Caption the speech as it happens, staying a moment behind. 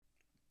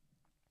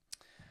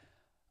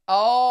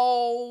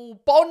Oh,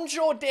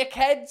 bonjour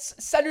dickheads,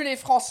 salut les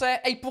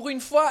Français. Et pour une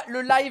fois,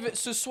 le live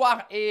ce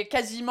soir est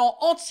quasiment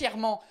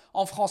entièrement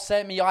en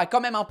français, mais il y aura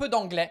quand même un peu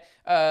d'anglais.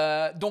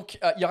 Donc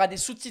il y aura des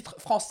sous-titres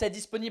français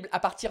disponibles à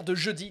partir de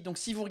jeudi. Donc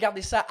si vous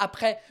regardez ça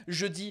après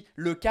jeudi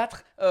le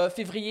 4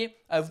 février,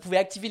 vous pouvez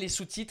activer les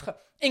sous-titres.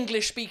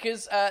 English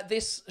speakers,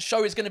 this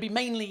show is going to be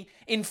mainly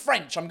in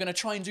French. I'm going to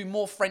try and do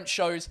more French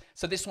shows,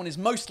 so this one is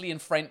mostly in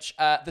French.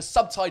 The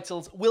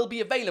subtitles will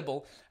be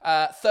available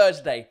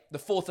Thursday, the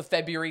 4th of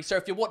February. So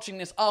if you're watching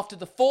this after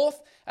the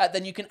 4th,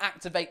 then you can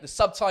activate the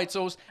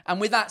subtitles. And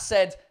with that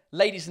said,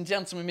 ladies and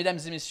gentlemen,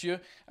 mesdames et messieurs,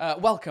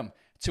 welcome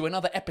to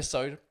another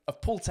episode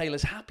of Paul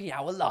Taylor's Happy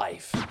Hour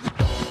Live.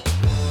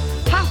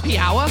 Happy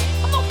hour?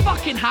 I'm not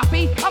fucking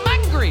happy. I'm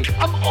angry.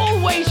 I'm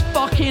always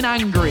fucking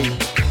angry.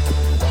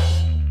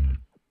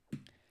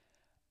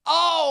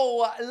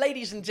 Oh,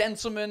 ladies and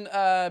gentlemen,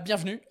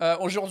 bienvenue.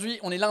 Aujourd'hui,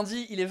 on est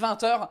lundi, il est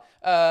 20h.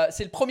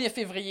 C'est le 1er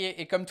février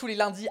et comme tous les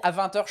lundis à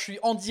 20h, je suis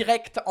en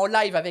direct, en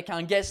live avec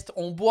un guest.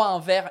 On boit un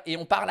verre et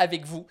on parle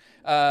avec vous.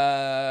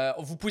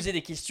 Vous posez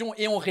des questions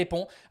et on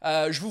répond.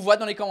 Je vous vois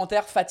dans les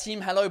commentaires.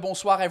 Fatim, hello,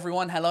 bonsoir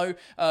everyone, hello.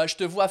 Je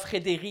te vois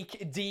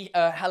Frédéric, dit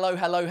hello,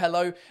 hello,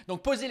 hello.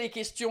 Donc posez les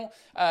questions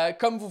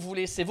comme vous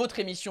voulez. C'est votre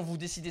émission, vous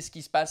décidez ce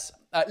qui se passe.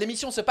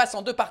 L'émission se passe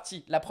en deux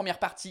parties. La première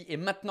partie est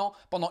maintenant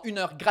pendant 1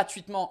 heure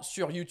gratuitement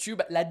sur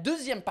YouTube. La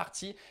deuxième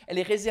partie, elle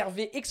est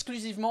réservée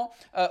exclusivement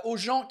aux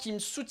gens qui me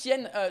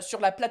soutiennent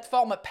sur la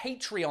plateforme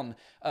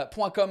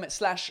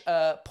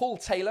patreon.com/Paul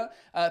Taylor.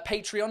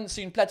 Patreon,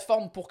 c'est une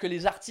plateforme pour que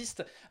les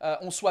artistes,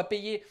 on soit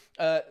payés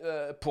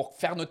pour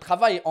faire notre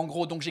travail en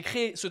gros. Donc j'ai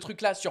créé ce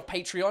truc-là sur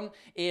Patreon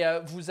et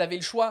vous avez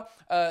le choix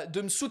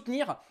de me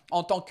soutenir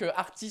en tant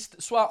qu'artiste,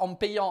 soit en me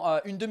payant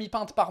une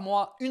demi-pinte par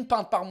mois, une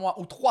pinte par mois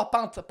ou 3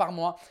 pintes par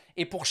mois.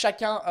 Et pour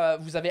chacun,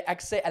 vous avez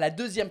accès à la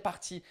deuxième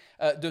partie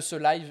de ce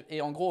live. Et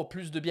en gros,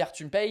 plus de bière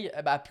tu me payes,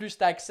 plus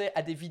tu as accès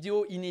à des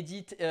vidéos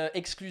inédites,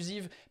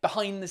 exclusives,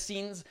 behind the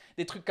scenes,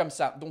 des trucs comme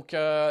ça. Donc,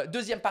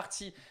 deuxième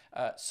partie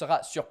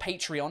sera sur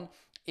Patreon.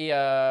 Et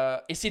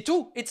c'est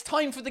tout. It's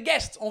time for the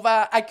guest. On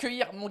va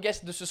accueillir mon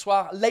guest de ce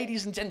soir.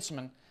 Ladies and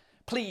gentlemen,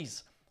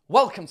 please,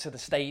 welcome to the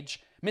stage,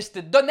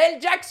 Mr.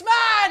 Donnell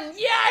Jacksman.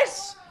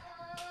 Yes!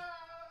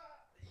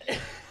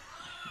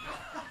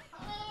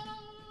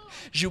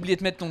 J'ai oublié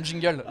de mettre ton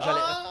jingle.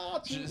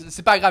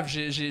 C'est pas grave,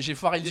 j'ai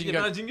foiré le jingle. Il y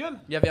avait un jingle ?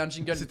 Il y avait un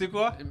jingle. C'était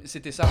quoi ?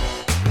 C'était ça.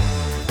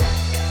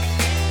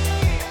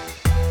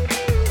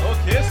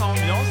 Ok, ça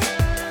ambiance.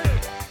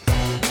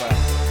 Voilà.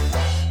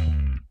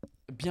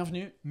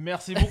 Bienvenue.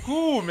 Merci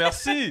beaucoup,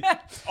 merci.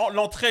 Oh,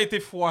 l'entrée a été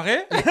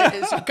foirée.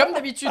 Comme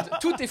d'habitude,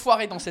 tout est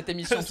foiré dans cette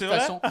émission de C'est toute vrai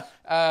façon.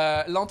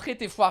 L'entrée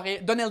était foirée.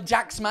 Donnell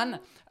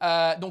Jacksman.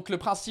 Donc le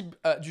principe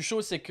du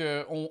show, c'est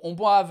que on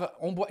boive,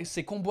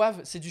 c'est qu'on boive,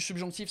 c'est du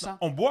subjonctif ça.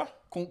 On boit ?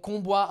 Qu'on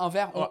boit un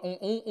verre. Ouais.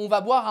 On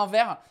va boire un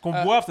verre. Qu'on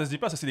boive, ça se dit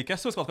pas, ça c'est des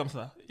cassos comme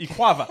ça. Ils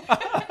croivent.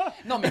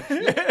 Non mais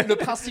le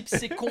principe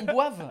c'est qu'on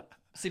boive.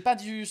 C'est pas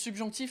du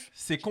subjonctif.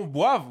 C'est qu'on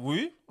boive,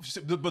 oui.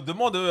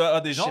 Demande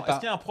à des Je gens, sais pas. est-ce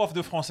qu'il y a un prof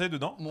de français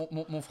dedans ?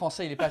 Mon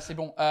français, il est pas assez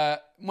bon.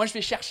 Moi, je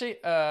vais chercher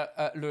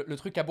le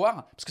truc à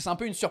boire parce que c'est un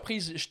peu une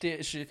surprise.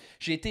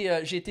 J'ai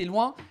été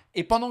loin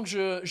et pendant que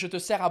je te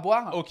sers à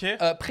boire, Ok.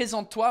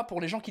 présente-toi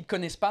pour les gens qui te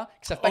connaissent pas,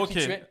 qui savent pas Ok. qui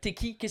tu es. T'es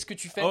qui ? Qu'est-ce que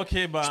tu fais ? Ok,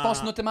 bah. Je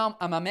pense notamment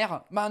à ma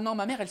mère. Bah non,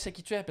 ma mère, elle sait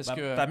qui tu es parce Bah,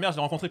 que. ta mère, je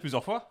l'ai rencontrée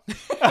plusieurs fois.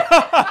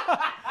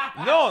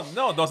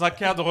 Non, dans un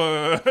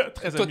cadre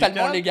très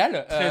Totalement amical,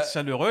 légal. très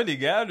chaleureux,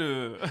 légal.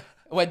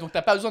 Ouais, donc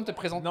t'as pas besoin de te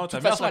présenter. Non, de ta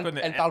toute mère, façon, je la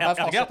connais. elle parle pas Elle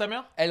français. regarde ta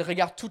mère ? Elle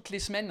regarde toutes les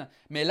semaines,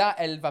 mais là,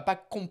 elle va pas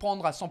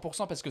comprendre à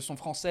 100% parce que son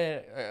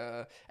français,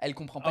 elle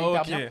comprend pas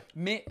hyper Ok. bien.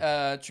 Mais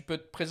tu peux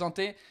te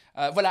présenter.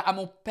 Voilà, à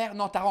mon père.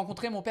 Non, t'as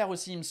rencontré mon père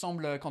aussi, il me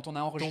semble, quand on a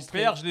Ton enregistré.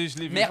 père, je l'ai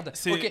vu. Merde.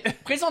 C'est- Ok.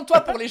 Présente-toi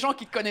pour les gens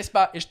qui te connaissent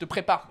pas et je te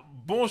prépare.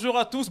 Bonjour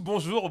à tous,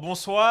 bonjour,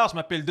 bonsoir. Je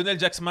m'appelle Donnell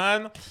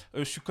Jacksman.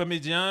 Je suis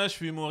comédien, je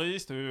suis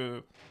humoriste.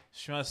 Je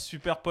suis un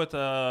super pote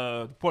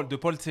de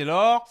Paul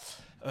Taylor.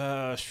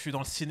 Je suis dans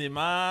le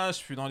cinéma, je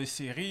suis dans les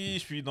séries,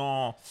 je suis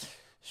dans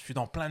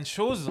plein de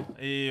choses.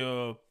 Et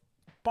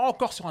pas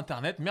encore sur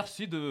Internet.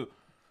 Merci de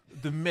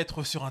me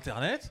mettre sur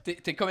Internet.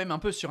 T'es quand même un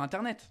peu sur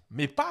Internet.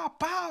 Mais pas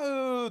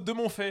de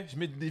mon fait. Je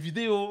mets des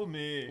vidéos,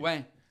 mais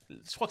Ouais.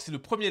 je crois que c'est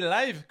le premier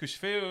live que je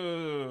fais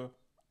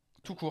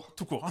Tout court.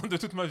 tout court de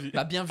toute ma vie.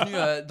 Bah, bienvenue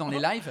dans les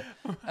lives.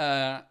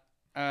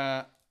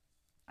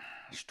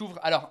 Je t'ouvre.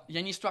 Alors, il y a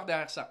une histoire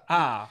derrière ça.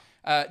 Ah,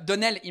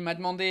 Donnell, il m'a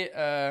demandé.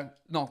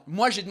 Non,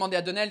 moi j'ai demandé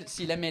à Donnell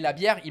s'il aimait la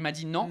bière. Il m'a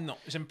dit non. non,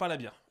 j'aime pas la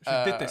bière. Je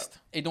Euh,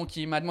 déteste. Et donc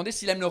il m'a demandé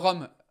s'il aime le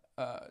rhum.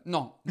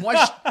 Non, moi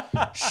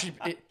je suis.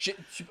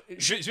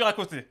 Je vais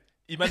raconter.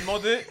 Il m'a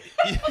demandé,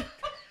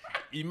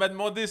 il m'a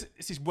demandé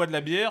si je bois de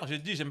la bière. J'ai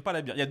dit j'aime pas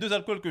la bière. Il y a 2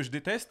 alcools que je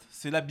déteste,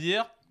 c'est la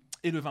bière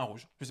et le vin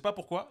rouge. Je sais pas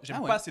pourquoi, j'aime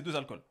Ah ouais. pas ces 2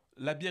 alcools,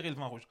 la bière et le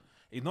vin rouge.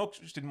 Et donc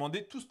je t'ai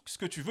demandé tout ce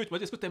que tu veux. Tu m'as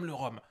dit est-ce que tu aimes le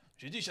rhum ?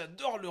 J'ai dit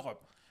j'adore le rhum.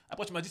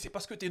 Après tu m'as dit c'est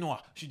parce que t'es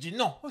noir. J'ai dit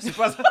non, c'est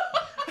pas ça.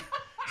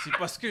 C'est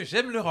parce que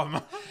j'aime le rhum.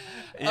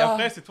 Et Ah.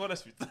 après c'est toi la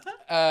suite.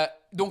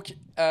 Donc,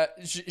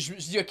 je me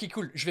suis dit, ok,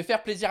 cool, je vais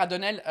faire plaisir à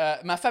Donnell.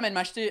 Ma femme, elle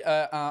m'a acheté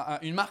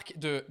une marque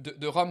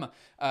de rhum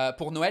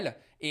pour Noël.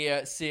 Et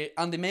c'est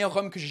un des meilleurs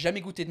rhums que j'ai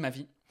jamais goûté de ma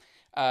vie.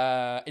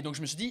 Et donc,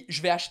 je me suis dit,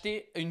 je vais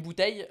acheter une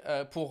bouteille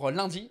pour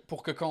lundi,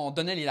 pour que quand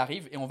Donnell il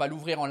arrive, et on va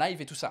l'ouvrir en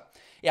live et tout ça.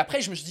 Et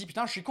après, je me suis dit,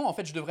 putain, je suis con, en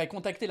fait, je devrais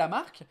contacter la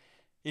marque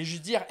et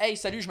juste dire, hey,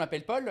 salut, je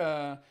m'appelle Paul,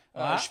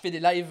 je fais des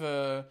lives,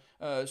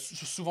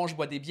 souvent je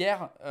bois des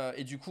bières,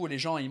 et du coup, les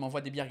gens, ils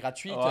m'envoient des bières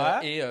gratuites,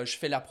 et je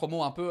fais la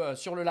promo un peu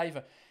sur le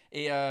live.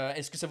 Et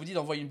est-ce que ça vous dit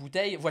d'envoyer une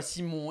bouteille?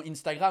 Voici mon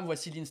Instagram,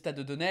 voici l'Insta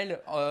de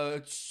Donnell.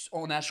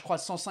 On a, je crois,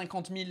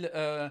 150 000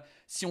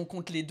 si on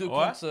compte les deux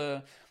comptes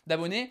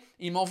d'abonnés.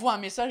 Et il m'envoie un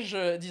message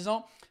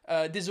disant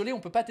désolé, on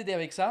peut pas t'aider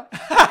avec ça.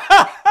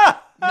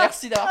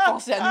 Merci d'avoir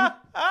pensé à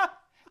nous.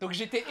 Donc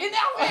j'étais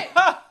énervé,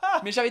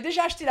 mais j'avais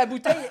déjà acheté la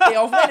bouteille et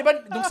en vrai elle est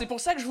bonne. Donc c'est pour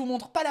ça que je vous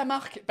montre pas la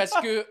marque, parce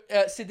que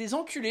c'est des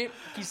enculés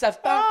qui savent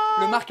pas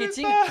le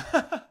marketing.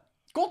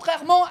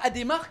 Contrairement à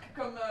des marques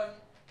comme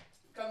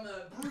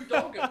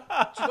Brewdog,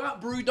 tu vois,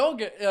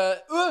 Brewdog,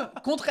 eux,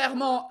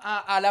 contrairement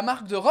à la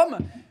marque de rhum,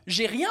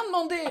 j'ai rien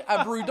demandé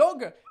à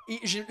Brewdog et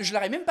je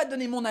leur ai même pas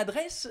donné mon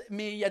adresse,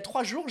 mais il y a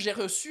 3 jours, j'ai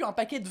reçu un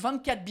paquet de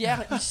 24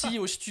 bières ici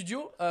au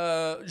studio.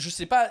 Je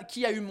sais pas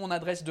qui a eu mon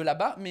adresse de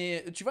là-bas,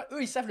 mais tu vois,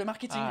 eux, ils savent le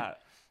marketing.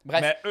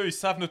 Bref. Mais eux, ils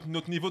savent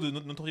notre niveau de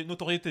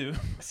notoriété. Eux.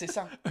 C'est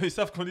ça. Eux, ils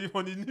savent qu'on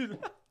est nuls.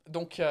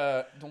 Donc,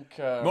 Mais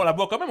on la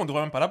boit quand même, on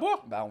devrait même pas la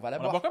boire. Bah, on va la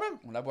On boire. la boit quand même.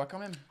 On la boit quand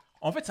même.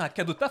 En fait, c'est un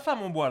cadeau de ta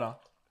femme, on boit là.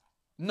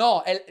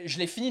 Non, je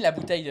l'ai fini la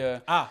bouteille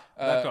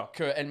d'accord.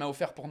 qu'elle m'a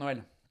offert pour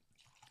Noël.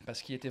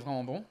 Parce qu'il était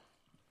vraiment bon.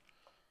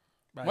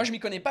 Bah, Moi, je m'y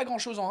connais pas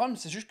grand-chose en rhum,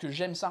 c'est juste que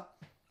j'aime ça.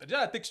 déjà,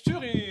 la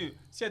texture,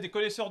 s'il y a des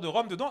connaisseurs de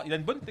rhum dedans, il a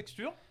une bonne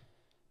texture.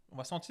 On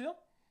va sentir.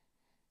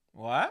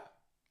 Ouais.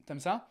 T'aimes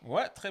ça?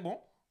 Ouais, très bon.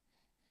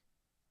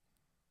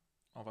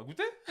 On va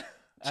goûter.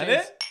 Cheers.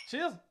 Allez,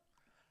 cheers.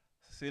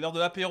 C'est l'heure de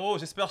l'apéro,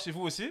 j'espère chez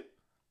vous aussi.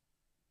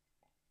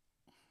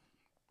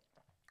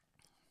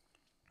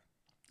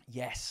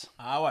 Yes.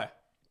 Ah ouais.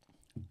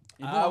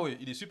 Il est bon, Ah hein. oui,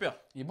 il est super.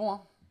 Il est bon,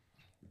 hein.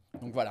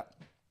 Donc voilà.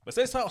 Bah,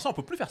 ça, on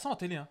peut plus faire ça en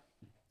télé. Hein.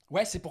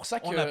 Ouais, c'est pour ça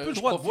que On n'a plus le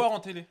droit de boire en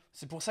télé.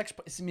 C'est pour ça que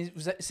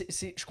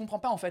je comprends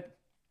pas en fait.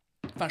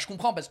 Enfin, je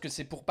comprends parce que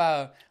c'est pour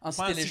pas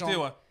inciter les gens.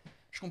 Ouais.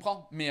 Je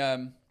comprends, mais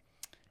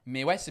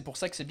ouais, c'est pour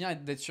ça que c'est bien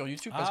d'être sur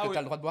YouTube parce que t'as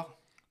le droit de boire.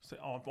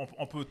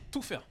 On peut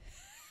tout faire.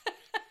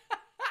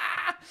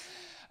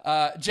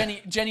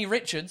 Jenny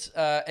Richards,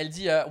 elle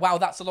dit wow,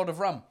 that's a lot of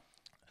rum.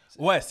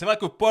 Ouais, c'est vrai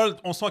que Paul,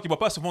 on sent qu'il boit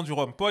pas souvent du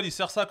rhum. Paul, il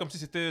sert ça comme si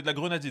c'était de la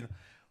grenadine.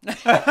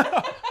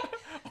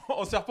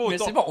 On sert pas autant. Mais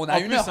c'est bon, on a en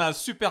une plus, heure. c'est un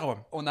super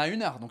rhum. On a 1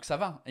 heure, donc ça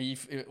va. Et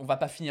on va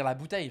pas finir la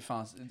bouteille.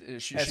 Enfin,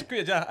 Est-ce qu'il y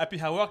a déjà un happy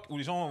hour où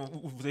les gens,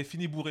 où vous avez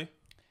fini bourré?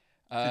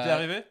 C'est déjà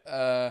arrivé?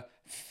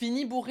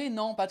 Fini bourré,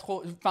 non, pas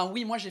trop. Enfin,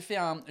 oui, moi j'ai fait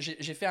un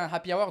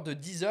happy hour de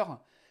 10 heures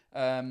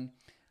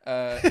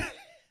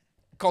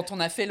quand on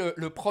a fait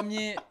le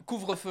premier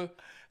couvre-feu.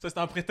 Ça,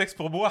 c'était un prétexte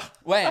pour boire.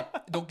 Ouais,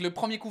 donc le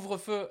premier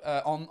couvre-feu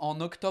en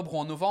octobre ou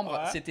en novembre,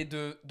 Ouais. c'était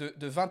de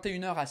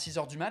 21h à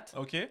 6h du mat.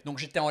 Ok. Donc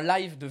j'étais en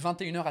live de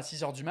 21h à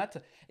 6h du mat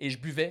et je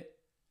buvais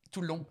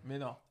tout le long. Mais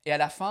non. Et à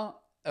la fin,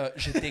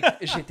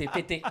 j'étais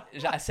pété.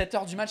 À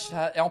 7h du mat,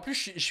 et en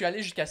plus, je suis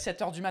allé jusqu'à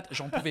 7h du mat.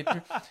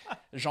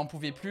 J'en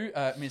pouvais plus,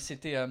 mais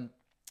c'était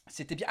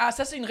bien. Ah,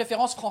 ça, c'est une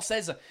référence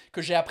française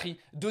que j'ai appris.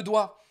 2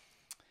 doigts.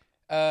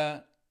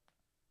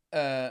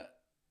 C'est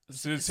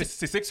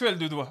sexuel,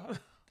 2 doigts.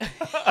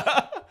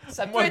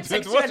 Ça peut Moi, être 2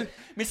 doigts, sexuel,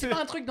 mais c'est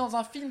pas un truc dans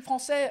un film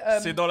français.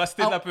 c'est dans la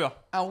Cité de la peur.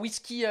 Un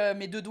whisky,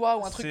 mes 2 doigts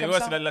ou un truc comme Ouais,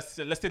 ça.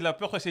 c'est la Cité de la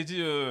peur. Après, c'est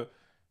dit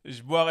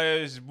je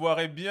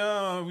boirais bien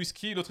un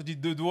whisky. L'autre dit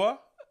 2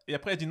 doigts. Et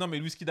après, il dit non, mais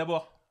le whisky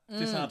d'abord. Tu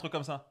sais, c'est un truc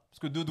comme ça. Parce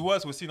que 2 doigts,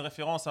 c'est aussi une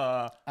référence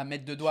à. À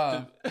mettre 2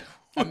 doigts.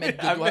 À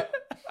mettre 2 doigts.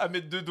 À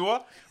mettre 2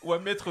 doigts ou à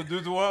mettre 2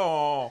 doigts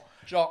en.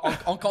 Genre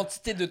en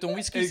quantité de ton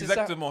whisky, c'est ça?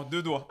 Exactement,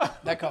 2 doigts.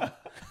 D'accord.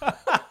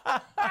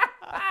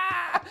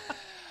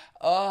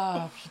 Oh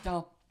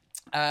putain.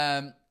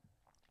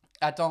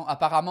 Attends,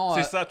 apparemment.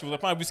 C'est ça, tu voudrais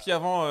pas un whisky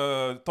avant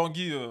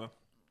Tanguy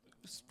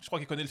je crois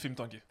qu'il connaît le film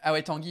Tanguy. Ah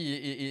ouais,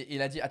 Tanguy,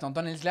 il a dit. Attends,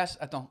 Donald's Glass.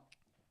 Attends.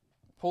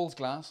 Paul's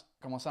Glass.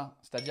 Comment ça?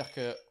 C'est-à-dire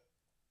que.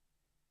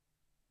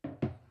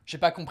 J'ai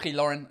pas compris,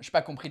 Lauren. J'ai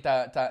pas compris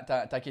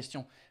ta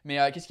question. Mais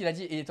qu'est-ce qu'il a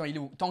dit? Et attends, il est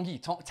où? Tanguy.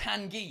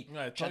 Tanguy.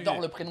 Ouais, J'adore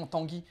Tanguy. le prénom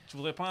Tanguy. Tu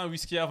voudrais pas un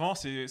whisky avant,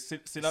 c'est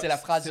la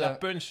phrase, c'est la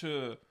punch.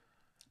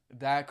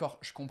 D'accord,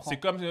 je comprends.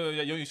 C'est comme il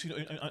y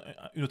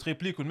a une autre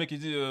réplique où le mec il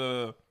dit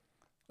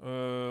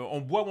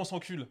on boit ou on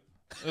s'encule.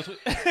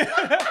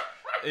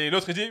 Et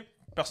l'autre il dit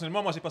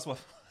personnellement moi j'ai pas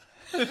soif.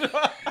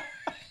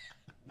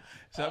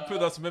 C'est un peu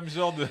dans ce même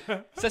genre de.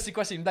 Ça, c'est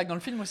quoi? C'est une blague dans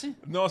le film aussi?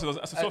 Non, c'est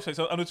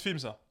un autre film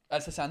ça. Ah,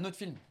 ça, c'est un autre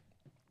film.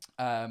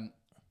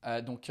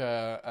 Donc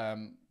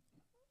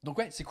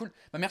ouais, c'est cool.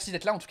 Bah, merci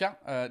d'être là en tout cas,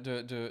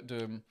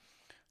 de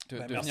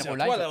Merci venir au à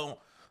live. toi, là,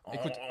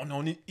 Écoute. on est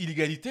en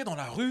illégalité dans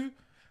la rue.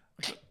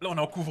 Là on est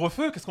en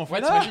couvre-feu, qu'est-ce qu'on fait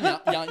Ouais, là? t'imagines,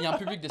 il y a un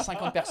public de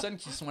 50 personnes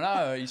qui sont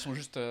là, ils sont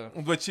juste.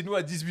 On doit être chez nous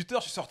à 18h,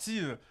 je suis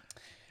sorti.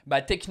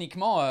 Bah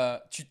techniquement,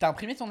 tu t'as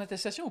imprimé ton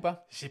attestation ou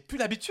pas? J'ai plus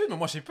l'habitude, mais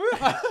moi j'ai peur.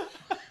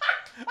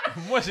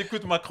 Moi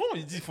j'écoute Macron,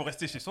 il dit il faut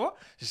rester chez soi.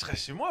 Je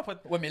reste chez moi après.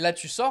 Ouais, mais là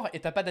tu sors et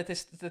t'as pas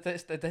d'attestation.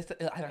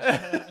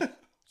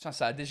 Tiens,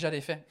 ça a déjà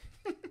l'effet.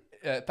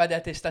 Pas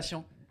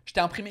d'attestation. Je t'ai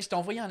imprimé, je t'ai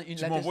envoyé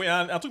Tu m'as envoyé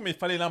un truc, mais il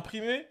fallait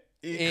l'imprimer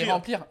et écrire.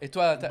 remplir. Et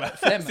toi, t'as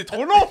flemme. C'est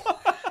trop long.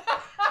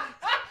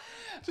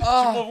 Tu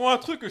Ah. m'envoies un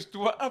truc que je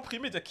dois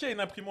imprimer. Dire qui a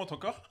une imprimante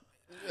encore?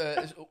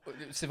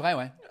 C'est vrai,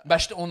 ouais. Bah,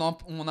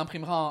 on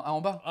imprimera un en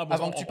bas Ah bon,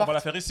 avant que tu on va partes. la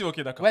faire ici,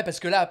 ok, d'accord. Ouais, parce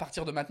que là, à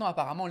partir de maintenant,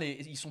 apparemment,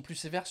 ils sont plus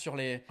sévères sur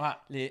les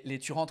Ouais.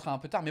 tu rentres un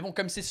peu tard. Mais bon,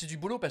 comme c'est du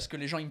boulot, parce que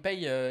les gens ils me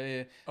payent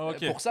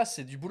Ok. pour ça,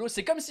 c'est du boulot.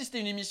 C'est comme si c'était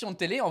une émission de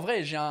télé. En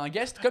vrai, j'ai un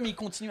guest, comme il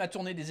continue à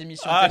tourner des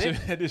émissions Ah, de télé.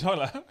 il y a des gens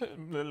là.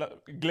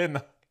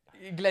 Glenn.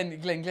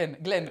 Glenn.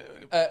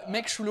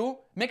 Mec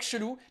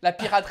chelou, la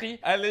piraterie.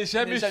 Elle est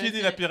jamais Jamais finie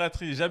fini. la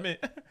piraterie, jamais.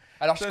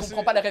 Alors, je Ça, comprends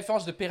c'est- pas les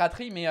références de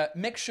piraterie, mais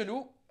mec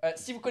chelou,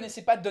 si vous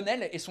connaissez pas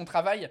Donnell et son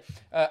travail,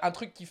 un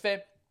truc qu'il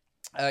fait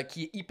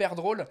qui est hyper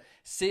drôle,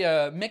 c'est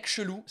Mec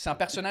Chelou. C'est un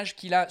personnage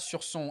qu'il a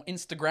sur son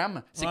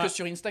Instagram. C'est Ouais. que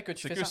sur Insta que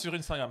tu C'est fais que ça. sur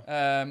Instagram.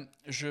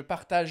 Je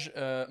partage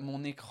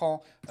mon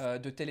écran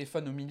de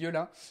téléphone au milieu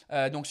là.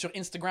 Donc sur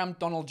Instagram,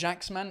 Donald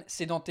Jacksman,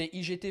 c'est dans tes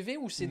IGTV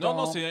ou c'est dans...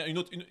 Non, c'est une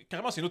autre.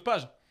 Carrément, c'est une autre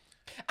page.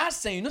 Ah,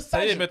 c'est une autre Ça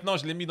y est, page. maintenant,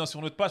 je l'ai mis sur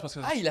une autre page parce que.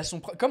 Ah, il a son...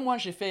 Comme moi,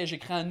 j'ai créé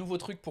un nouveau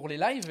truc pour les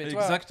lives. Et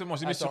toi... Exactement,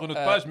 j'ai mis sur Attends, une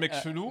autre page, mec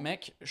chelou.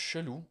 Mec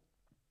chelou.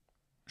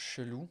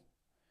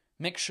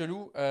 Mec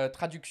chelou,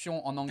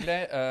 traduction en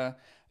anglais,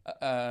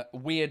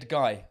 weird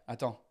guy.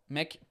 Attends,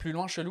 mec, plus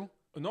loin, chelou.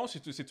 Non, c'est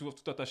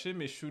tout attaché,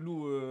 mais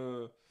chelou.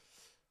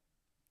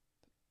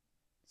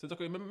 C'est-à-dire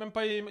que même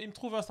pas, il me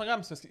trouve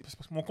Instagram, parce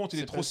que mon compte il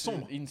est C'est trop parce que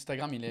sombre.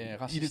 Instagram, il est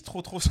raciste. Il est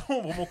trop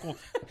sombre, mon compte.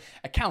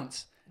 Account.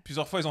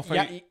 Plusieurs fois,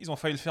 Il ils ont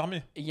failli le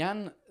fermer.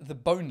 Yann the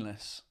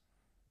Boneless.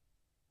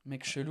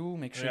 Mec chelou.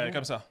 Ouais,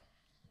 comme ça.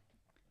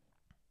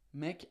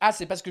 Mec. Ah,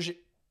 c'est parce que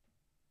j'ai.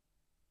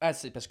 Ah,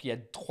 c'est parce qu'il y a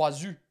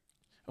 3 U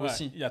Ouais,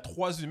 aussi. il y a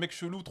 3 U, mec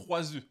chelou,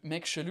 3 U.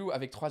 Mec chelou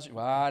avec 3 U.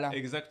 Voilà.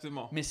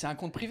 Exactement. Mais c'est un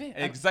compte privé.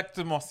 hein.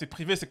 Exactement, c'est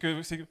privé, c'est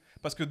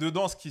parce que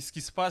dedans, ce qui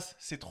se passe,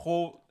 c'est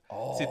trop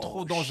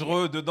Oh,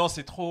 dangereux. Dedans,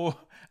 c'est trop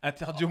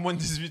interdit aux moins de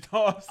 18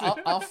 ans.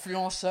 C'est-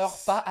 Influenceur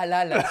pas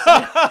halal.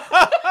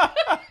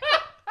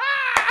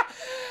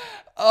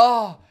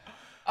 Oh.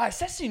 Ah,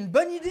 ça, c'est une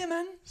bonne idée,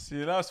 man.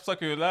 C'est pour ça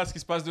que là, ce qui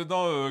se passe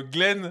dedans,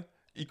 Glenn,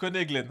 il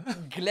connaît Glenn.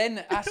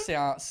 Glenn, c'est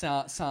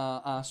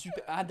un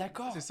super. Ah,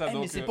 d'accord. C'est ça, Mais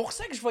donc, c'est pour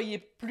ça que je voyais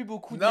plus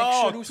beaucoup de mecs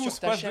Non, chelous tout sur se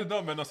ta passe chaîne.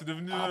 dedans maintenant, c'est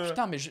devenu. Ah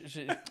putain,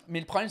 mais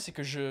le problème c'est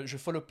que je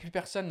follow plus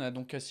personne,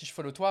 donc si je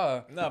follow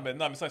toi, Non,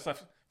 mais ça,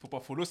 faut pas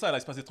follow ça, là,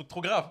 il se passe des trucs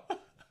trop graves.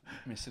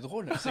 mais c'est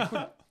drôle, c'est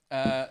cool.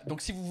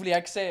 Donc si vous voulez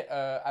accès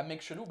à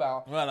mec chelou,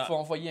 bah Voilà. faut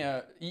envoyer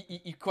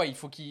quoi, il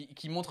faut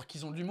qu'ils montrent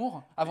qu'ils ont de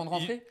l'humour avant de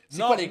rentrer. C'est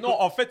Non, quoi les non,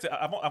 en fait,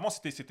 avant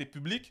c'était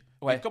public.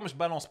 Ouais. Et comme je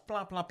balance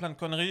plein de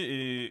conneries,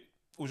 et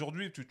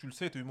aujourd'hui, tu le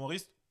sais, tu es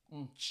humoriste,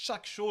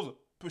 chaque chose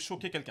peut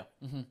choquer quelqu'un.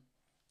 Mhm.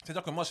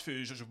 C'est-à-dire que moi,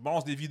 je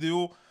balance des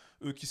vidéos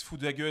qui se foutent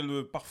de la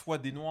gueule parfois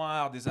des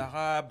Noirs, des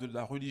Arabes, de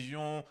la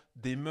religion,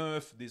 des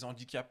meufs, des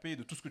handicapés,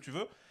 de tout ce que tu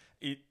veux.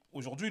 Et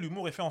aujourd'hui,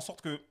 l'humour est fait en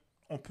sorte que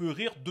on peut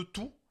rire de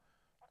tout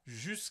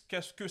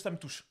jusqu'à ce que ça me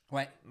touche.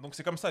 Ouais. Donc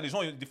c'est comme ça, les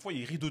gens, des fois,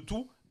 ils rient de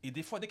tout, et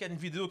des fois, dès qu'il y a une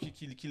vidéo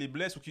qui les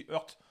blesse ou qui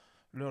heurte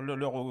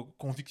leur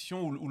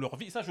conviction ou leur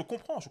vie, ça, je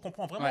comprends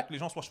vraiment Ouais. que les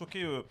gens soient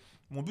choqués.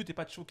 Mon but n'est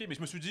pas de choquer, mais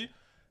je me suis dit,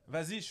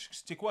 vas-y, tu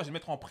sais quoi, je vais le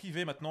mettre en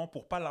privé maintenant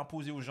pour pas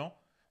l'imposer aux gens.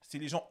 C'est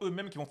les gens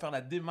eux-mêmes qui vont faire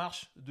la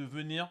démarche de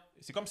venir.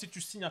 C'est comme si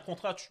tu signes un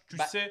contrat, tu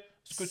Bah, sais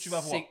ce que tu vas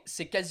voir.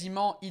 C'est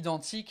quasiment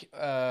identique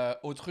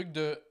au truc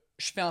de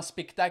je fais un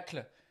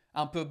spectacle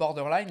un peu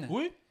borderline.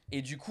 Oui,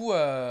 Et du coup,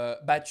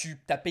 bah, tu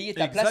as payé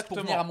ta place pour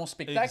Exactement. venir à mon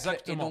spectacle.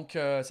 Exactement.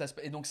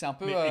 Et donc, c'est un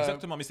peu. mais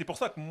exactement. Mais c'est pour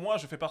ça que moi,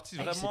 je fais partie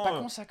C'est vraiment. pas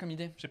con ça comme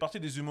idée. Je fais partie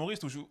des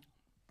humoristes où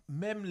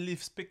même le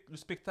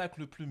spectacle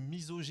le plus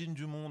misogyne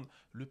du monde,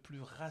 le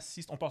plus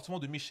raciste, on parle souvent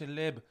de Michel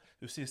Leb,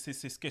 ses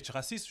sketchs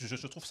racistes,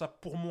 je trouve ça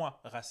pour moi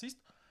raciste,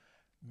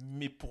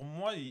 mais pour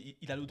moi,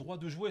 il a le droit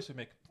de jouer ce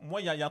mec.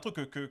 Moi, il y a un truc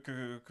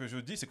que je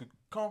dis, c'est que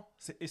quand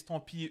c'est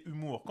estampillé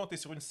humour, quand tu es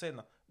sur une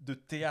scène de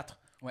théâtre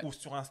Ouais. ou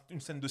sur une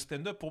scène de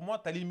stand-up, pour moi,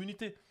 tu as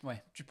l'immunité.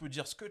 Ouais. Tu peux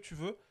dire ce que tu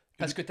veux.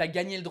 Parce que tu as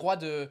gagné le droit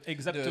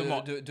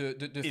Exactement. de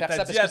Et faire t'as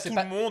ça. dit Parce à que c'est tout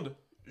pas. le monde,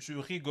 je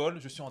rigole,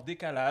 je suis en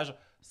décalage,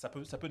 ça peut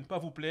ne pas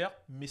vous plaire,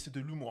 mais c'est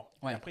de l'humour.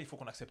 Ouais. Et après, il faut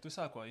qu'on accepte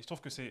ça, quoi. Et je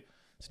trouve que c'est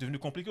devenu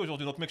compliqué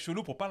aujourd'hui. Notre mec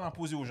chelou, pour pas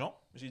l'imposer aux gens,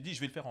 j'ai dit, je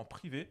vais le faire en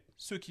privé.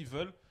 Ceux qui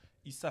veulent,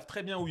 ils savent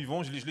très bien où ils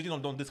vont. Je l'ai dit dans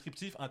le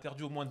descriptif,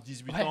 interdit aux moins de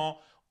 18 Ouais. ans,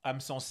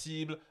 âme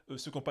sensible,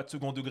 ceux qui n'ont pas de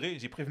second degré.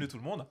 J'ai prévenu tout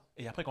le monde.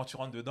 Et après, quand tu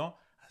rentres dedans,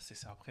 c'est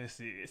ça. Après,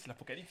 c'est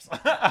l'apocalypse.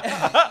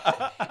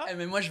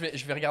 Mais moi, je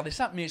vais regarder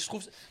ça. Mais je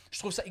trouve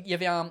ça. Il y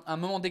avait un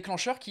moment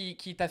déclencheur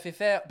qui t'a fait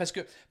faire. Parce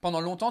que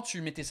pendant longtemps,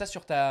 tu mettais ça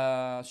sur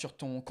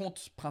ton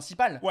compte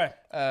principal. Ouais.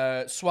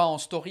 Soit en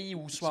story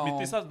ou soit. Je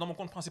mettais ça dans mon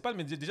compte principal,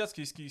 mais déjà, ce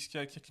qui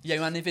Il y a eu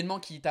un événement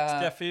qui Ce qui t'a.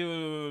 a fait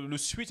le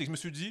switch, c'est que je me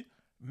suis dit,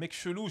 mec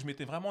chelou, je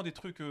mettais vraiment des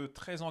trucs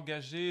très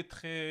engagés,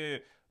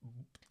 très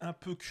un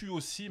peu cul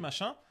aussi,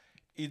 machin.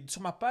 Et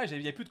sur ma page, il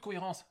n'y avait plus de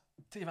cohérence.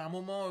 sais, il y avait un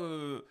moment.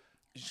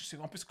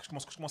 En plus,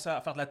 je commençais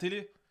à faire de la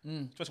télé. Tu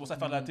vois, je commençais à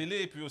faire de la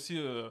télé. Et puis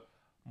aussi,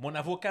 mon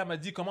avocat m'a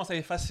dit commence à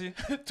effacer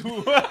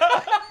tout.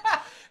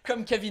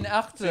 Comme Kevin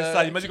Hart. C'est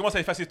ça, il m'a dit commence à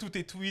effacer tous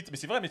tes tweets. Mais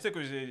c'est vrai, mais tu sais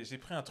que j'ai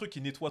pris un truc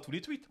qui nettoie tous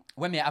les tweets.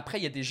 Ouais, mais après,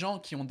 il y a des gens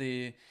qui ont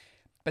des.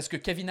 Parce que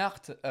Kevin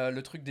Hart, le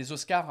truc des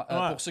Oscars,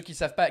 Ouais. pour ceux qui ne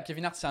savent pas,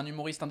 Kevin Hart, c'est un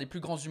humoriste, un des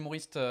plus grands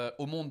humoristes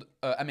au monde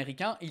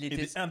américain. Il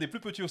était Un des plus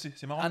petits aussi,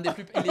 c'est marrant. un des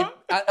plus, il est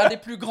un des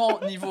plus grands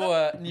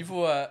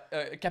niveau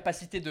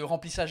capacité de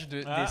remplissage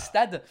des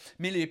stades,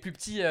 mais les plus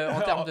petits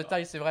en termes de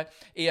taille, c'est vrai.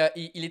 Et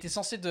il était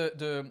censé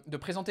de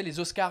présenter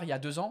les Oscars il y a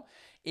 2 ans.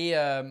 Et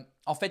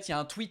en fait, il y a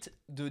un tweet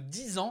de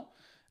 10 ans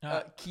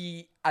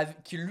qui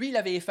lui, il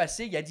avait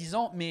effacé il y a 10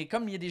 ans. Mais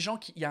comme il y a des gens,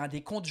 il y a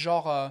des comptes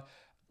genre...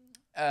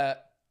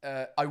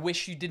 I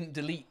wish you didn't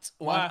delete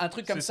ou un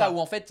truc comme ça où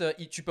en fait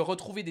tu peux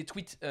retrouver des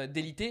tweets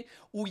délités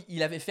où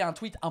il avait fait un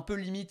tweet un peu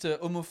limite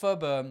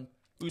homophobe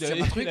Il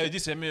avait dit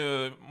si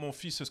jamais mon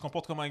fils se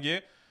comporte comme un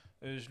gay,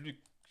 je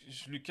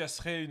lui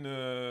casserai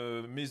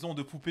une maison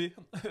de poupée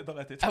dans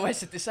la tête. Ah ouais,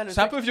 c'était ça le truc.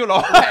 C'est un peu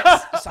violent. Ouais,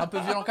 c'est un peu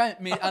violent quand même,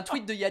 mais un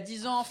tweet d'il y a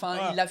 10 ans,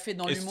 il l'a fait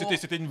dans l'humour.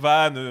 C'était une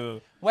vanne.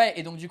 Ouais,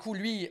 et donc du coup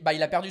lui,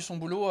 il a perdu son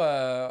boulot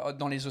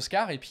dans les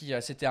Oscars et puis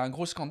c'était un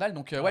gros scandale.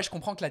 Donc ouais, je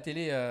comprends que la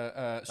télé,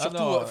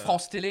 surtout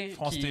France Télé,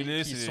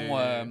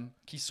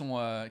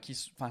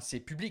 c'est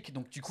public,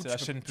 donc du coup c'est la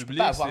chaîne tu publique.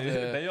 peux pas avoir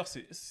D'ailleurs,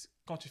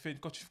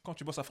 quand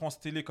tu bosses à France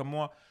Télé comme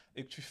moi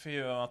et que tu fais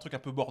un truc un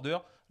peu border,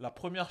 la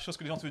première chose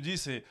que les gens te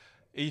disent c'est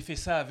et il fait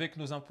ça avec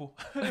nos impôts.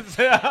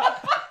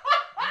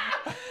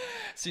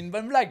 C'est une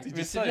bonne blague,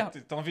 mais c'est bien.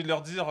 T'as envie de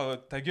leur dire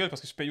ta gueule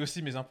parce que je paye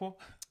aussi mes impôts.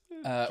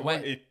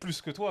 Ouais. Et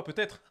plus que toi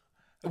peut-être.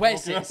 Ouais,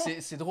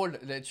 c'est drôle.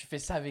 Tu fais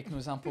ça avec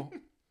nos impôts.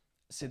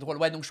 C'est drôle.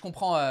 Ouais, donc je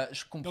comprends.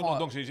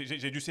 Donc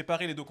j'ai dû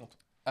séparer les deux comptes.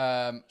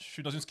 Je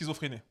suis dans une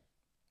schizophrénie.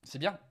 C'est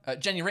bien.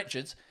 Jenny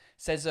Richards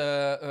says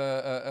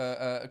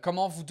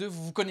comment vous deux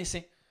vous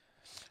connaissez.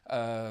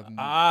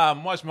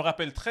 Moi je me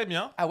rappelle très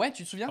bien. Ah ouais,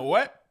 tu te souviens?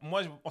 Ouais,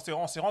 moi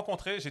on s'est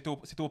rencontrés, c'était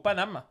au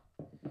Paname.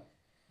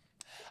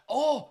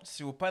 Oh,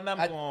 c'est au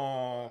Paname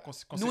qu'on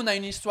nous on a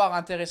une histoire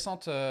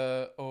intéressante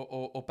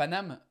au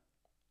Paname,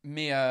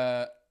 mais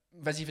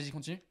vas-y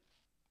continue.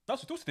 Non,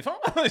 c'est tout, c'était fin.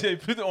 On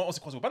s'est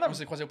croisés au Paname. On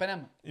s'est croisés au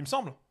Paname. Il me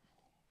semble.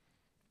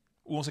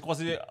 Ou on s'est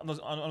croisés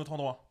dans un autre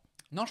endroit.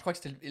 Non, je crois que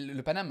c'était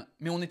le Paname.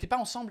 Mais on n'était pas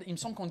ensemble. Il me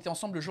semble qu'on était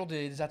ensemble le jour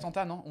des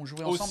attentats, non? On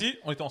jouait ensemble. Aussi,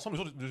 on était ensemble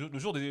le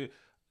jour des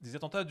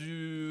attentats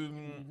du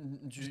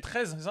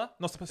 13, c'est ça?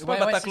 Non, c'est pas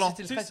le Bataclan.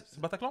 C'était le 13. C'est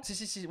le Bataclan?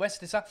 Si, ouais,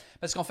 c'était ça.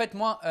 Parce qu'en fait,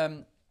 moi,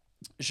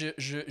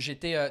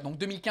 j'étais... donc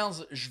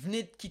 2015, je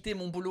venais de quitter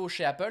mon boulot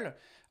chez Apple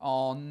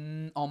en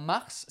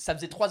mars. Ça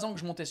faisait 3 ans que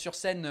je montais sur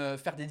scène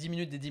faire des 10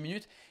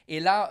 minutes. Et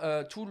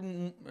là, toute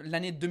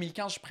l'année de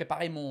 2015, je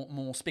préparais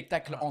mon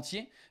spectacle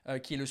entier,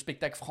 qui est le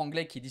spectacle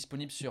franglais qui est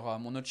disponible sur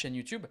mon autre chaîne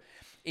YouTube.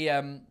 Et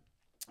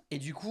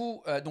du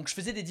coup, donc je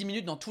faisais des 10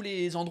 minutes dans tous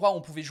les endroits où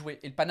on pouvait jouer.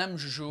 Et le Paname,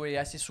 je jouais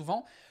assez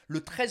souvent.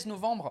 Le 13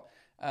 novembre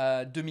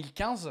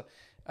 2015,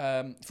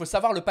 il faut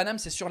savoir, le Paname,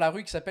 c'est sur la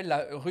rue qui s'appelle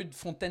la rue de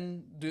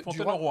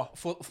Fontaine-au-Roi.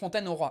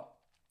 Fontaine-au-Roi.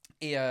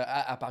 Et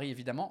à Paris,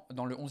 évidemment,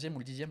 dans le 11e ou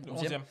le 10e. Le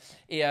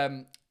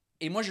 11e.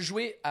 Et moi, je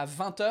jouais à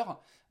 20h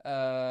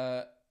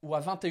ou à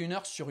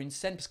 21h sur une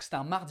scène, parce que c'était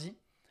un mardi,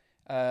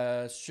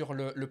 sur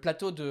le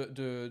plateau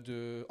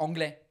de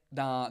anglais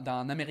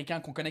d'un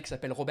Américain qu'on connaît qui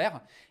s'appelle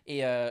Robert.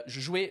 Et je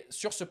jouais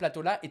sur ce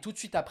plateau-là. Et tout de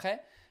suite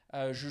après,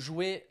 je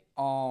jouais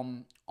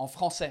en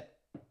français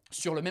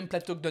sur le même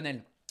plateau que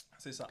Donnell.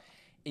 C'est ça.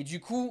 Et du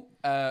coup,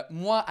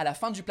 moi, à la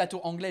fin du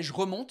plateau anglais, je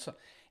remonte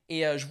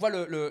et je vois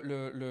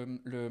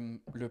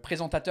le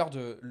présentateur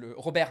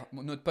Robert,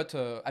 notre pote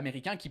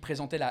américain, qui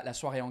présentait la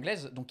soirée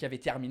anglaise, donc qui avait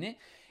terminé.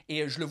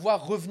 Et je le vois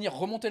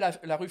remonter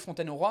la rue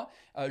Fontaine-au-Roi,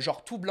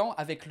 genre tout blanc,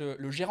 avec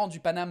le gérant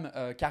du Paname,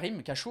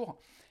 Karim Kachour.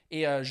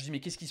 Et je dis,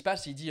 mais qu'est-ce qui se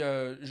passe? Il dit,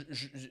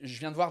 je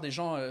viens de voir des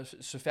gens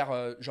se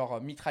faire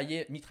genre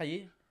mitrailler.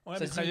 Ouais,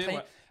 Ça se dit mitrailler,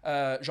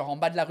 mitrailler, genre en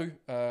bas de la rue,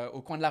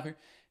 au coin de la rue.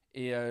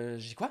 Et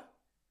je dis, quoi?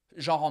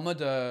 Genre en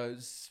mode,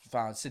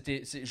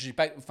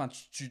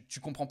 tu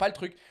comprends pas le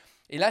truc.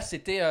 Et là,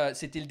 c'était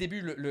le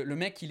début. Le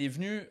mec, il est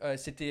venu,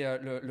 c'était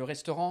le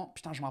restaurant.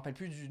 Putain, je me rappelle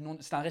plus du nom.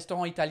 C'était un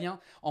restaurant italien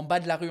en bas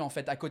de la rue, en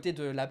fait, à côté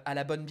à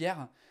la Bonne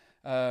Bière.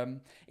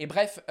 Et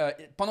bref,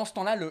 pendant ce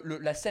temps-là,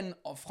 la scène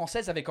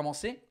française avait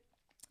commencé.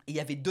 Et il y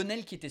avait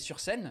Donnell qui était sur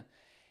scène.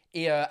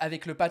 Et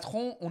avec le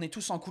patron, on est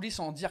tous en coulisses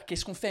en dire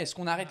qu'est-ce qu'on fait? Est-ce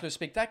qu'on arrête le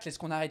spectacle? Est-ce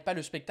qu'on n'arrête pas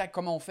le spectacle?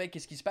 Comment on fait?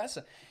 Qu'est-ce qui se passe?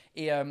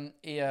 Et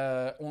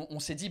on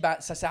s'est dit,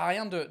 ça sert à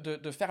rien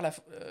de faire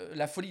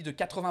la folie de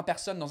 80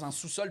 personnes dans un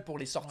sous-sol pour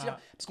les sortir,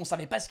 parce qu'on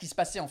savait pas ce qui se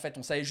passait en fait.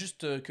 On savait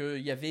juste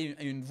qu'il y avait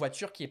une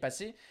voiture qui est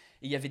passée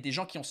et il y avait des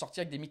gens qui ont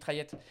sorti avec des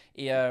mitraillettes.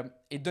 Et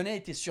Donnell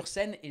était sur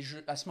scène et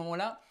à ce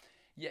moment-là,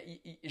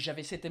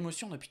 j'avais cette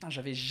émotion de putain,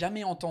 j'avais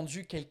jamais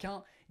entendu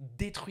quelqu'un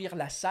détruire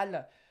la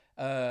salle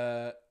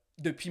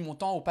depuis mon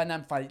temps au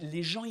Paname. Enfin,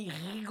 les gens, ils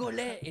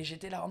rigolaient et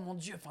j'étais là, oh mon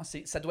Dieu. Enfin,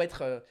 ça doit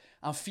être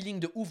un feeling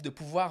de ouf de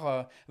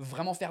pouvoir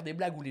vraiment faire des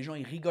blagues où les gens,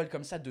 ils rigolent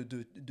comme ça,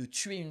 de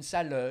tuer une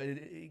salle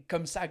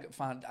comme ça,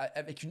 enfin,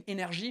 avec une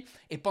énergie.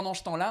 Et pendant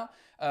ce temps-là,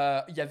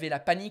 il y avait la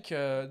panique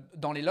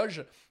dans les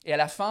loges. Et à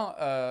la fin,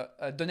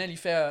 Donnell, il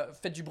fait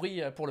faites du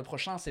bruit pour le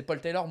prochain, c'est Paul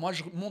Taylor. Moi,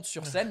 je monte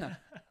sur scène.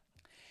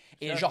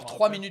 Et Ça, genre je me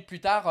 3 rappelle. minutes plus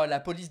tard,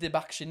 la police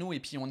débarque chez nous et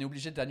puis on est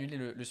obligé d'annuler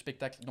le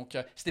spectacle. Donc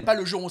c'était pas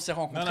le jour où on s'est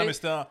rencontrés, Non, mais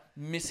c'était un.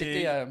 mais Et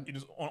c'était...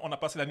 on a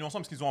passé la nuit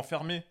ensemble parce qu'ils nous ont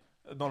enfermés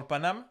dans le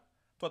Paname.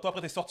 Toi,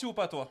 après, t'es sorti ou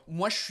pas, toi?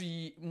 Moi, je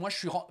suis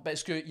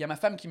parce qu'il y a ma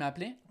femme qui m'a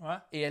appelé Ouais.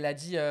 et elle a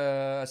dit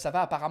ça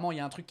va, apparemment, il y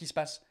a un truc qui se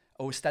passe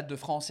au Stade de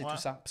France et Ouais. tout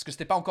ça. Parce que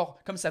c'était pas encore,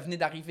 comme ça venait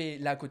d'arriver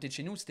là à côté de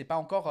chez nous, c'était pas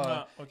encore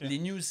Ah, ok. les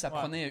news, ça Ouais.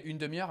 prenait une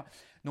demi-heure.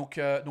 Donc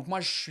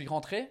moi, je suis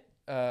rentré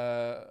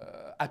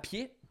à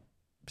pied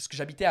parce que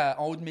j'habitais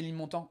en haut de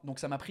Ménilmontant. Donc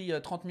ça m'a pris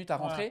 30 minutes à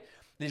rentrer. Ouais.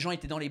 Les gens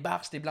étaient dans les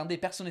bars, c'était blindé,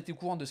 personne n'était au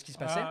courant de ce qui se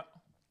passait.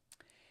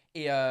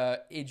 Ah,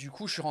 Et du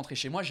coup, je suis rentré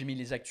chez moi, j'ai mis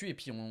les actus et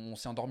puis on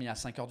s'est endormi à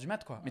 5h du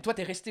mat, quoi. Mais toi,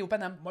 t'es resté au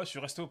Paname. moi, je suis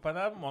resté au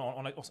Paname.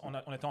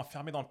 On était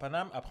enfermés dans le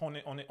Paname. Après,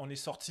 on est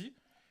sorti.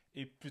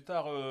 Et plus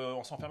tard,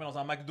 on s'est enfermé dans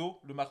un McDo,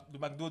 le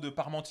McDo de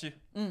Parmentier.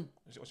 Hmm.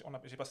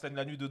 J'ai passé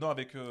la nuit dedans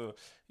avec.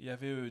 Il y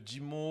avait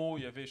Jimo,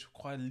 il y avait, je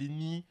crois,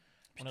 Lenny.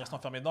 On est resté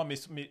enfermé dedans. Mais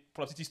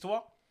pour la petite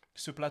histoire,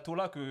 ce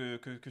plateau-là que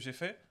j'ai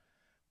fait,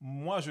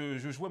 moi, je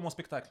jouais mon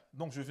spectacle.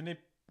 Donc, je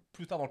venais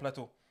plus tard dans le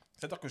plateau.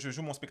 C'est-à-dire que je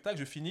joue mon spectacle,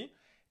 je finis,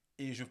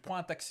 et je prends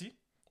un taxi,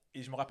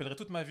 et je me rappellerai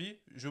toute ma vie,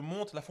 je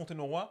monte la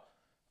Fontaine-au-Roi,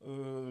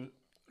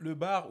 le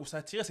bar où ça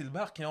a tiré, c'est le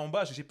bar qui est en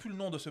bas, j'ai plus le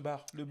nom de ce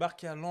bar, le bar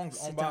qui est à l'angle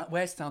en bas.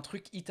 Ouais, c'était un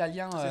truc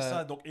italien. C'est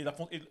ça, donc, et la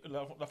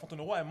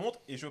Fontaine-au-Roi, elle monte,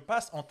 et je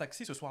passe en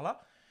taxi ce soir-là,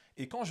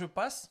 et quand je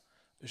passe,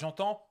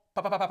 j'entends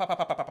papa, papa, papa,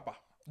 papa, papa,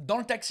 papa. Dans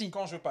le taxi.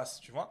 Quand je passe,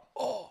 tu vois.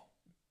 Oh.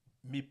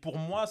 Mais pour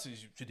moi,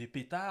 c'est des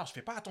pétards, je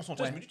fais pas attention. Tu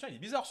vois, Ouais. je me dis, tiens, il est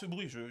bizarre ce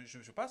bruit,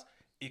 je passe.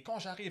 Et quand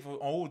j'arrive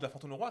en haut de la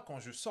Fontaine-au-Roi, quand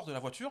je sors de la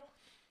voiture,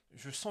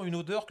 je sens une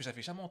odeur que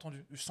j'avais jamais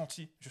entendue. Je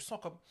sens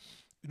comme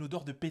une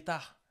odeur de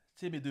pétard.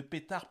 Tu sais, mais de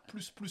pétard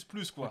plus,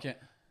 quoi. Ok.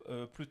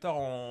 Plus tard,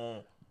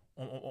 on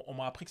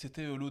m'a appris que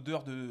c'était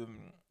l'odeur de.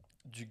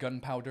 Du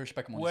gunpowder, je sais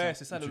pas comment on Ouais, dit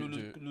c'est ça,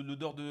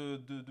 l'odeur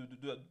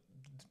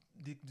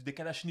des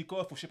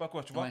Kalachnikov ou je sais pas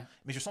quoi, tu vois. Ouais.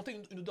 Mais je sentais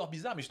une odeur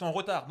bizarre, mais j'étais en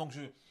retard. Donc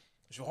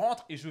je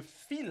rentre et je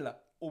file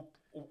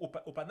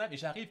au Paname et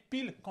j'arrive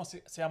pile quand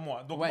c'est à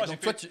moi. Donc, Ouais, moi, donc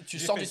j'ai toi, fait- tu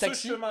j'ai sors fait du ce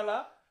taxi.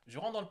 chemin-là, je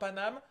rentre dans le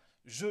Paname,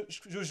 je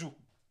joue.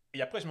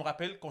 Et après, je me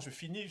rappelle, quand je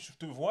finis, je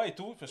te vois et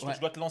tout, parce que Ouais. je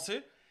dois te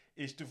lancer.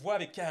 Et je te vois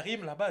avec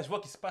Karim là-bas, je vois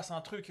qu'il se passe un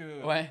truc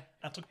Ouais.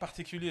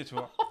 particulier, tu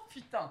vois. Oh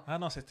putain. Ah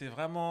non, c'était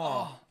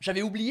vraiment. Oh,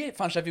 j'avais oublié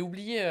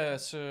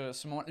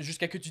ce moment.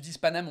 Jusqu'à que tu dises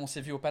Paname, on s'est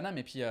vu au Paname.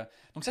 Et puis,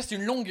 donc ça, c'est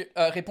une longue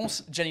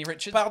réponse, Jenny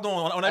Richards. Pardon,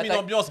 on a mis une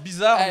Attends. ambiance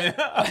bizarre, mais.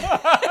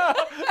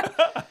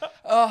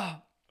 Oh.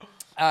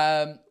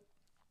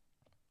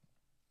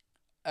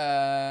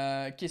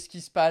 Qu'est-ce qui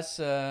se passe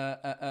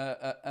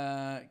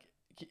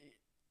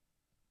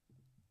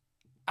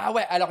Ah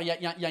ouais, alors il y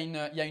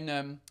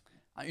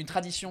a une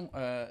tradition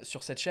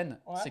sur cette chaîne,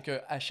 Ouais. c'est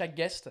qu'à chaque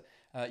guest,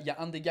 il y a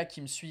un des gars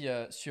qui me suit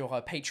sur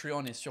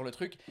Patreon et sur le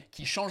truc,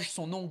 qui change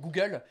son nom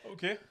Google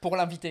Ok. pour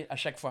l'inviter à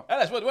chaque fois. Ah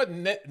là, je vois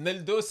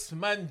Neldos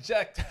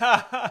Manjak.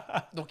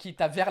 Donc il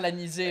t'a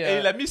verlanisé. Et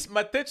il a mis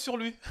ma tête sur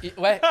lui.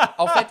 Ouais,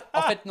 en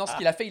fait, non, ce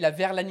qu'il a fait, il a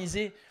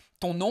verlanisé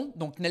ton nom,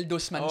 donc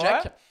Neldos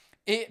Manjak. Ouais.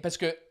 Et parce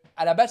que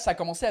à la base, ça a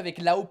commencé avec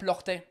Lao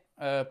Plortet,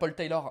 Paul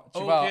Taylor, tu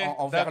Ok, vois,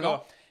 en verlan.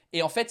 d'accord.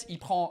 Et en fait, il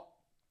prend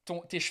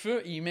tes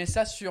cheveux et il met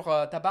ça sur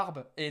ta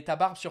barbe et ta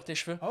barbe sur tes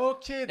cheveux.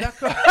 Ok,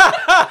 d'accord.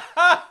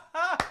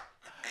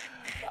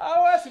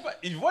 Ah ouais, c'est pas.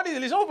 Il voit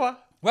les gens ou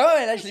pas? Ouais,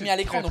 là, je l'ai C'est mis à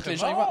l'écran, très, donc très les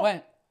gens ils marrant. voient.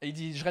 Ouais. Et il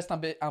dit, je reste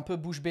un peu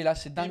bouche bée là,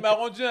 c'est dingue. Il m'a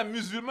rendu un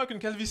musulman avec une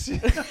calvitie.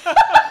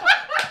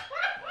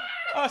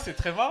 Ah, c'est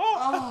très marrant.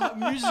 Ah,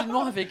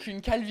 musulman avec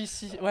une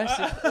calvitie. Ouais,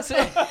 c'est...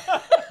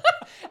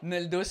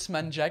 Neldos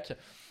Manjak.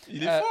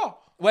 Il est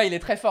fort. Ouais, il est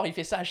très fort, il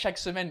fait ça à chaque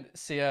semaine,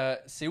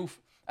 c'est ouf.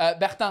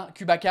 Bertin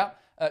Kubaka,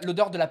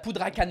 l'odeur de la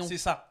poudre à canon. C'est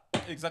ça,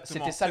 exactement.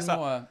 C'était ça c'est le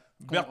mot.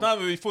 Bertin,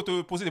 il faut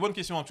te poser des bonnes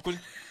questions. Hein.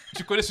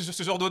 Tu connais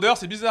ce genre d'odeur,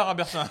 c'est bizarre, hein,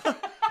 Bertin.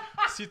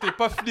 Si t'es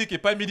pas flic et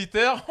pas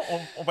militaire,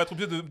 on va être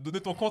obligé de donner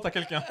ton compte à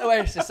quelqu'un.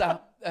 Ouais, c'est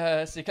ça.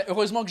 C'est clair.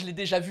 Heureusement que je l'ai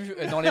déjà vu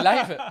dans les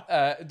lives.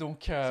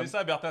 Donc, C'est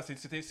ça, Bertin.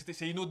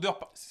 C'est une odeur.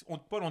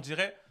 Paul, on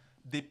dirait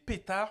des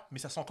pétards, mais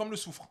ça sent comme le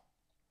soufre.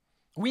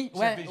 oui,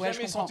 J'avais ouais, je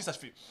jamais comprends. senti ça. Je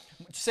fais.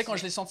 Tu sais quand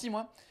je l'ai senti,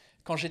 moi?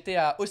 Quand j'étais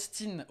à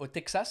Austin, au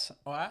Texas,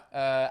 Ouais.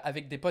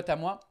 avec des potes à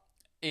moi,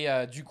 et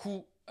du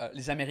coup,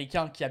 les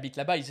Américains qui habitent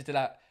là-bas, ils étaient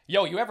là, «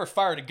 Yo, you ever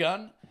fired a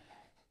gun? »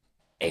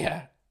 Et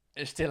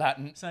j'étais là...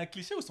 C'est un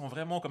cliché ou ils sont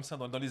vraiment comme ça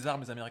dans les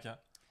armes, les Américains?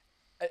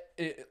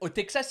 Au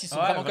Texas, ils sont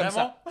Ouais, vraiment comme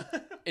vraiment ça.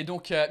 Et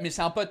donc, mais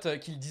c'est un pote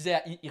qui le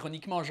disait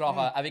ironiquement, genre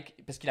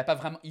parce qu'il a pas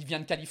vraiment, il vient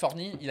de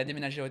Californie, il a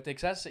déménagé au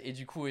Texas et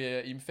du coup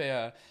il me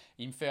fait,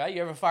 hey,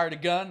 you ever fired a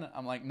gun?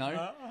 I'm like no.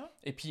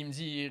 Et puis il me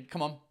dit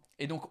come on.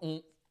 Et donc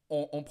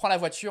on prend la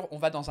voiture, on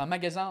va dans un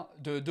magasin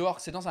de dehors,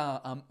 c'est dans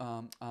un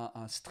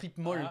strip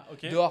mall Ah,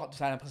 ok. dehors.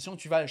 T'as l'impression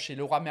que tu vas chez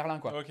Leroy Merlin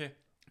quoi. Ok.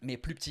 mais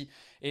plus petit.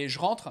 Et je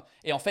rentre,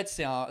 et en fait,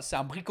 c'est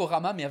un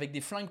bricorama, mais avec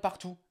des flingues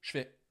partout. Je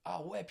fais,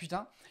 ah ouais,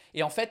 putain.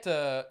 Et en fait,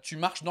 tu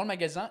marches dans le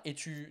magasin et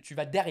tu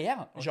vas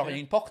derrière. Genre, il y a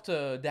une porte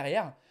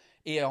derrière.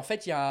 Et en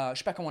fait, il y a, je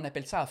sais pas comment on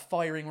appelle ça, un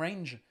firing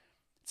range. Tu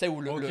sais,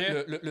 où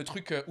le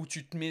truc où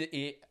tu te mets,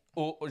 et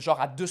genre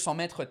à 200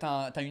 mètres,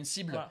 t'as une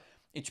cible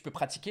et tu peux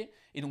pratiquer.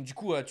 Et donc, du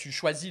coup, tu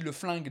choisis le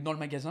flingue dans le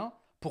magasin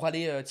pour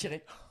aller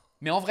tirer.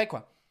 Mais en vrai,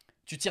 quoi.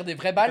 Tu tires des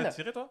vraies balles. T'as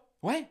tiré, toi?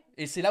 Ouais,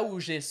 et c'est là où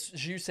j'ai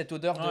eu cette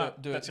odeur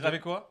de. T'as tiré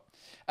avec quoi?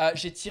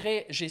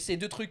 J'ai essayé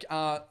 2 trucs,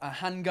 un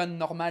handgun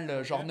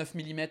normal, genre 9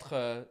 mm, tu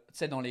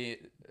sais,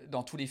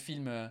 dans tous les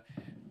films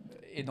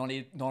et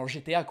dans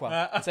GTA,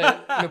 quoi. Tu sais,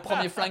 le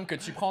premier flingue que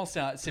tu prends,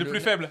 c'est le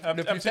plus faible,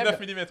 le plus petit faible.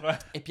 9 mm. Ouais.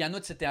 Et puis un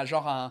autre, c'était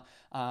genre un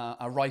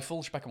rifle,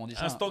 je sais pas comment on dit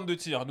ça. Un stand de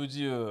tir, nous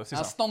dit, c'est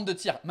ça. Un stand de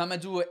tir.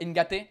 Mamadou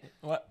Ngate.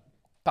 Ouais.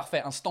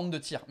 Parfait, un stand de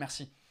tir,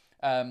 merci.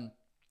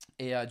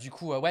 Et du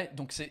coup, ouais,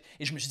 donc c'est.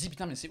 Et je me suis dit,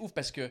 putain, mais c'est ouf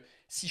parce que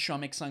si je suis un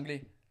mec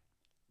cinglé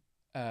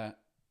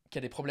qui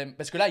a des problèmes.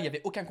 Parce que là, il n'y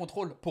avait aucun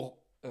contrôle pour.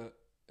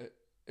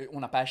 On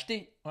n'a pas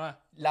acheté. Ouais.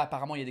 Là,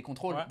 apparemment, il y a des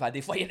contrôles. Ouais.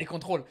 Des fois, il y a des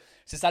contrôles.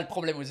 C'est ça le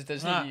problème aux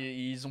États-Unis. Ouais.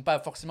 Ils n'ont pas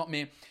forcément.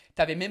 Mais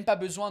t'avais même pas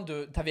besoin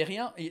de. T'avais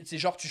rien. Et c'est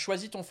genre, tu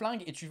choisis ton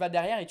flingue et tu vas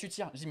derrière et tu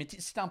tires. Je dis, mais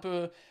si t'es un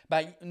peu.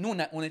 Nous,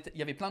 il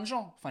y avait plein de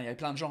gens. Enfin, il y avait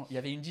plein de gens. Il y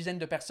avait une dizaine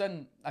de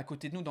personnes à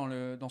côté de nous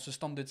dans ce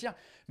stand de tir.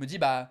 Je me dis,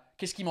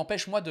 qu'est-ce qui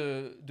m'empêche, moi,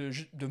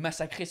 de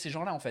massacrer ces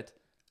gens-là, en fait?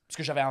 Parce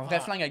que j'avais un vrai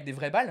flingue avec des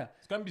vraies balles.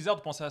 C'est quand même bizarre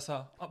de penser à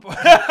ça.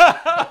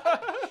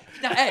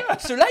 Putain,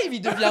 ce live,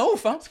 il devient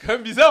ouf, hein. C'est quand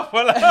même bizarre,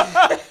 voilà.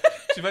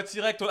 Tu vas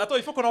tirer avec ton... Attends,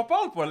 il faut qu'on en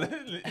parle, Paul.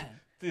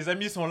 Tes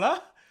amis sont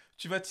là.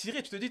 Tu vas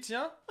tirer, tu te dis,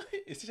 tiens,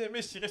 et si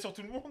jamais je tirais sur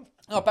tout le monde?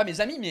 Non, pas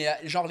mes amis, mais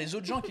genre les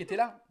autres gens qui étaient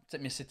là.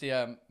 Mais c'était...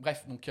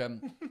 bref, donc,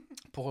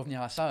 pour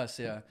revenir à ça,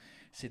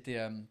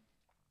 c'était...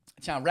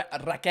 tiens,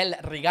 Raquel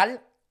Regal.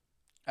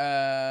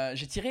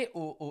 J'ai tiré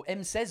au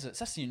M16.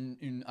 Ça, c'est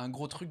un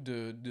gros truc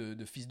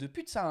de fils de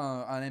pute, ça,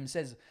 un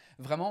M16.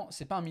 Vraiment,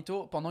 c'est pas un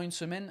mytho. Pendant une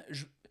semaine,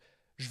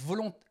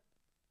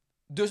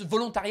 de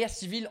volontariat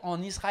civil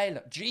en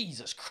Israël.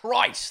 Jesus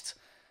Christ!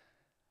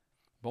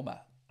 Bon,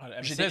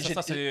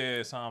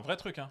 c'est un vrai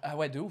truc. Hein. Ah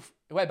ouais, de ouf.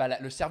 Ouais,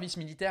 le service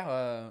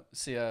militaire,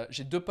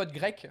 j'ai 2 potes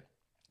grecs.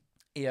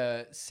 Et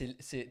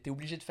t'es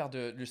obligé de faire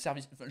le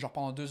service, genre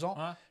pendant 2 ans.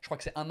 Ouais. Je crois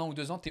que c'est 1 an ou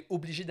 2 ans. T'es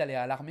obligé d'aller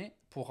à l'armée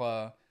pour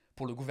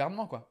le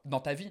gouvernement, quoi,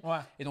 dans ta vie. Ouais.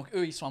 Et donc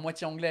eux, ils sont à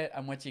moitié anglais,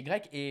 à moitié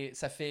grecs, et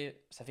ça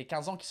fait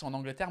 15 ans qu'ils sont en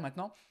Angleterre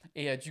maintenant,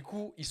 et du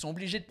coup, ils sont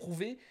obligés de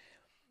prouver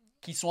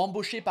qu'ils sont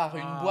embauchés par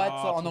une boîte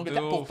en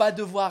Angleterre pour pas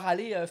devoir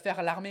aller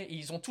faire l'armée. Et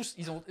ils ont tous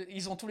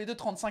les deux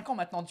 35 ans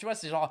maintenant, tu vois,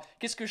 c'est genre,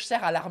 qu'est-ce que je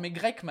sers à l'armée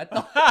grecque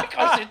maintenant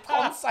quand j'ai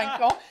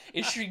 35 ans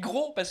et je suis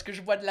gros parce que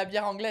je bois de la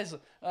bière anglaise.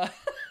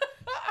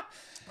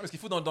 Ce qu'il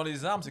faut dans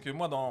les armes, c'est que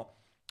moi,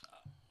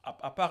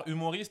 à part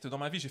humoriste, dans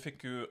ma vie, j'ai fait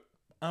que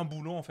un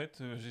boulot, en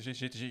fait.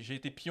 J'ai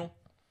été pion.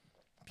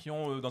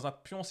 Dans un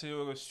pion, c'est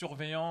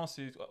surveillant.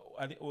 C'est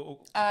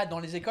dans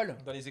les écoles.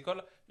 Dans les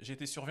écoles, j'ai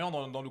été surveillant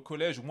dans le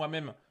collège où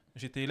moi-même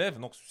j'étais élève.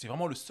 Donc c'est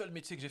vraiment le seul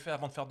métier que j'ai fait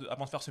avant de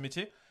faire ce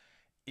métier.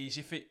 Et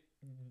j'ai fait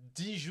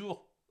 10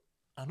 jours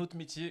un autre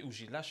métier où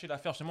j'ai lâché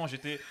l'affaire. Justement, je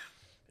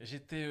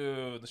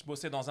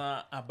bossais dans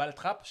un ball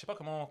trap. Je sais pas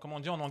comment on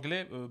dit en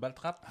anglais, ball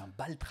trap. Un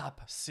ball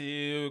trap.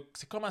 C'est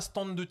comme un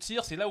stand de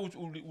tir. C'est là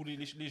où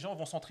les gens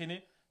vont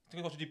s'entraîner.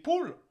 Quand tu dis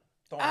poule.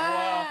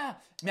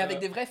 Mais avec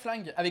des vrais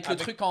flingues, avec le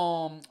truc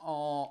en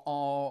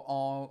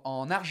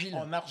argile.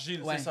 En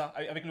argile, ouais. C'est ça,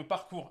 avec le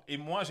parcours. Et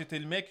moi, j'étais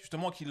le mec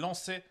justement qui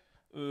lançait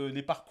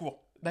les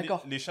parcours.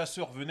 D'accord. Les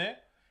chasseurs venaient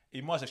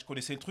et moi, je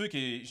connaissais le truc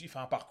et j'ai fait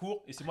un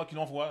parcours et c'est moi qui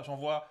l'envoie.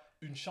 J'envoie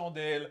une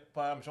chandelle,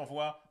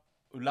 j'envoie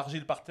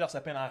l'argile par terre, ça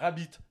s'appelle un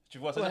rabbit. Tu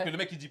vois, c'est-à-dire que le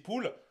mec il dit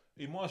poule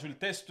et moi je le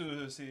teste.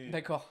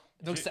 D'accord.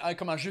 Donc c'est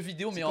comme un jeu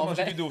vidéo, mais en vrai.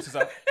 C'est comme un jeu vidéo, c'est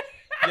ça.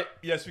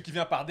 Il y a celui qui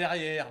vient par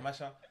derrière,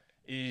 machin.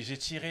 Et j'ai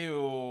tiré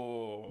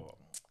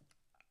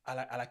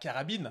à la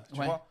carabine,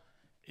 tu vois.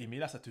 Et mais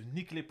là, ça te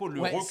nique l'épaule,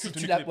 le recul te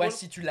nique l'épaule.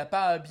 Si tu l'as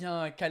pas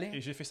bien calé. Et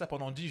j'ai fait ça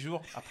pendant 10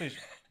 jours. Après,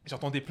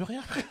 j'entendais plus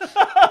rien.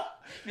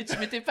 Mais tu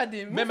mettais pas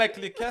des mots. Même avec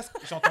les casques,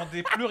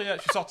 j'entendais plus rien.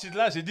 Je suis sorti de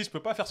là, j'ai dit, je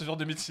peux pas faire ce genre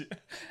de métier.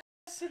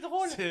 C'est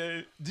drôle.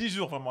 C'est 10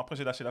 jours, vraiment. Après,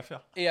 j'ai lâché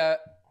l'affaire. Et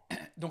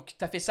donc,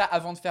 t'as fait ça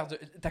avant de faire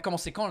T'as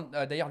commencé quand,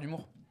 d'ailleurs,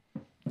 l'humour?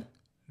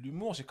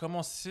 L'humour, j'ai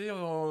commencé...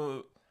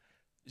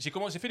 J'ai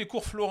fait les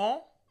cours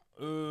Florent.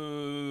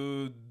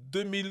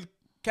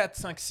 2004,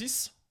 5,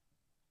 6.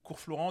 Cours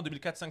Florent,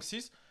 2004, 5,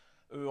 6.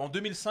 En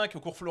 2005, au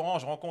cours Florent,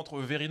 je rencontre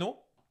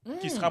Verino,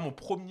 qui sera mon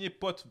premier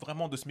pote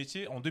vraiment de ce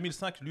métier. En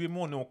 2005, lui et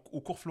moi, on est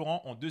au cours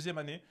Florent en 2e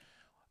année.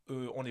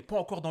 On n'est pas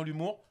encore dans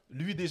l'humour.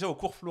 Lui, déjà, au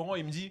cours Florent,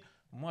 il me dit,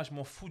 moi, je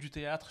m'en fous du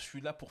théâtre, je suis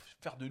là pour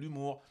faire de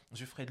l'humour.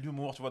 Je ferai de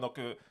l'humour, tu vois. Donc,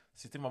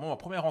 c'était vraiment ma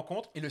première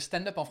rencontre. Et le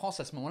stand-up en France,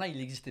 à ce moment-là, il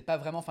n'existait pas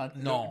vraiment. Enfin,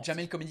 non. Le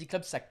Jamel Comedy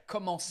Club, ça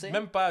commençait.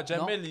 Même pas.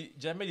 Jamel,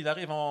 il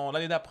arrive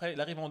l'année d'après.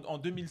 Il arrive en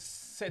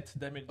 2007.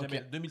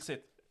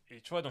 2007.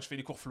 Et tu vois, donc je fais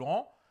les cours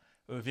Florent.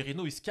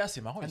 Verino, il se casse,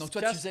 c'est marrant. Donc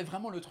toi, tu faisais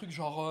vraiment le truc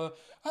genre...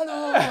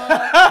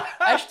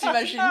 je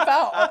t'imagine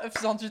pas en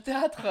faisant du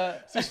théâtre.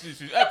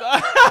 Attends.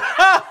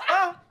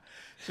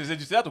 Je faisais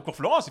du théâtre au cours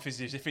Florent,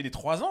 j'ai fait les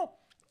 3 ans.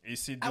 Et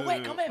c'est Ah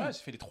ouais, quand même. j'ai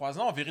fait les 3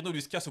 ans. Verino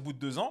lui se casse au bout de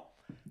 2 ans.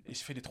 Et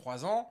je fais les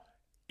 3 ans.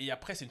 Et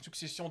après, c'est une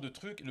succession de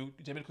trucs. Le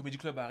Jamel Comedy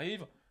Club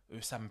arrive.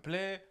 Ça me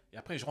plaît. Et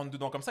après, je rentre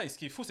dedans comme ça. Et ce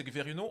qui est fou, c'est que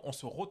Verino, on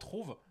se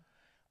retrouve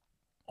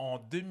en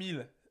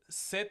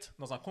 2007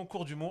 dans un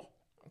concours d'humour.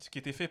 Ce qui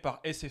était fait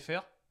par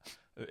SFR.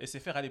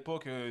 SFR à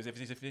l'époque, ils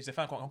avaient fait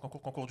un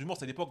concours d'humour.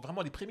 C'était à l'époque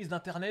vraiment les prémices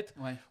d'internet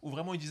où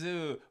vraiment ils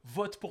disaient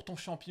vote pour ton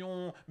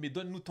champion, mais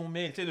donne-nous ton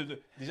mail. Tu sais,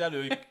 déjà,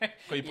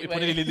 quand ils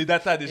prenaient les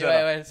datas,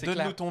 déjà,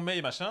 donne-nous ton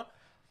mail, machin.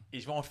 Et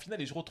je vais en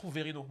finale et je retrouve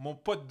Verino, mon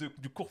pote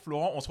du cours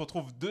Florent. On se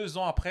retrouve 2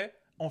 ans après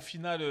en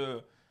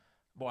finale.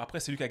 Bon, après,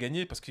 c'est lui qui a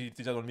gagné parce qu'il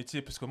était déjà dans le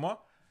métier plus que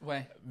moi.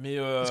 Ouais. Mais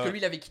Parce que lui,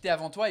 il avait quitté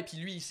avant toi et puis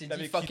lui, il s'est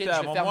dit fuck it, je vais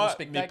avant faire moi, mon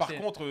spectacle. Mais par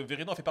contre,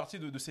 Verino fait partie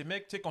de ces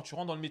mecs. Tu sais, quand tu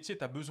rentres dans le métier,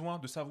 tu as besoin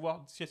de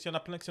savoir. S'il y en a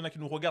plein, s'il y en a qui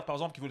nous regardent par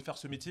exemple, qui veulent faire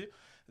ce métier,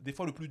 des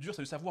fois le plus dur,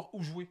 c'est de savoir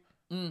où jouer.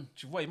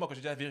 Tu vois, et moi, quand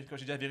j'ai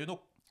dit à Verino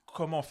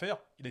comment faire,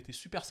 il a été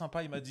super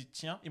sympa. Il m'a dit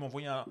tiens, il m'a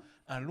envoyé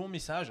un long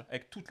message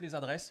avec toutes les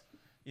adresses.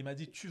 Il m'a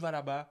dit tu vas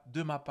là-bas,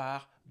 de ma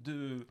part,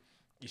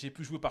 et j'ai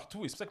pu jouer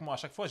partout. Et c'est pour ça que moi, à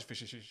chaque fois,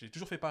 j'ai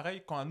toujours fait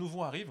pareil. Quand un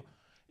nouveau arrive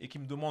et qui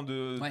me demande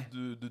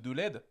de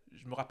l'aide,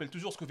 je me rappelle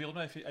toujours ce que Verino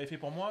avait fait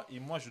pour moi, et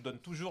moi je donne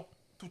toujours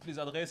toutes les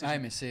adresses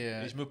et,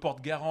 et je me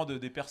porte garant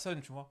des personnes,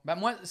 tu vois. Bah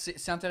moi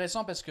c'est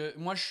intéressant parce que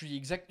moi je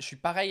suis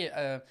pareil,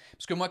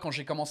 parce que moi quand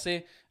j'ai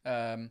commencé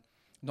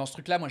dans ce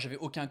truc-là, moi j'avais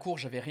aucun cours,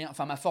 j'avais rien.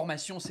 Enfin ma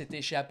formation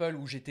c'était chez Apple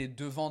où j'étais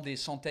devant des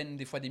centaines,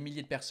 des fois des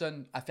milliers de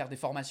personnes à faire des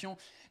formations.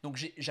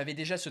 Donc j'avais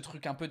déjà ce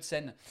truc un peu de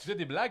scène. Tu faisais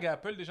des blagues à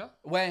Apple déjà ?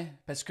 Ouais,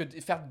 parce que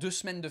faire 2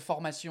 semaines de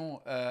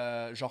formation,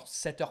 genre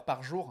 7 heures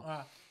par jour.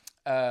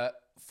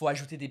 Faut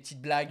ajouter des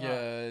petites blagues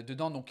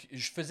dedans, donc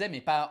je faisais,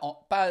 mais pas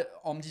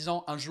en me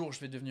disant un jour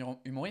je vais devenir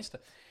humoriste,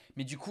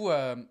 mais du coup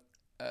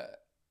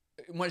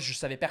moi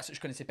je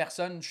connaissais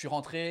personne, je suis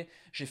rentré,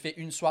 j'ai fait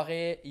une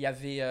soirée, il y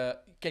avait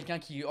quelqu'un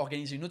qui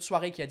organisait une autre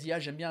soirée qui a dit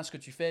j'aime bien ce que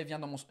tu fais, viens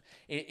dans mon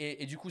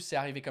et du coup c'est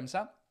arrivé comme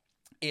ça,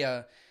 et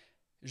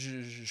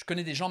je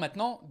connais des gens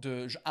maintenant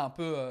de un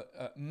peu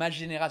ma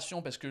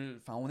génération, parce que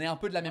enfin on est un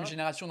peu de la même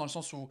génération dans le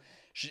sens où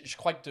je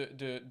crois que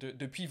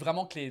depuis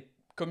vraiment que les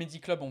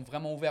comedy clubs ont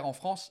vraiment ouvert en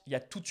France, il y a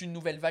toute une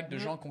nouvelle vague de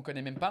gens qu'on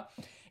connaît même pas.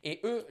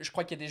 Et eux, je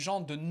crois qu'il y a des gens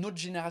de notre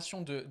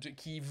génération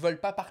qui veulent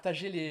pas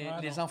partager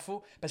les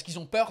infos parce qu'ils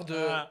ont peur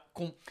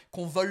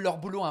qu'on vole leur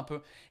boulot un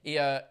peu. Et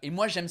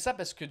moi, j'aime ça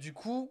parce que du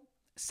coup,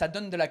 ça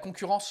donne de la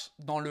concurrence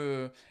dans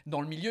le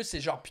milieu. C'est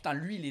genre, putain,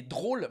 lui, il est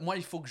drôle. Moi,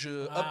 il faut que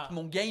je up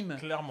mon game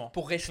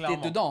pour rester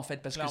dedans, en fait.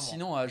 Parce que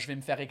sinon, je vais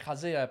me faire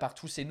écraser par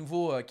tous ces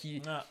nouveaux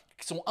qui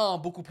sont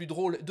beaucoup plus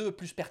drôles,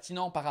 plus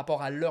pertinents par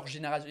rapport à leur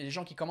génération. Les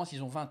gens qui commencent,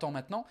 ils ont 20 ans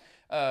maintenant.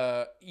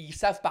 Ils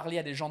savent parler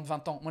à des gens de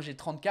 20 ans. Moi, j'ai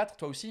 34,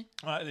 toi aussi.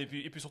 Ouais, et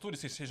puis surtout,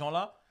 ces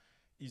gens-là,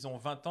 ils ont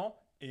 20 ans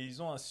et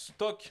ils ont un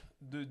stock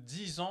de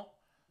 10 ans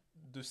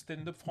de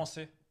stand-up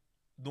français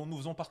dont nous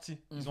faisons partie.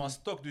 Ils ont un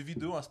stock de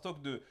vidéos, un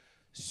stock de...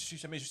 Si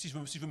je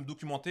veux me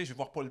documenter, je vais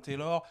voir Paul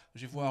Taylor,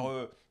 je vais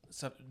voir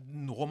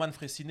Roman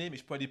Fressinet, mais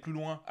je peux aller plus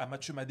loin, à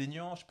Mathieu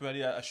Madénian, je peux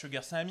aller à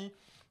Sugar Saint-Ami.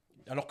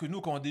 Alors que nous,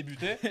 quand on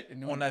débutait,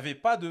 on n'avait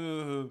pas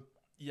de...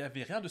 Il n'y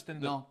avait rien de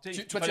stand-up. Non.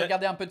 Tu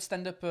regardais un peu de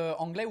stand-up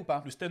anglais ou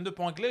pas ? Le stand-up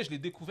anglais, je l'ai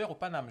découvert au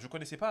Paname. Je ne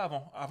connaissais pas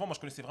avant. Avant, moi, je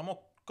connaissais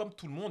vraiment, comme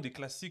tout le monde, des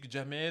classiques.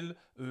 Jamel,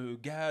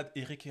 Gad,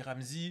 Eric et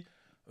Ramsey,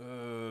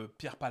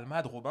 Pierre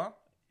Palmade, Robin.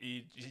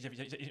 Et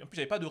en plus,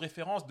 j'avais pas de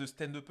référence de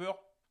stand-upper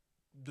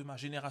de ma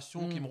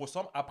génération qui me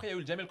ressemble. Après, il y a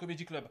eu le Jamel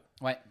Comedy Club.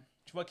 Ouais.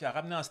 Tu vois, qui a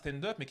ramené un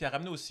stand-up, mais qui a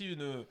ramené aussi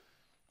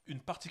une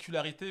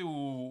particularité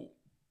où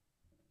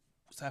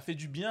ça a fait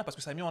du bien parce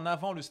que ça a mis en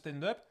avant le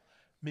stand-up.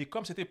 Mais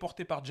comme c'était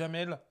porté par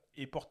Jamel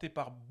et porté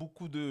par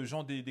beaucoup de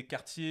gens des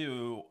quartiers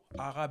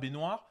arabes et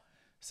noirs,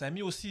 ça a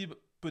mis aussi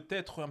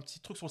peut-être un petit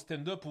truc sur le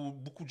stand-up où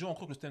beaucoup de gens ont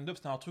cru que le stand-up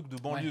c'était un truc de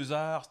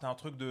banlieusard, c'était un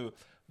truc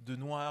de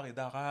noirs et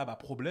d'arabes à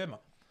problème.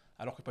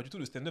 Alors que pas du tout,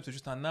 le stand-up c'est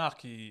juste un art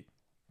qui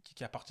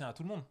appartient à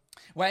tout le monde.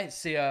 Ouais,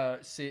 c'est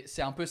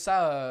un peu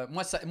ça.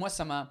 Moi,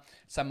 ça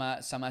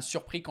m'a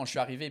surpris quand je suis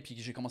arrivé et puis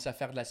que j'ai commencé à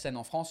faire de la scène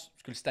en France.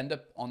 Parce que le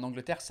stand-up en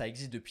Angleterre, ça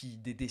existe depuis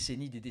des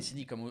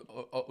décennies comme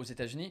aux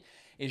États-Unis.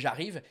 Et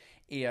j'arrive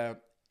et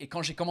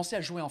quand j'ai commencé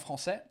à jouer en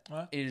français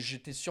et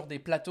j'étais sur des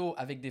plateaux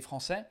avec des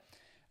Français,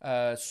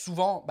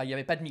 souvent, il n'y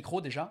avait pas de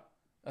micro déjà.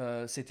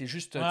 C'était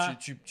juste,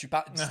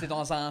 c'était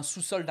dans un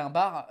sous-sol d'un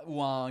bar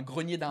ou un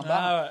grenier d'un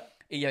bar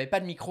et il n'y avait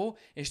pas de micro.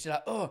 Et j'étais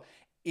là,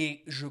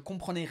 et je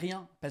comprenais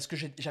rien parce que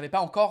j'avais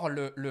pas encore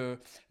le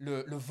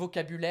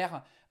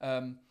vocabulaire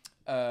comment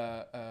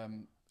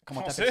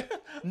français.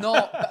 Non,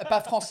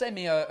 pas français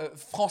mais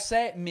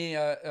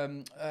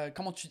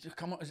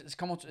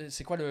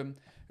c'est quoi le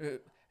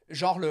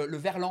genre le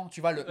verlan,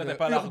 tu vois, le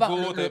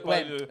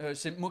urbain,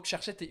 c'est le mot que je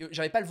cherchais.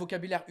 J'avais pas le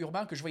vocabulaire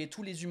urbain que je voyais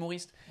tous les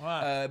humoristes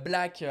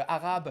black,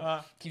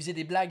 arabes qui faisaient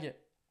des blagues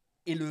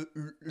et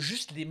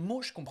juste les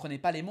mots, je comprenais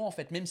pas les mots en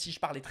fait, même si je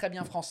parlais très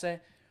bien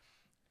français.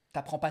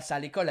 T'apprends pas ça à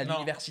l'école, à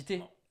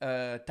l'université.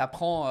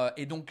 T'apprends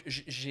et donc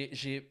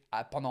j'ai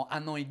pendant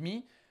 1 an et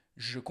demi,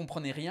 je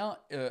comprenais rien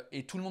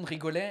et tout le monde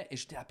rigolait et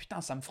j'étais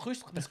putain, ça me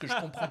frustre parce que je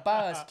comprends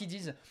pas ce qu'ils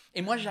disent.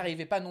 Et moi,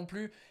 j'arrivais pas non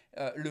plus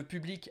le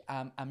public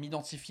à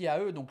m'identifier à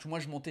eux. Donc moi,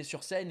 je montais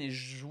sur scène et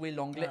je jouais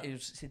l'anglais et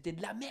c'était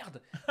de la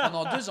merde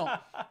pendant 2 ans.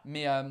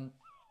 Mais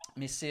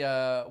c'est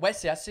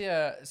c'est assez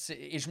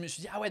et je me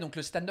suis dit ah ouais, donc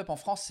le stand-up en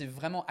France c'est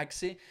vraiment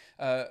axé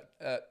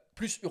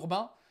plus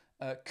urbain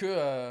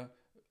que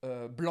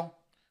blanc.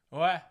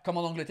 Ouais. Comme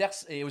en Angleterre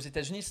et aux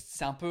États-Unis,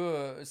 c'est un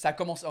peu ça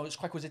commence. Je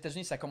crois qu'aux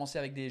États-Unis, ça a commencé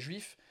avec des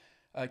Juifs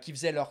qui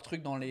faisaient leur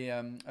truc dans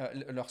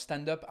leur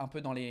stand-up un peu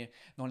dans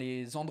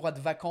les endroits de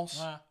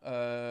vacances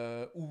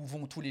où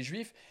vont tous les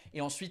Juifs.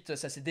 Et ensuite,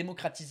 ça s'est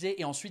démocratisé.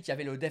 Et ensuite, il y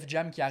avait le Def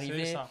Jam qui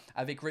arrivait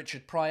avec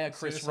Richard Pryor,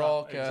 Chris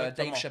Rock,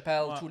 Dave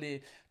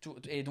Chappelle,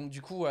 et donc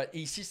du coup, et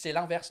ici c'est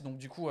l'inverse. Donc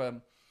du coup,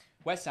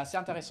 ouais, c'est assez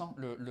intéressant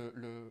le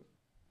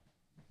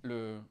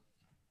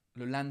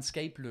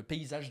landscape, le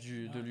paysage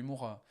de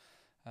l'humour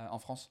en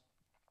France.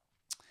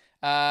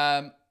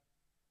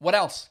 What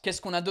else?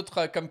 Qu'est-ce qu'on a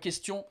d'autre comme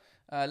question?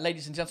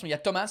 Ladies and gentlemen, il y a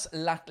Thomas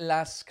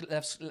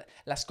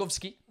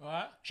Laskowski.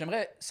 Ouais.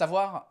 J'aimerais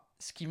savoir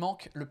ce qui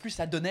manque le plus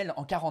à Donnel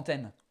en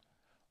quarantaine.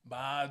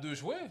 Bah, de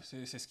jouer,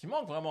 c'est ce qui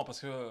manque vraiment, parce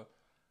que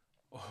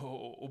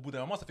au bout d'un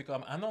moment, ça fait quand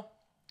même 1 an.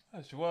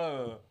 Tu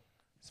vois,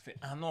 ça fait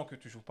 1 an que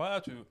tu joues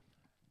pas.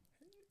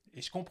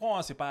 Et je comprends,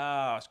 hein, c'est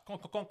pas...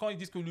 Quand ils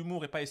disent que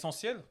l'humour est pas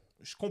essentiel,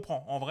 je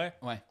comprends, en vrai.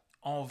 Ouais.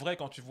 En vrai,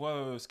 quand tu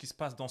vois ce qui se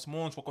passe dans ce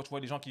monde, quand tu vois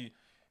les gens qui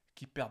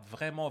perdent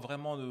vraiment,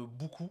 vraiment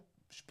beaucoup,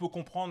 je peux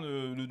comprendre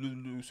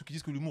ceux qui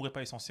disent que l'humour est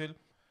pas essentiel.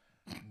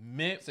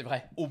 Mais c'est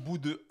vrai. Au bout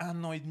de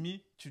 1 an et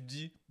demi, tu te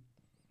dis,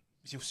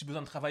 j'ai aussi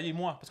besoin de travailler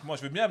moi, parce que moi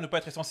je veux bien ne pas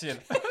être essentiel.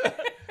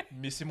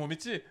 Mais c'est mon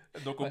métier.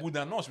 Donc au bout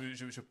d'1 an,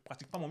 je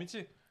pratique pas mon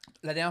métier.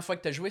 La dernière fois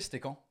que tu as joué, c'était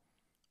quand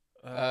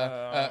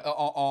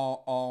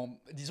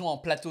disons en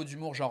plateau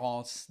d'humour, genre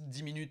en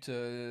 10 minutes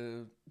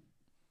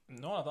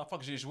Non, la dernière fois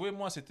que j'ai joué,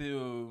 moi, c'était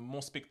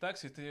mon spectacle,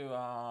 c'était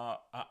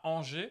à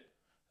Angers.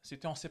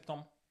 C'était en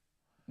septembre.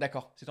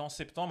 D'accord. C'était en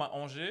septembre à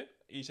Angers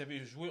et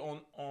j'avais joué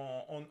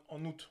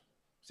en août.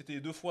 C'était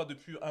 2 fois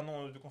depuis 1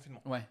 an de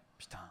confinement. Ouais,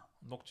 putain.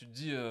 Donc tu te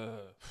dis,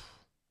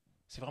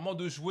 c'est vraiment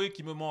de jouer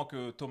qui me manque,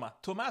 Thomas.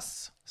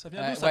 Thomas, ça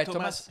vient d'où ça, ouais,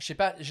 Thomas? Je sais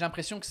pas, j'ai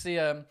l'impression que c'est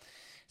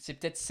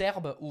peut-être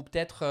serbe ou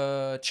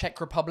peut-être Czech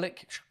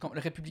Republic,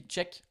 République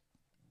tchèque.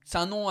 C'est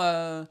un nom.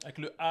 Avec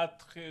le A,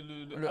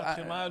 le A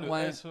tréma, le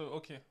ouais. S,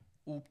 ok.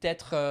 Ou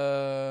peut-être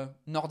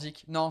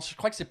nordique. Non, je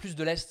crois que c'est plus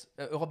de l'Est,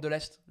 Europe de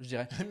l'Est, je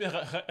dirais. Mais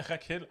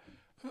Raquel,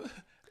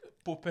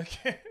 Popek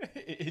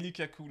et Eli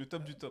Kaku, le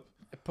top du top.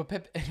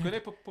 Tu connais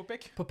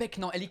Popek? Popek,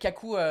 non. Eli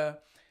Kaku,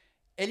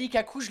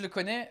 je le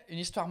connais. Une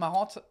histoire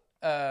marrante.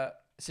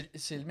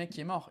 C'est le mec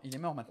qui est mort. Il est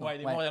mort maintenant. Ouais,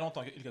 il est mort il y a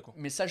longtemps, Eli Kaku.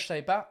 Mais ça, je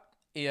savais pas.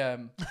 Et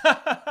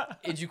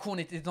du coup,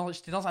 j'étais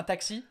dans un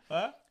taxi.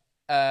 Ouais.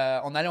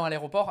 En allant à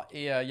l'aéroport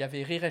et il y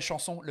avait Rire et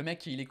Chanson. Le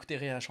mec, il écoutait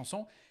Rire et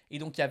Chanson. Et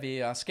donc, il y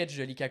avait un sketch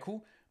de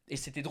Likaku. Et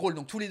c'était drôle.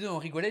 Donc, tous les deux, on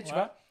rigolait, tu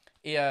vois.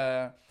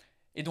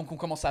 Et donc, on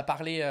commençait à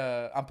parler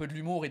un peu de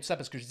l'humour et tout ça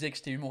parce que je disais que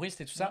j'étais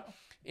humoriste et tout ça.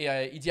 Et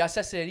il dit, ah,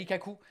 ça, c'est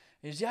Likaku.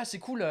 Et je dis, ah, c'est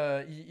cool.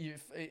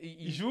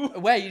 Il joue?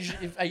 Ouais,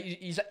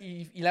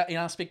 il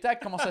a un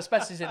spectacle. Comment ça se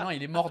passe? Il disait, non,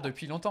 il est mort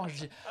depuis longtemps.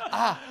 Je dis,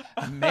 ah,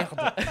 merde.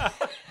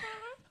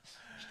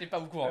 J'étais pas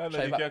au courant.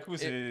 Likaku,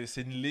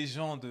 c'est une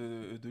légende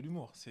de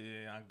l'humour.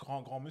 C'est un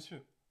grand, grand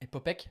monsieur. Et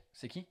Popek,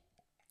 c'est qui?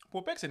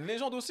 Popek, c'est une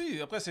légende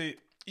aussi. Après,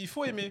 il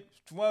faut aimer.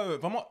 Tu vois,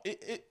 vraiment.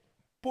 Et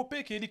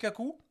Popek et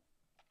Likaku,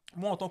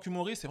 moi, en tant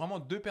qu'humoriste, c'est vraiment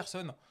 2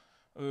 personnes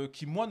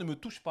qui, moi, ne me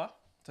touchent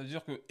pas.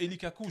 C'est-à-dire que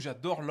Likaku,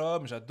 j'adore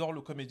l'homme, j'adore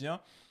le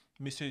comédien,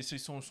 mais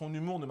son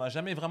humour ne m'a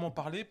jamais vraiment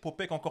parlé.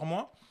 Popek, encore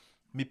moins.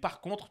 Mais par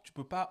contre, tu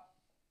peux pas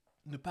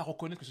ne pas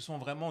reconnaître que ce sont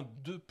vraiment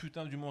 2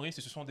 putains d'humoristes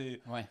et ce sont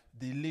des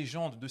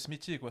légendes de ce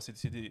métier, quoi.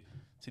 C'est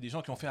des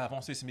gens qui ont fait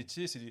avancer ce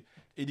métier.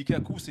 Eli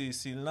Kaku, c'est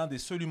l'un des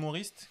seuls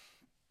humoristes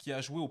qui a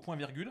joué au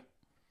point-virgule.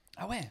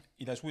 Ah ouais.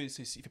 Il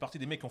fait partie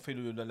des mecs qui ont fait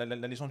la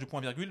légende du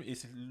point-virgule et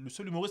c'est le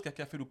seul humoriste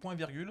qui a fait le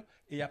point-virgule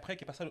et après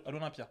qui est passé à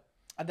l'Olympia.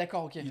 Ah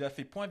d'accord, ok. Il a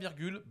fait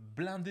point-virgule,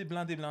 blindé.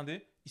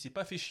 Il s'est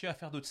pas fait chier à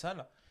faire d'autres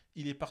salles.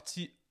 Il est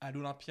parti à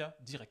l'Olympia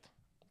direct,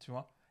 tu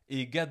vois.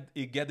 Et Gad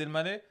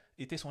Elmaleh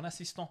était son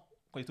assistant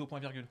quand il était au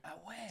point-virgule. Ah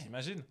ouais.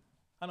 T'imagines?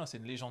 Ah non, c'est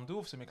une légende de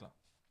ouf, ce mec-là.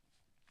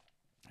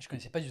 Je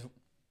connaissais pas du tout.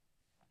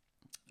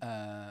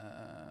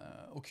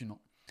 Aucunement.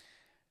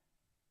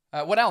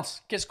 What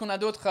else? Qu'est-ce qu'on a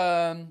d'autre?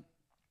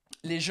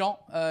 Les gens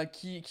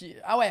qui...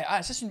 Ah ouais,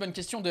 ça c'est une bonne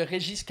question de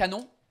Régis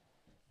Canon.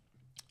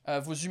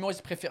 Vos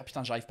humoristes préférés...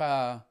 Putain, j'arrive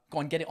pas à...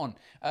 Go and get it on.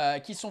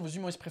 Qui sont vos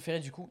humoristes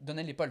préférés du coup?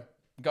 Donnez Paul.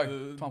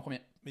 Go, toi en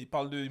premier. Mais il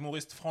parle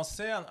d'humoristes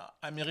français,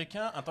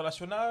 américains,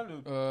 international,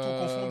 tout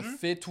confondu?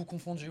 Fait tout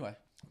confondu, ouais.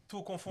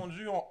 Tout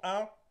confondu en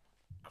 1,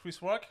 Chris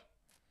Rock,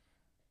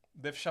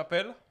 Dave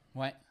Chappelle,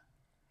 ouais.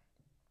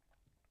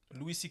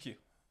 Louis C.K.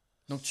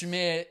 Donc tu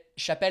mets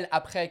Chappelle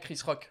après Chris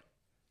Rock.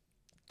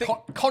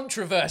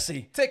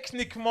 Controversy.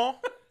 Techniquement,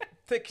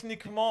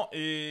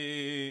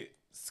 et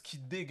ce qui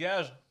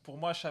dégage, pour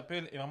moi,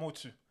 Chappelle est vraiment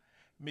au-dessus.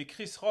 Mais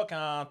Chris Rock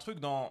a un truc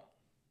dans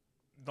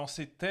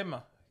ses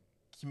thèmes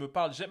qui me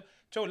parle.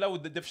 Tu vois, là où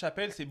Dave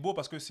Chappelle, c'est beau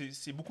parce que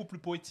c'est beaucoup plus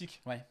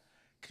poétique. Ouais.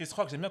 Chris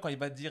Rock, j'aime bien quand il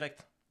va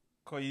direct.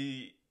 Quand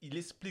il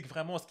explique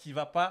vraiment ce qui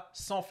va pas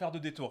sans faire de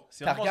détour.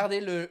 C'est T'as vraiment- regardé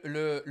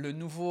le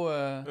nouveau.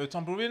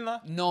 Tambourine,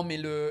 là? Non, mais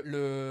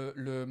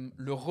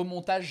le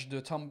remontage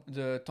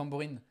de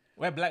Tambourine.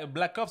 Ouais,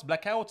 Black Ops,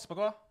 Blackout, c'est pas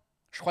quoi?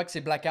 Je crois que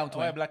c'est Blackout.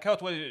 Ouais,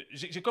 Blackout, ouais.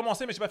 J'ai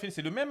commencé, mais j'ai pas fini.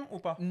 C'est le même ou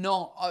pas?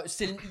 Non,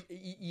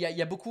 il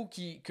y a beaucoup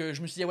que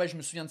je me suis dit, ouais, je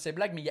me souviens de ces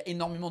blagues, mais il y a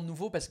énormément de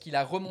nouveaux parce qu'il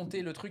a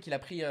remonté le truc, il a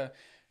pris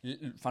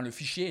le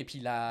fichier et puis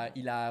il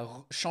a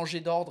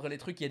changé d'ordre les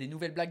trucs. Il y a des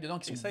nouvelles blagues dedans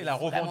qui Et sont ça, il a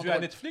vraiment revendu à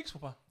drôles. Netflix ou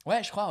pas?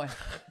 Ouais, je crois, ouais.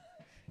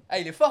 Ah,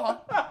 il est fort,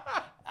 hein.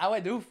 Ah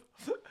ouais, de ouf.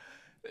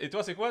 Et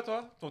toi, c'est quoi,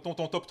 toi? Ton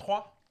top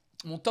 3?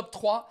 Mon top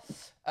 3.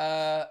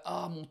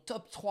 Mon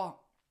top 3.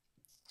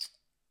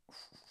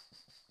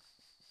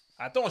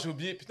 Attends, j'ai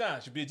oublié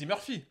Eddie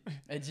Murphy.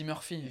 Eddie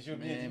Murphy. J'ai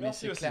oublié Eddie mais Murphy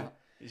c'est aussi. clair.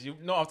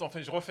 Non, attends, enfin,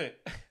 je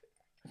refais.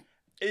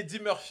 Eddie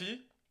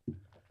Murphy.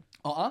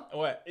 En 1?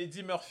 Ouais,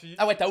 Eddie Murphy.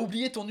 Ah ouais, t'as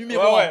oublié ton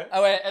numéro Ouais, 1. ouais.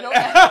 Ah ouais, alors...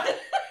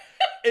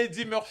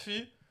 Eddie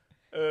Murphy.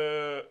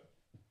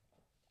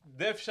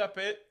 Dave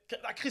Chappelle.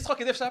 Chris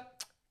Rock et Dave Chappelle.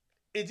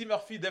 Eddie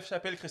Murphy, Dave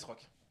Chappelle, Chris Rock.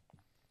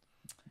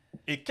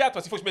 Et 4,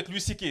 parce qu'il faut que je mette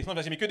Louis C.K.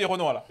 Sinon, j'ai mis que des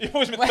Renois là. Il faut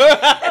que je mette.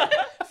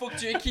 Faut que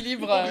tu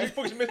équilibres. Il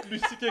faut que je mette Louis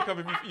C.K. quand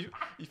même.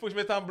 Il faut que je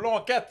mette un blanc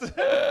en 4.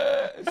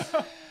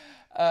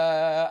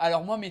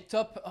 Alors moi mes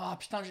tops,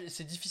 putain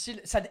c'est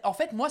difficile. En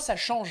fait moi ça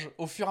change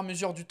au fur et à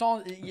mesure du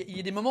temps. Il y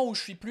a des moments où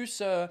je suis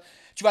plus,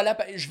 tu vois là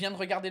je viens de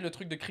regarder le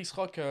truc de Chris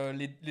Rock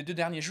les 2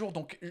 derniers jours,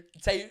 donc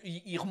ça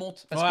il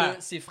remonte parce Ouais.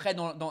 que c'est frais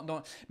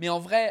dans. Mais en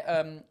vrai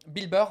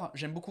Bill Burr,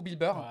 j'aime beaucoup Bill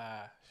Burr.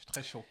 Ouais, je suis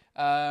très chaud.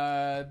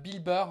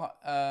 Bill Burr,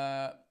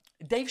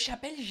 Dave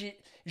Chappelle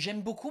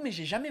j'aime beaucoup mais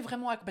j'ai jamais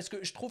vraiment parce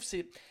que je trouve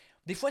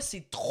des fois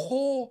c'est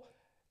trop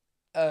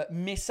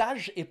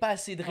message et pas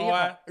assez de rire.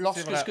 Ouais, Lorsque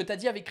c'est vrai. ce que tu as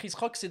dit avec Chris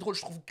Rock, c'est drôle.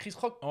 Je trouve Chris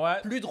Rock Ouais.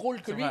 plus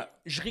drôle que C'est lui. vrai.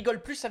 Je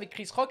rigole plus avec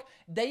Chris Rock.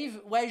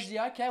 Dave, ouais, je dis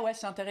ok, ouais,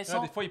 c'est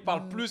intéressant. Des fois, il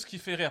parle plus qu'il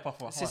fait rire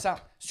parfois. C'est Ouais.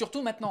 ça.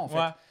 Surtout maintenant, en fait.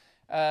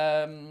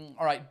 Ouais.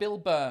 Alright,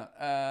 Bill Burr.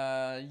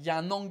 Il y a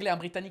un Anglais, un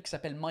Britannique qui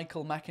s'appelle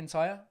Michael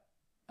McIntyre,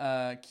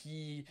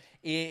 qui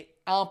est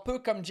un peu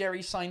comme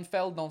Jerry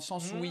Seinfeld dans le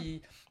sens où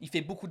il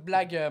fait beaucoup de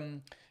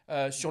blagues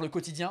sur le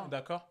quotidien,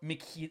 D'accord. mais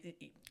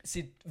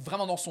c'est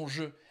vraiment dans son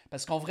jeu.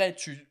 Parce qu'en vrai,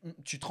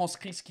 tu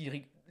transcris ce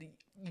qu'il...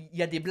 Il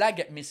y a des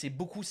blagues, mais c'est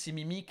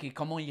mimiques et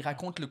comment il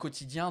raconte le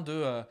quotidien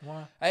de...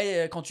 Ouais.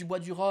 Hey, quand tu bois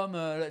du rhum...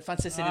 Enfin,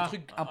 c'est des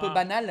trucs un peu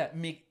banals,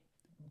 mais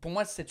pour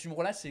moi, cet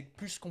humour-là, c'est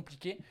plus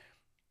compliqué.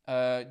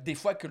 Des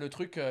fois que le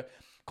truc...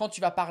 quand tu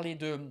vas parler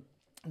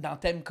d'un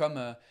thème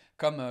comme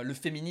le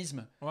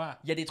féminisme, Ouais.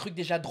 il y a des trucs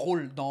déjà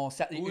drôles dans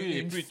Oui,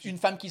 et puis une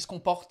femme qui se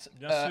comporte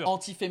Bien sûr.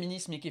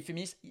 anti-féminisme et qui est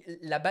féministe.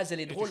 La base,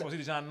 elle est Et tu drôle. choisis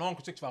déjà un angle,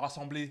 tu sais que tu vas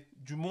rassembler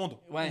du monde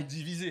Ouais. ou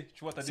diviser.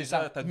 Tu vois, t'as C'est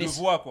déjà ça. t'as Mais 2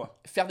 voix, quoi.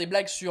 Faire des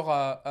blagues sur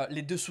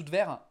les dessous de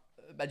verre,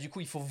 bah, du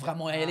coup, il faut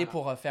vraiment y aller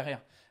pour faire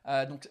rire.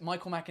 Donc,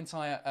 Michael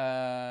McIntyre,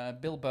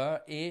 Bill Burr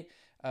et...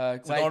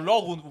 C'est dans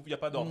l'ordre où il n'y a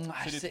pas d'ordre.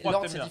 C'est les 3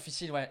 l'ordre, thèmes c'est là.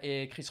 difficile, ouais.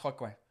 Et Chris Rock,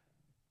 ouais.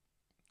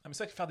 Ah, mais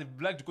c'est vrai que faire des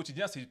blagues du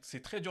quotidien,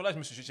 c'est très dur. Là,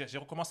 j'ai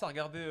recommencé à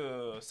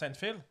regarder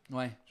Seinfeld,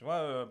 Ouais. tu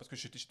vois, parce que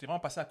j'étais vraiment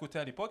passé à côté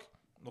à l'époque.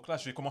 Donc là,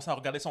 j'ai commencé à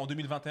regarder ça en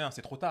 2021.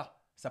 C'est trop tard.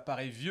 Ça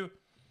paraît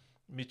vieux.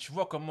 Mais tu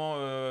vois comment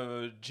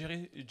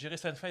Jerry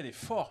Seinfeld est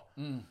fort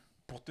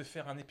pour te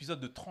faire un épisode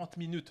de 30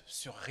 minutes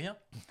sur rien.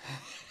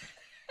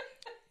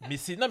 Mais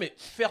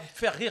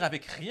faire rire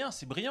avec rien,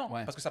 c'est brillant.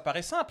 Ouais. Parce que ça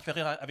paraît simple, faire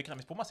rire avec rien.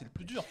 Mais pour moi, c'est le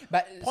plus dur.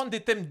 Bah, Prendre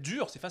des thèmes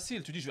durs, c'est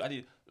facile. Tu dis,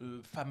 allez,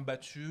 femmes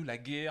battues, la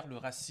guerre, le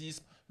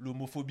racisme,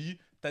 l'homophobie.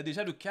 Tu as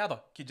déjà le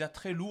cadre qui est déjà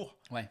très lourd.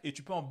 Ouais. Et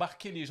tu peux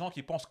embarquer les gens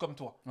qui pensent comme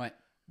toi. Ouais.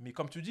 Mais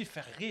comme tu dis,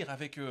 faire rire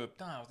avec...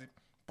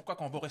 pourquoi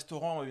quand on va au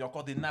restaurant, il y a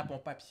encore des nappes en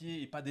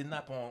papier et pas des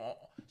nappes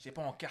je sais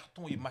pas, en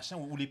carton et machin,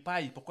 ou les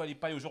pailles. Pourquoi les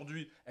pailles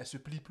aujourd'hui, elles se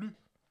plient plus?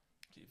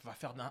 Il va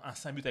faire un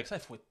 5 minutes avec ça,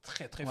 il faut être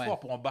très très Ouais. fort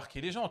pour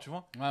embarquer les gens, tu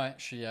vois. Ouais,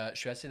 je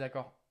suis assez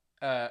d'accord.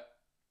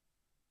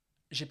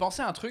 J'ai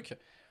pensé à un truc,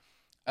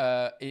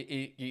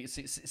 et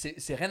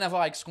c'est rien à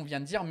voir avec ce qu'on vient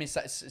de dire, mais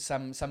ça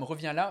me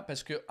revient là,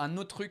 parce qu'un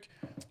autre truc...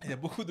 Il y a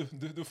beaucoup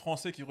de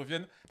Français qui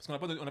reviennent, parce qu'on n'a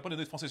pas de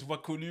notes français. Je vois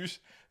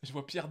Coluche, je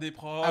vois Pierre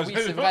Desproges. Ah oui,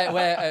 c'est vrai,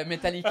 ouais,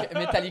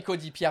 Metallico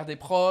dit Pierre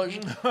Desproges.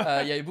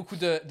 Il y a eu beaucoup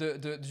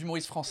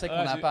d'humoristes français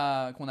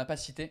qu'on n'a pas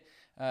cités.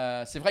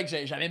 C'est vrai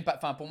que j'avais même pas...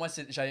 Enfin, pour moi,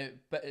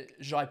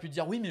 j'aurais pu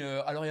dire oui, mais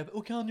alors il n'y a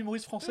aucun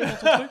humoriste français dans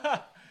ton truc.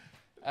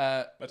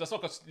 De toute façon,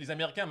 quand les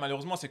Américains,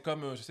 malheureusement, c'est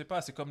comme, je sais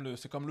pas, c'est comme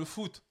le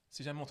foot.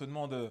 Si jamais on te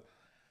demande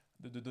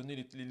de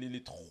donner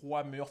les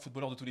 3 meilleurs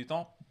footballeurs de tous les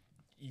temps,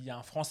 il y a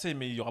un Français,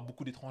 mais il y aura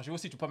beaucoup d'étrangers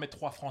aussi. Tu peux pas mettre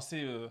 3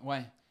 Français.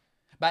 Ouais.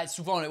 Bah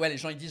souvent, les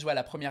gens ils disent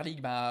la première ligue,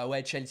 bah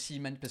ouais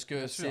Chelsea, man, parce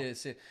que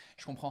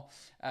je comprends.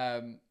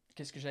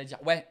 Qu'est-ce que j'allais dire?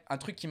 Ouais, un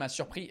truc qui m'a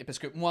surpris, parce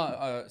que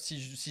moi,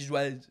 si je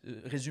dois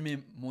résumer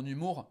mon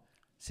humour,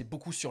 c'est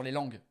beaucoup sur les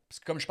langues.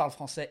 Parce que comme je parle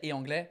français et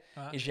anglais,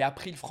 et j'ai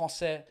appris le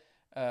français,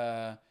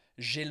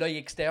 j'ai l'œil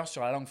extérieur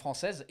sur la langue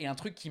française. Et un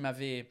truc qui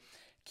m'avait...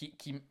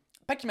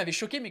 pas qui m'avait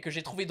choqué, mais que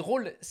j'ai trouvé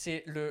drôle,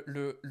 c'est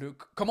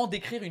comment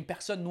décrire une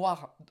personne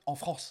noire en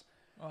France.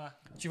 Ouais.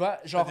 Tu vois,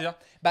 genre, C'est-à-dire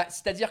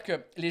c'est-à-dire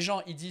que les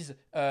gens, ils disent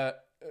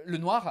le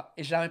noir,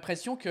 et j'ai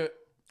l'impression que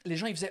les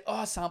gens, ils faisaient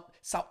oh,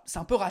 c'est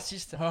un peu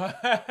raciste.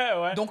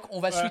 Ouais. Donc, on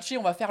va Ouais. switcher,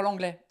 on va faire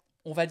l'anglais.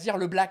 On va dire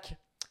le black.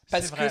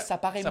 Parce C'est que vrai. ça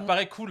paraît Ça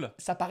paraît cool.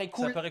 ça paraît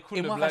cool, Ça paraît cool,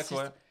 et le moins black,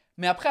 raciste. ouais.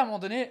 Mais après, à un moment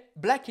donné,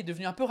 black est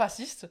devenu un peu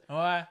raciste.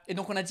 Ouais. Et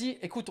donc, on a dit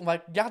écoute, on va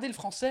garder le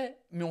français,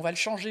 mais on va le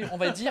changer. On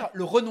va dire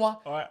le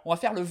renois. Ouais. On va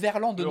faire le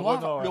verlan de Le noir,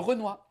 renois, ouais. le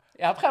renois.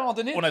 Et après, à un moment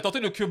donné, On a tenté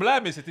le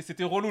quebla, mais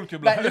c'était relou le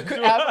quebla.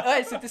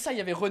 ouais, c'était ça. Il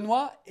y avait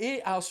Renoir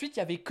et ensuite il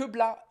y avait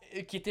Quebla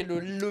qui était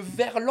le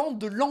verlan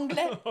de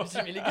l'anglais. Je me dis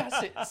mais les gars,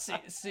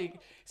 c'est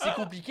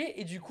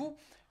compliqué. Et du coup,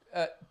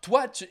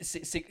 toi,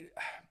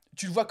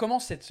 tu le vois comment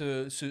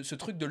ce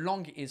truc de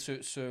langue et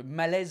ce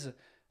malaise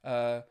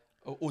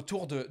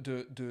autour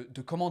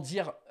de comment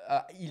dire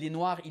il est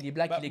noir, il est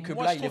black, Bah, il est moi,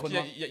 Quebla, je il est trouve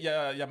qu'il y a-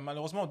 Renoir. il y a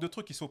malheureusement deux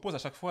trucs qui s'opposent à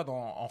chaque fois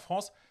en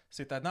France.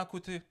 C'est d'un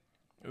côté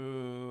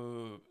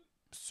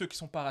ceux qui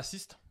sont pas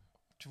racistes,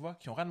 tu vois,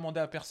 qui ont rien demandé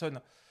à personne,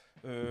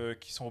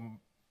 qui sont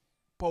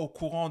pas au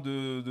courant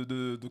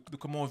de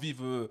comment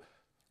vivent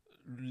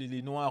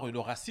les Noirs et le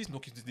racisme,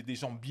 donc c'est des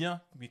gens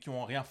bien, mais qui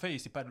ont rien fait et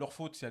c'est pas de leur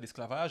faute, c'est à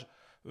l'esclavage.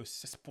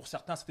 Pour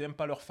certains, c'était même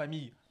pas leur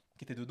famille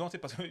qui était dedans, c'est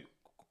parce que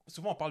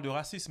souvent on parle de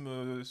racisme,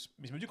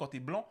 mais je me dis quand t'es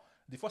blanc,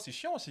 des fois c'est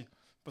chiant aussi.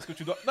 Parce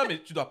que non,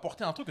 mais tu dois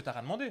porter un truc que t'as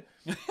rien demandé.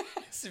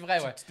 C'est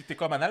vrai, ouais. T'es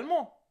comme un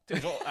Allemand.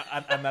 Genre,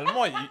 un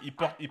Allemand,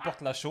 il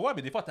porte la Shoah,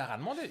 mais des fois, t'as rien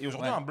demandé. Et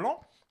aujourd'hui, Ouais. un Blanc,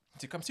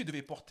 c'est comme s'il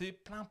devait porter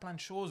plein de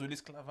choses, de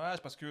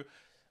l'esclavage, parce que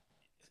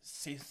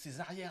ses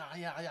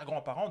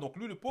arrière-grands-parents. Donc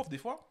lui, le pauvre, des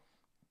fois,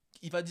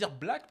 il va dire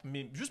black,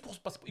 mais juste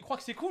parce qu'il croit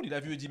que c'est cool. Il a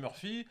vu Eddie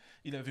Murphy,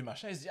 il a vu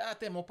machin, il se dit ah,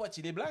 t'es mon pote,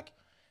 il est black.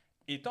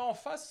 Et t'as en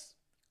face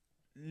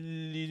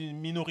les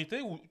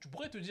minorités où tu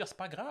pourrais te dire c'est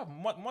pas grave.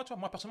 Moi, tu vois,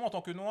 moi personnellement, en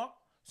tant que noir,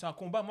 c'est un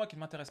combat, moi, qui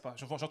ne m'intéresse pas.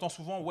 J'entends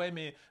souvent, ouais,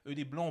 mais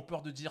les blancs ont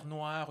peur de dire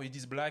noir, ils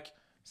disent black.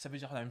 Ça veut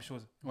dire la même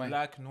chose. Ouais.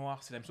 Black,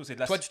 noir, c'est la même chose. C'est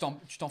de la Toi, tu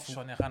t'en fous.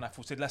 J'en ai rien à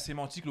foutre. C'est de la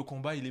sémantique. Le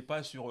combat, il est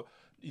pas sur.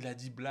 Il a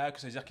dit black,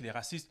 ça veut dire qu'il est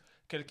raciste.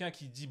 Quelqu'un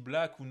qui dit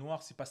black ou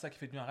noir, c'est pas ça qui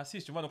fait de lui un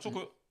raciste. Tu vois. Donc, je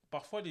trouve que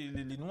parfois,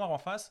 les noirs en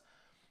face,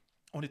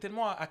 on est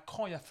tellement à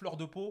cran et à fleur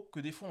de peau que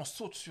des fois, on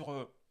saute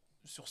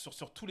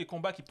sur tous les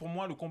combats qui, pour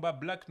moi, le combat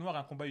black-noir est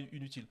un combat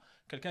inutile.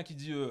 Quelqu'un qui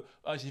dit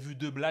ah, j'ai vu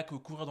 2 blacks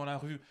courir dans la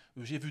rue,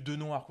 j'ai vu 2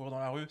 noirs courir dans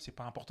la rue, c'est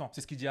pas important. C'est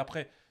ce qu'il dit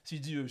après.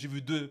 S'il dit j'ai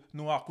vu 2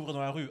 noirs courir dans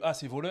la rue, ah,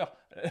 c'est voleur.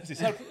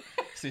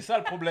 C'est ça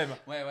le problème.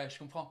 Ouais, je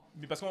comprends.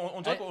 Mais parce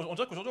qu'on dirait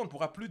qu'aujourd'hui, on ne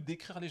pourra plus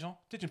décrire les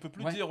gens. Tu sais, tu ne peux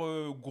plus dire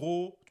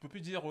gros, tu ne peux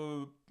plus dire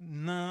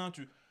nain.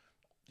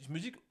 Je me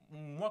dis que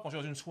moi, quand je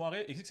suis dans une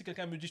soirée, et que si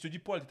quelqu'un me dit, je te dis,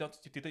 Paul,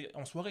 t'étais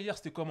en soirée hier,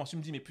 c'était comment? Tu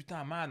me dis, mais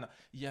putain, man,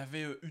 il y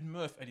avait une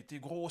meuf, elle était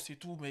grosse et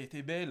tout, mais elle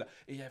était belle,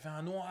 et il y avait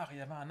un noir, il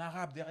y avait un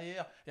arabe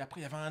derrière, et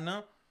après, il y avait un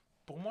nain.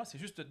 Pour moi, c'est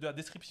juste de la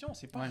description,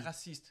 c'est pas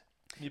raciste.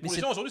 Mais pour les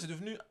gens, aujourd'hui, c'est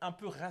devenu un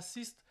peu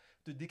raciste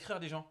de décrire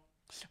des gens.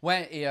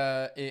 Ouais,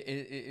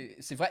 et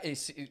c'est vrai. Et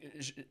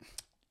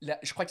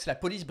je crois que c'est la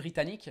police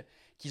britannique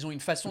qu'ils ont une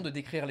façon de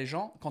décrire les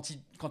gens quand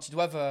ils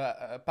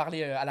doivent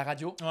parler à la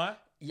radio. Ouais.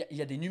 Il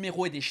y a des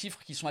numéros et des chiffres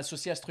qui sont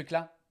associés à ce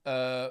truc-là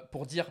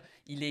pour dire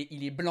il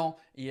est blanc,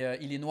 il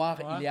est noir,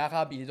 il est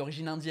arabe, il est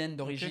d'origine indienne,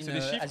 d'origine c'est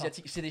des chiffres.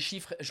 asiatique. C'est des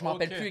chiffres. Je ne me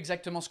rappelle plus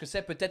exactement ce que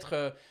c'est.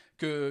 Peut-être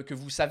que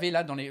vous savez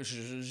là dans les.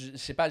 Je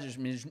sais pas,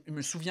 mais je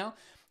me souviens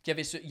qu'il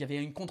y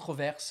avait une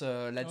controverse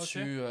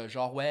là-dessus,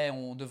 genre ouais,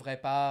 on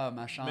devrait pas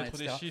machin, Mettre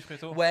etc. des chiffres et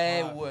tout.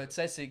 Ouais, ou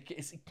tu sais,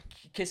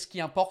 qu'est-ce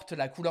qui importe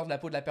la couleur de la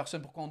peau de la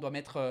personne, pourquoi on doit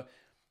mettre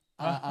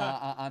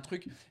un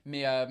truc.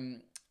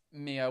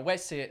 Mais ouais,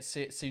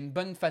 c'est une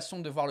bonne façon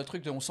de voir le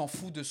truc, on s'en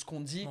fout de ce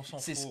qu'on dit,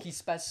 c'est ce qui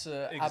se passe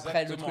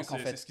après le truc en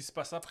fait. C'est ce qui se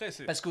passe après.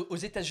 Parce qu'aux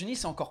États-Unis,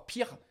 c'est encore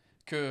pire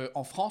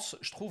qu'en France,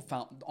 je trouve,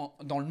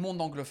 dans le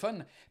monde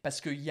anglophone, parce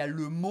qu'il y a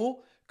le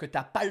mot que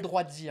t'as pas le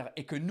droit de dire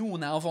et que nous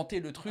on a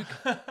inventé le truc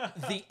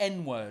the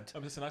N-word. Ah,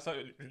 mais c'est vrai,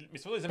 mais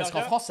surtout les Parce Américains.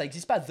 qu'en France ça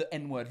existe pas the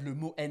N-word, le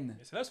mot N.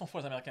 C'est là où ils sont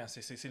forts les Américains.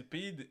 C'est le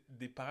pays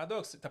des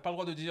paradoxes. T'as pas le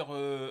droit de dire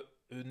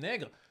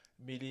nègre,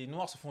 mais les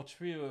Noirs se font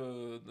tuer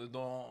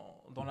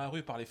dans la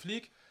rue par les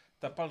flics.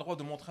 T'as pas le droit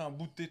de montrer un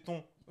bout de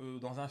téton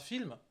dans un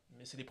film,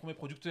 mais c'est les premiers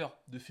producteurs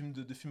de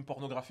films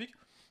pornographiques.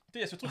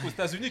 Il y a ce truc aux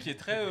États-Unis qui est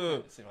très.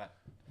 C'est vrai.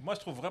 Moi, je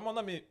trouve vraiment.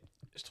 Non, mais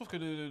je trouve que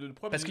le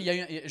problème. Parce qu'il y a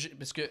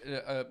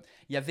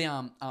il y avait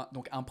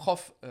un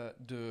prof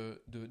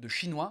de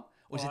chinois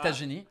aux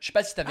États-Unis. Je sais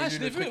pas si tu avais je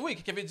lu l'ai le vu, truc. oui,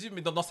 qui avait dit,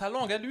 mais dans sa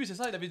langue à lui, c'est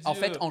ça, il avait dit. En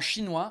fait, en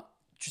chinois,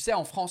 tu sais,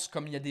 en France,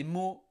 comme il y a des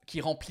mots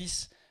qui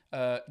remplissent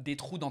des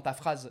trous dans ta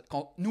phrase.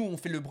 Quand nous on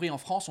fait le bruit en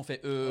France, on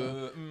fait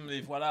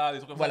et voilà, des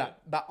trucs comme voilà. ça.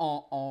 Bah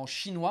en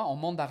chinois, en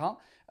mandarin,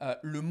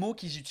 le mot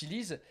qu'ils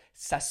utilisent,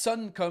 ça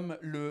sonne comme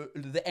le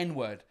the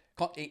N-word.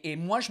 Et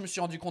moi, je me suis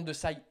rendu compte de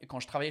ça quand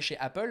je travaillais chez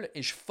Apple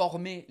et je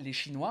formais les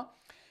Chinois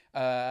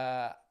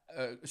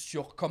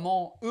sur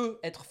comment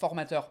eux être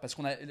formateurs, parce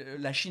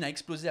la Chine a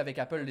explosé avec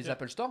Apple, les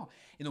Apple Store,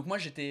 et donc moi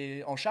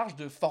j'étais en charge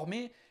de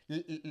former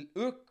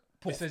eux.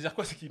 Et ça veut dire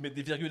quoi? C'est qu'ils mettent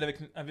des virgules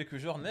avec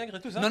genre nègre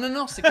et tout ça?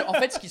 Non, c'est qu'en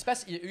fait ce qui se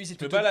passe, eux ils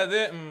étaient te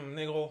balader,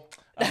 négro.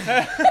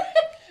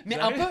 Mais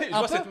un peu, Je vois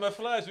un peu, cette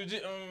meuf-là, je lui dis,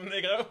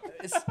 nègre.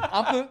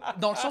 un peu,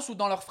 dans le sens où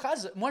dans leurs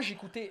phrases, moi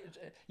j'écoutais,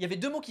 il y avait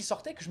 2 mots qui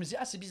sortaient que je me disais,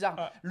 ah c'est bizarre.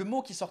 Ah. Le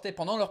mot qui sortait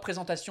pendant leur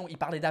présentation, ils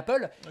parlaient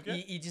d'Apple, Ok.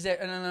 ils disaient,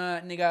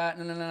 nigga,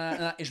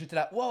 et je m'étais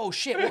là, wow,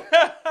 shit,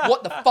 what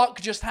the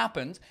fuck just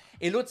happened?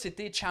 Et l'autre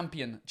c'était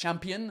champion.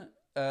 Champion,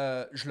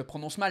 je le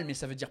prononce mal, mais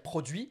ça veut dire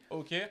produit.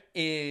 Ok.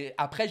 Et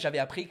après, j'avais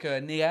appris que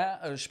nigga,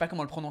 je sais pas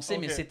comment le prononcer,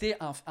 Ok. mais c'était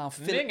un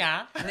fil-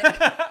 Nègre.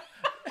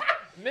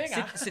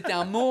 Nègre. C'était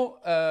un mot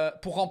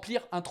pour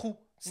remplir un trou.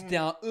 C'était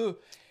un E.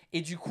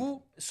 Et du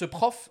coup, ce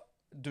prof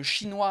de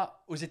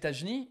chinois aux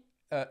États-Unis,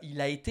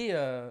 il a été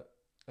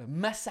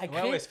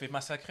massacré Ouais, il se fait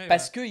massacrer.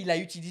 parce qu'il a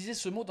utilisé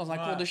ce mot dans un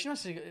Ouais. cours de chinois.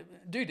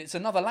 Dude, it's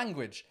another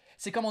language.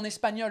 C'est comme en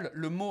espagnol,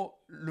 le mot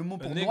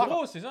pour noir.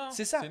 Negro, c'est ça.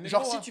 C'est ça. negro,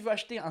 Genre, si ouais. tu veux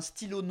acheter un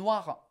stylo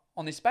noir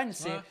en Espagne,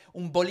 c'est Ouais.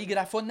 un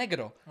bolígrafo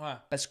negro. Ouais.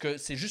 Parce que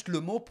c'est juste le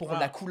mot pour Ouais.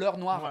 la couleur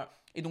noire. Ouais.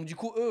 Et donc, du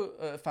coup, eux,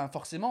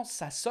 forcément,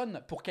 ça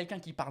sonne pour quelqu'un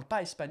qui parle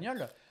pas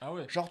espagnol. Ah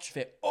ouais. Genre, tu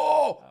fais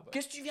Oh, Ah bah,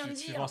 qu'est-ce que tu viens de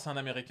Tu dire? vends ça à un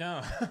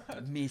Américain,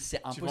 Mais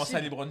c'est tu vends ça à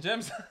impossible. LeBron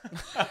James.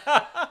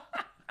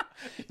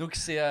 Donc,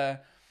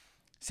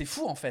 c'est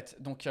fou en fait.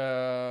 Donc,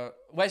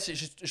 ouais,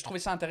 je trouvais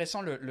ça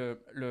intéressant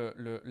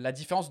la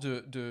différence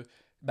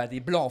des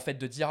blancs en fait,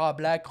 de dire ah,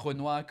 black,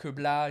 Renoir, que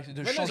black,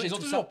 de Ouais, non, changer ils ont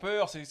tout toujours ça.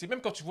 peur. C'est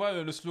même quand tu vois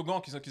le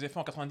slogan qu'ils avaient fait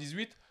en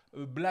 98,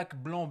 black,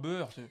 blanc,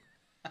 beurre.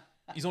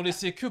 Ils ont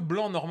laissé que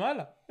blanc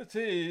normal. Tu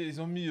sais,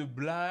 ils ont mis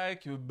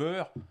black,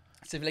 beurre.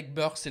 C'est Black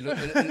Beurre, c'est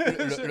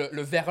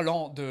le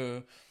verlan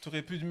de. Tu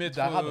aurais pu mettre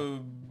D'arabe.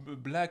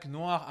 black,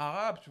 noir,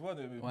 arabe, tu vois.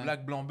 Ouais.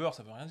 Black, blanc, beurre,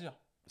 ça veut rien dire.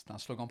 C'était un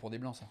slogan pour des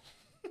blancs,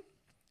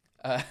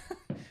 ça.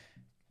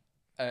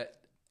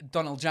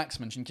 Donald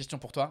Jackson, j'ai une question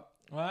pour toi.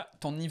 Ouais.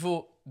 Ton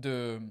niveau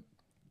de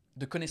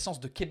connaissance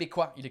de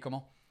québécois, il est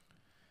comment?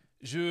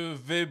 Je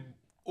vais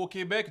au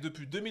Québec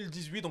depuis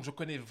 2018, donc je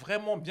connais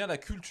vraiment bien la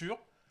culture.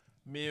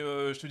 Mais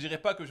je te dirais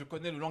pas que je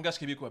connais le langage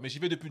québécois. Mais j'y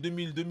vais depuis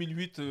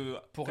 2008,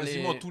 Pour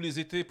quasiment les- tous les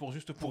étés pour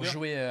juste Pour pourrir.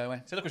 jouer,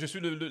 ouais. C'est-à-dire que je suis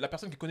la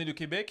personne qui connaît le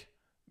Québec,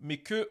 mais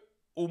que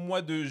au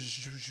mois de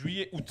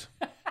juillet, août.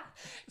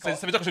 Ça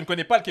veut dire que je ne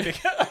connais pas le Québec.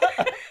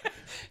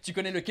 Tu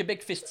connais le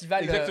Québec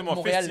Festival Exactement,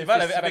 Montréal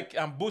festival Festival. avec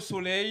un beau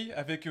soleil,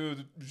 avec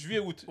juillet,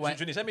 août. Ouais.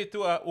 Je n'ai jamais été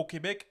au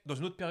Québec dans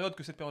une autre période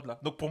que cette période-là.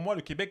 Donc pour moi,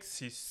 le Québec,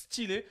 c'est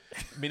stylé.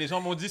 Mais les gens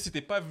m'ont dit, si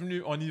t'es pas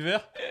venu en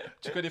hiver,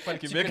 tu connais pas le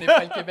Tu Québec. connais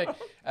pas le Québec.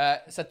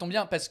 Ça tombe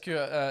bien parce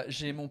que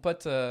j'ai mon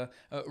pote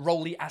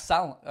Rowley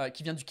Assal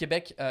qui vient du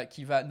Québec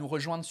qui va nous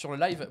rejoindre sur le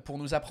live pour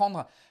nous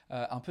apprendre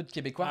un peu de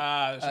québécois.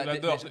 Ah, je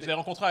l'adore. des- Je l'ai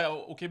rencontré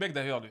au Québec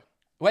d'ailleurs, lui.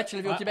 Ouais, tu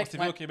l'as vu au Ouais, Québec. on s'est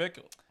vu Ouais. au Québec.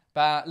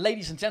 Bah,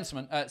 ladies and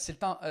gentlemen, c'est le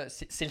temps.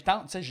 C'est le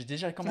temps. Tu sais, j'ai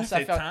déjà commencé à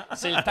C'est faire. le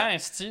C'est le temps,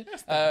 esti.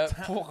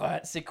 Pour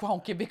c'est quoi en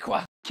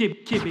québécois?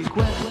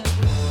 Québécois.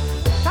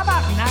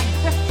 Tabarnak,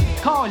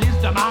 calice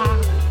de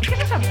merde.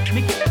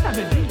 Mais qu'est-ce que ça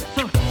veut dire,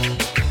 ça?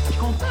 Je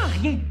comprends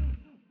rien.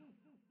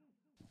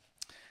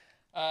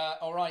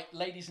 All right,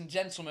 ladies and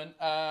gentlemen.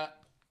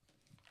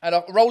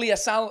 Alors, Rowley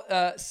Assal,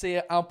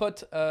 c'est un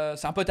pote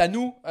à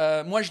nous.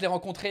 Moi, je l'ai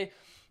rencontré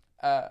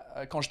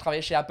quand je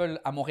travaillais chez Apple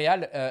à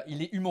Montréal.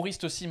 Il est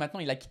humoriste aussi maintenant.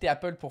 Il a quitté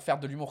Apple pour faire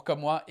de l'humour comme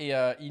moi. Et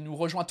il nous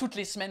rejoint toutes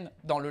les semaines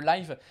dans le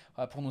live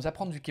pour nous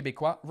apprendre du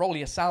québécois.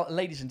 Rowley Assal,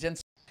 ladies and gentlemen.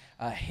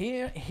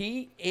 Here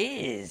he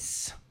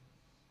is.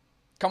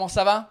 Comment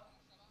ça va?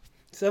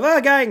 Ça va,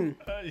 gang?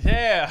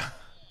 Yeah!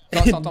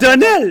 Comment ça entend?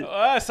 Donnel!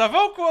 Ouais, ça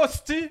va ou quoi,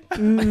 Sti?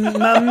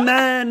 Ma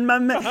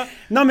man.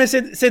 Non, mais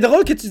c'est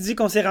drôle que tu dis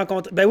qu'on s'est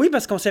rencontrés. Ben oui,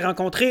 parce qu'on s'est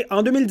rencontrés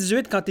en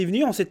 2018 quand t'es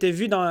venu. On s'était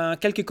vus dans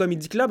quelques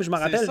comédie clubs, je m'en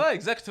C'est rappelle. ça,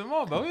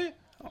 exactement, bah oui.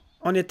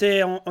 On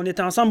était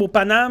ensemble au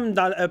Paname,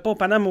 pas au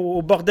Paname,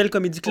 au Bordel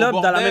Comedy Club,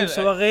 dans la Bordel, même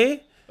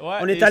soirée. Ouais,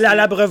 On et est allé à c'est-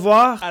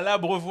 l'Abreuvoir. À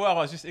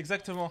l'Abreuvoir, juste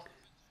exactement.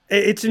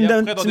 Et tu Et me,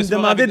 après, dans tu me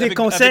soirées demandais avec- des avec-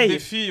 conseils. Avec des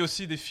filles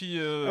aussi, des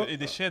filles et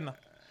des chaînes.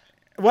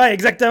 Ouais,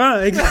 exactement.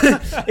 Et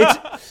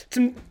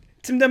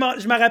tu me demandes,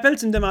 je me rappelle,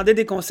 tu me demandais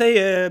des conseils.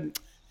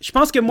 Je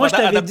pense que moi, je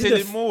t'avais Adapter dit de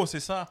les mots, c'est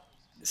ça.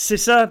 C'est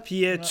ça,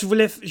 puis je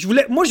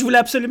voulais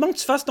absolument que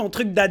tu fasses ton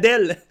truc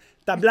d'Adèle,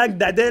 ta blague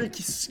d'Adèle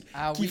qui fait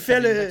t'avais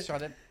une le... blague sur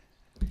Adèle.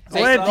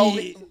 Ouais, Hey,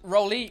 puis-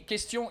 Rowley,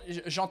 question,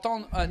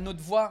 j'entends notre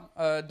voix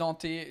dans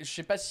tes... Je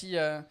sais pas si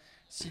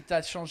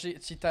t'as changé,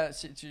 si t'as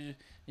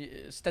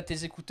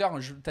tes écouteurs,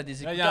 t'as des Là,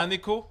 écouteurs. il y a un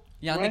écho.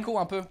 Il y a un Ouais. écho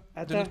un peu de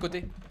Attends. notre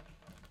côté.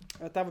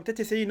 Attends, on va peut-être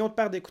essayer une autre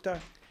paire d'écouteurs.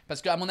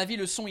 Parce qu'à mon avis,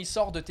 le son, il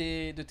sort de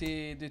tes...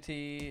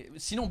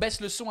 Sinon,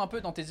 baisse le son un peu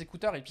dans tes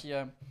écouteurs et puis...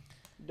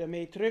 De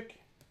mes trucs.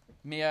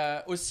 Mais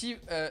aussi...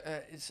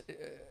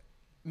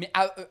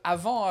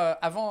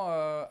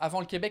 avant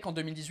le Québec en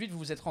 2018, vous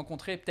vous êtes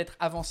rencontrés peut-être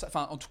avant ça.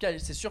 Enfin, en tout cas,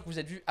 c'est sûr que vous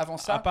êtes vus avant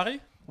ça. À Paris?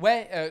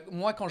 Ouais,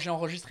 moi, quand j'ai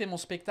enregistré mon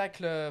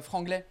spectacle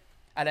franglais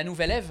à la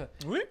Nouvelle Ève,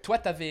 Oui. toi,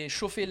 t'avais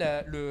chauffé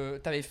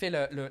t'avais fait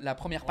la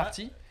première Ouais.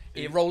 partie.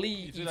 Et Et Rowley,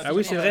 il faisait la Ah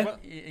oui, c'est vrai.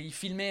 il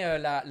filmait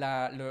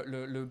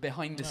le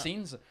behind the Ouais.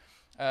 scenes.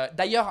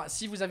 D'ailleurs,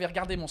 si vous avez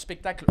regardé mon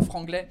spectacle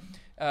franglais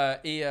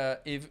et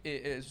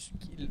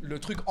le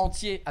truc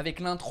entier avec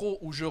l'intro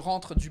où je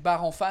rentre du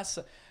bar en face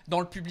dans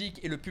le public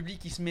et le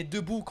public il se met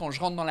debout quand je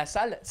rentre dans la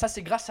salle, ça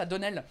c'est grâce à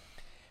Donnel.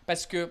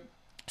 Parce que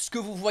ce que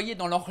vous voyez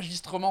dans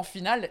l'enregistrement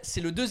final,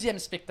 c'est le deuxième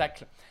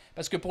spectacle.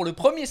 Parce que pour le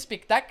premier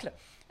spectacle,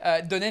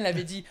 Donnell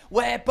avait dit «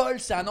 Ouais, Paul,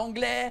 c'est un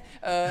anglais.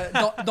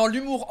 Dans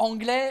l'humour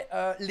anglais,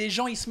 les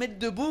gens, ils se mettent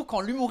debout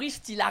quand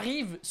l'humoriste, il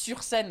arrive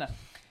sur scène. »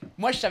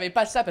 Moi, je savais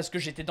pas ça parce que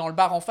j'étais dans le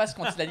bar en face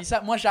quand il a dit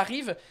ça. Moi,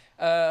 j'arrive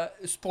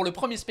pour le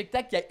premier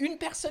spectacle. Il y a une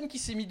personne qui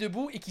s'est mis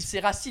debout et qui s'est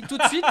rassis tout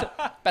de suite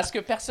parce que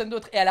personne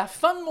d'autre. Et à la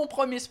fin de mon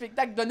premier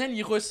spectacle, Donnell,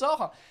 il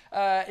ressort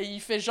et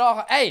il fait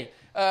genre « Hey,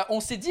 on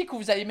s'est dit que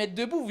vous allez mettre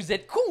debout, vous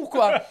êtes cons ou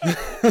quoi ?»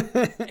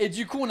 Et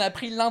du coup, on a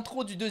pris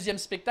l'intro du deuxième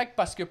spectacle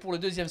parce que pour le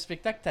deuxième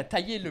spectacle, t'as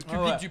taillé le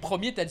public du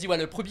premier. T'as dit ouais,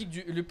 le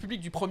public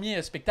du premier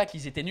spectacle,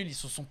 ils étaient nuls, ils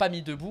se sont pas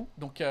mis debout.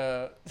 Donc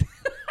Non,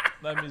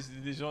 mais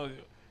les gens.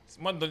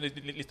 Moi, dans les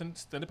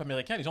stand-up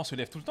américains, les gens se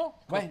lèvent tout le temps.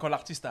 Quand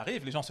l'artiste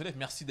arrive, les gens se lèvent,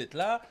 merci d'être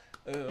là,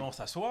 on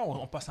s'assoit,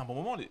 on passe un bon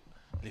moment.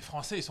 Les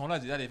Français, ils sont là,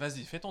 ils disent allez,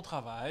 vas-y, fais ton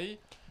travail,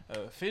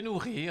 fais-nous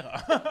rire.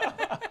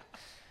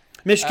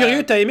 Mais je suis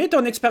curieux, t'as aimé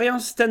ton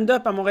expérience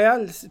stand-up à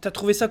Montréal? T'as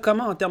trouvé ça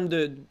comment en termes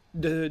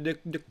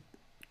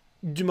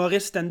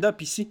d'humoriste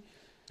stand-up ici?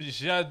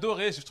 J'ai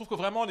adoré. Je trouve que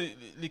vraiment,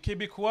 les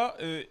Québécois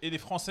et les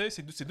Français,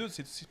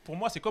 pour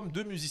moi, c'est comme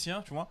deux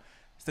musiciens, tu vois.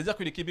 C'est-à-dire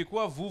que les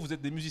Québécois, vous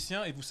êtes des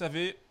musiciens et vous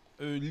savez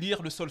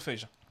lire le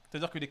solfège.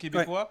 C'est-à-dire que les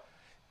Québécois,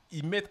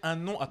 ils mettent un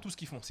nom à tout ce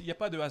qu'ils font. Il n'y a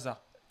pas de hasard.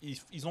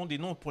 Ils ont des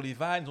noms pour les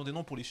vannes, ils ont des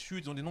noms pour les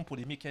chutes, ils ont des noms pour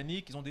les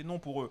mécaniques, ils ont des noms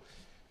pour...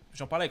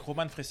 J'en parlais avec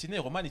Roman Fressinet.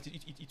 Roman, il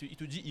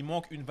te dit il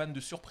manque une vanne de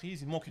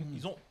surprise,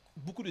 ils ont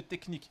beaucoup de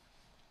techniques.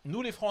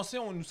 Nous, les Français,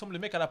 nous sommes le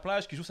mec à la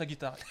plage qui joue sa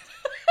guitare.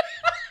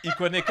 Il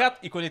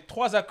connaît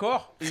 3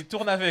 accords et il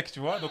tourne avec, tu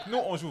vois. Donc nous,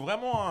 on joue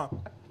vraiment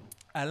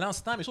à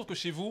l'instinct, mais je trouve que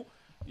chez vous,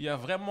 il y a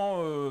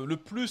vraiment le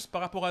plus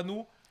par rapport à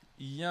nous.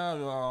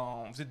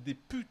 Vous êtes des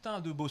putains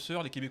de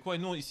bosseurs, les Québécois, et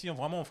nous, ici,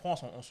 vraiment en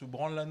France, on se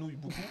branle la nouille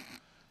beaucoup.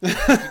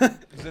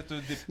 Vous êtes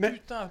des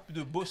putains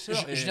de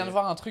bosseurs. Je viens de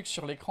voir un truc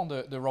sur l'écran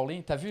de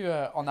Rowley. T'as vu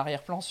en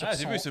arrière-plan sur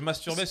j'ai vu, il se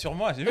masturbait sur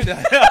moi. J'ai vu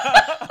derrière.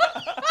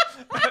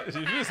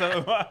 J'ai vu, ça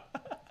va.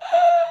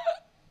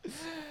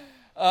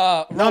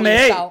 Non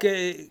mais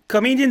hey,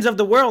 Comedians of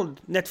the World,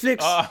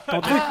 Netflix, ton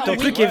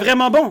truc est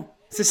vraiment bon.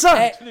 C'est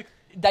ça.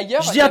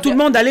 D'ailleurs, je dis à tout le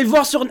monde, allez le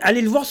voir sur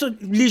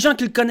les gens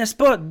qui le connaissent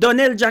pas.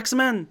 Donnell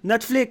Jacksman,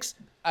 Netflix.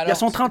 Alors, il y a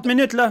son 30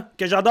 minutes là,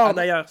 que j'adore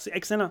d'ailleurs, c'est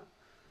excellent.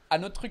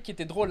 Un autre truc qui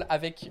était drôle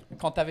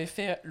quand t'avais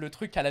fait le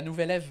truc à la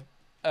Nouvelle Ève,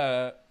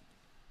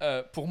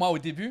 pour moi au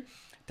début,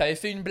 t'avais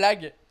fait une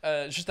blague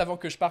juste avant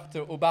que je parte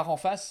au bar en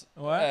face.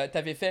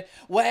 T'avais fait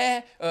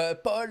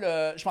Paul,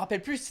 je me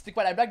rappelle plus c'était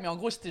quoi la blague, mais en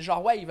gros c'était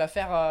genre il va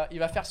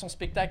faire son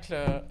spectacle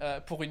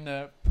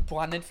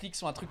pour un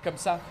Netflix ou un truc comme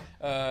ça,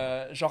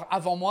 genre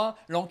avant moi,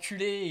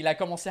 l'enculé il a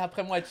commencé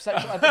après moi et tout ça.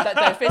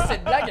 T'avais fait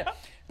cette blague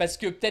parce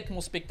que peut-être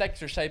mon spectacle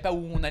je savais pas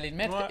où on allait le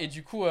mettre et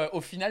du coup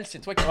au final c'est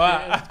toi qui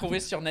l'as trouvé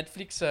sur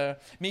Netflix,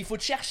 mais il faut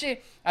te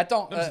chercher.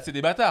 Attends, c'est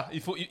des bâtards,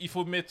 il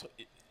faut mettre.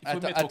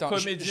 Attends,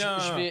 comédien.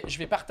 je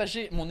vais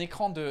partager mon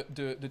écran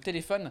de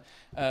téléphone.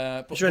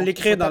 Je vais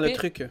l'écrire dans le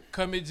truc.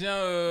 Comédien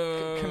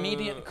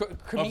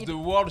of the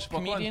world, je sais pas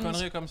quoi, une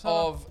connerie comme ça.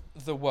 Of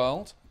the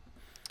world.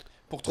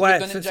 Pour trouver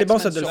Donnell c'est bon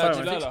ça de le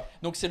Jacksman faire. là.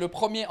 Donc c'est le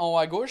premier en haut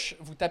à gauche.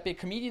 Vous tapez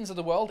Comedians of the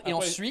World. Après, et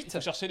ensuite il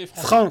faut chercher les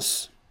Français.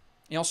 France.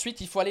 Et ensuite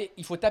il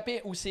faut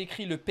taper où c'est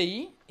écrit le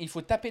pays. Et il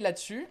faut taper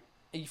là-dessus.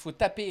 Et il faut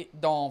taper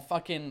dans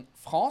fucking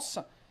France.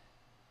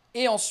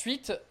 Et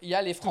ensuite, il y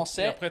a les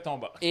Français. Et après, t'es en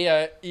bas. Et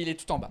il est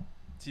tout en bas.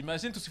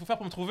 T'imagines tout ce qu'il faut faire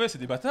pour me trouver, c'est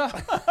des bâtards.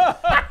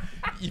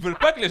 Ils veulent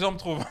pas que les gens me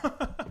trouvent.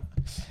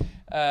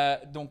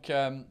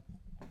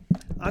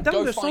 En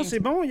termes de son, c'est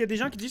bon. Il y a des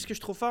gens qui disent que je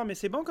suis trop fort, mais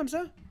c'est bon comme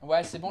ça?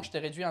 Ouais, c'est bon, je t'ai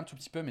réduit un tout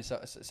petit peu, mais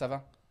ça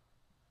va.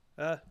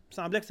 Il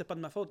semblait que c'est pas de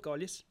ma faute,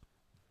 Calis.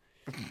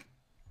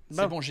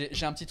 C'est bon,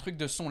 j'ai un petit truc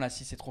de son là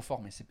si c'est trop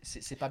fort, mais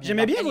c'est pas bien.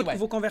 J'aimais bien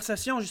vos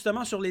conversations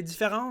justement sur les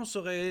différences,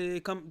 sur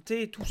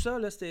tout ça,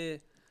 là,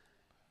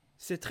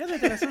 c'est très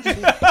intéressant.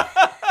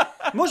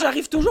 Moi,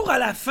 j'arrive toujours à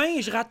la fin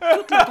et je rate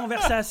toute la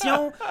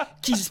conversation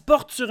qui se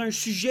porte sur un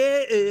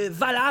sujet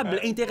valable,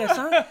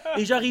 intéressant.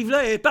 Et j'arrive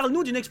là et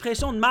parle-nous d'une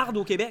expression de marde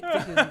au Québec.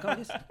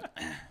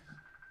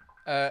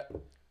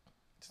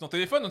 C'est ton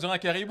téléphone, on dirait un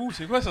caribou.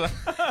 C'est quoi ça?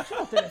 C'est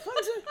mon téléphone,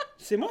 ça?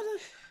 C'est moi,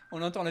 ça?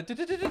 On entend le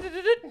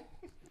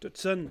tout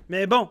sonne.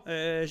 Mais bon,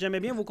 j'aimais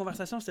bien vos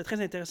conversations, c'était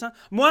très intéressant.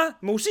 Moi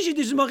aussi, j'ai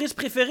des humoristes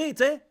préférés,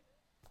 tu sais.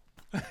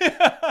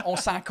 On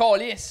s'en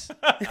calisse.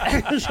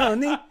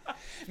 J'en ai.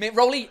 Mais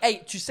Rowley,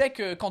 hey, tu sais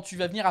que quand tu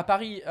vas venir à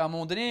Paris, à un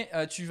moment donné,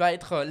 tu vas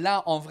être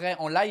là en vrai,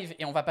 en live,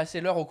 et on va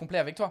passer l'heure au complet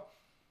avec toi.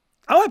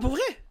 Ah ouais, pour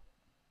vrai?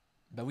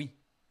 Bah oui.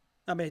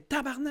 Ah ben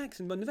tabarnak,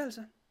 c'est une bonne nouvelle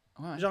ça.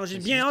 Ouais, genre j'ai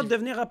bien hâte de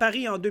venir à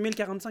Paris en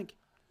 2045.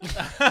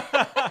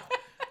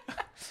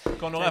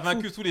 Quand on aura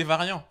vaincu tous les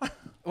variants.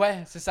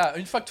 Ouais, c'est ça.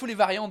 Une fois que tous les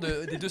variants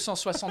des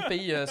 260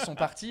 pays sont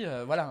partis,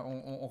 voilà,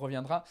 on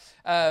reviendra.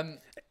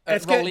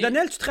 Est-ce que,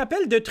 Donnell, tu te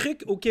rappelles de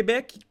trucs au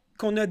Québec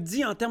qu'on a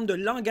dit en termes de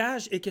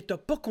langage et que tu n'as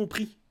pas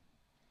compris?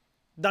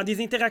 Dans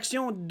des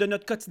interactions de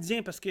notre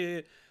quotidien, parce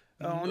que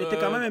on était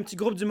quand même un petit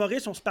groupe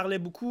d'humoristes, on se parlait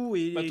beaucoup.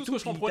 Et tout ce que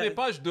je comprenais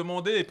pas, je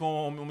demandais et puis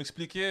on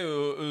m'expliquait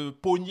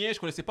pogné, je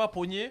connaissais pas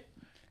pogné.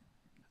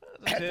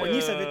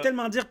 Poignet, ça veut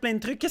tellement dire plein de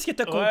trucs. Qu'est-ce que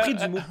t'as compris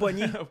du mot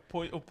poignet?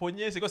 Au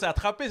poignet, c'est quoi? C'est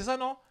attraper, c'est ça,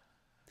 non?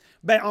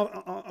 Ben,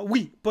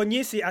 oui,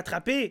 pogner, c'est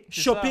attraper,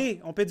 C'est choper.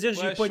 On peut dire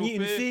j'ai Ouais, pogné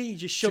une choper. fille,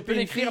 j'ai Tu chopé peux une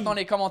l'écrire fille. dans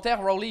les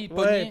commentaires, Rowley, Ouais,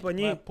 pogné.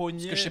 pogner. Ouais, poignet.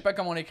 Parce que je sais pas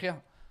comment l'écrire.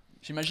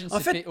 J'imagine En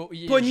c'est fait,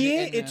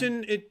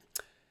 P-O-I-G-N.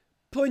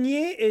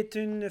 pogner est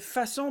une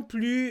façon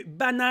plus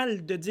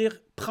banale de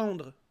dire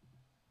prendre.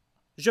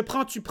 Je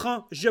prends, tu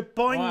prends. Je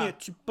pogne, Ouais.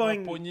 tu Ouais,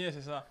 pognes. poignet,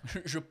 c'est ça.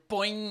 Je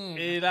pogne.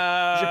 Et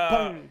là... Je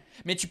pogne.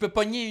 Mais tu peux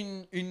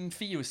pogner une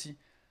fille aussi.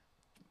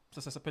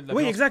 Ça s'appelle la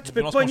Oui, violence- exact. Tu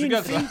peux violence pogner une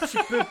conjugale, ça.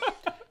 fille,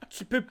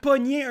 tu peux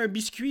pogner un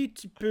biscuit,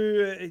 tu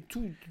peux...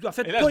 tout. En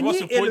fait, Et là, je vois pogner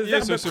ce est le poignet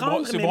verbe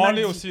prendre, se mais branler mal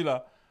dit. aussi,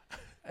 là.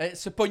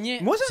 Se pogner,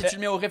 Moi, ça- si tu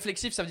le mets au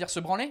réflexif, ça veut dire se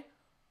branler.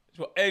 Je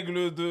vois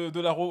aigle de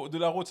la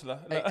route, là.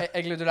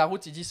 Aigle de la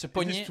route, il dit se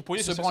pogner, Se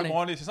pogner, se c'est se branler.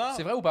 branler, c'est ça?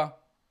 C'est vrai ou pas?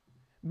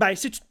 Ben,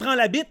 si tu te prends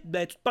la bite,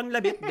 ben, tu te pognes la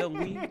bite. Donc,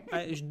 oui.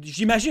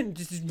 J'imagine.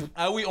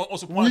 Ah oui, on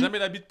se prend Oui. jamais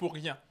la bite pour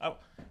rien. Ah,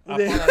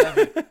 Mais- apprendre à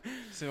laver.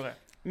 C'est vrai.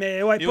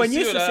 Mais ouais, Et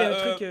pogner, aussi, ça, c'est un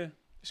la- truc...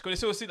 Je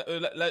connaissais aussi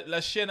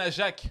la chienne à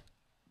Jacques.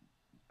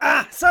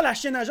 Ah, ça, la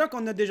chaîne à Jacques,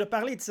 on a déjà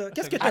parlé de ça.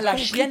 Qu'est-ce que Ah, t'as la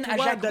compris, chienne à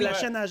toi, Jacques, de oui. la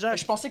chaîne à Jacques?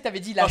 Je pensais que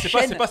t'avais dit la Non,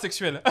 chaîne. c'est pas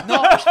sexuel.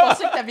 Non, je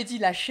pensais que t'avais dit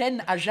la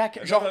chaîne à Jacques.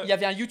 Genre, il y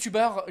avait un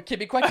youtubeur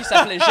québécois qui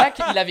s'appelait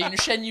Jacques, il avait une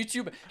chaîne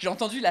YouTube. J'ai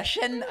entendu la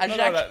chaîne à Non,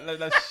 Jacques. non,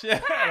 la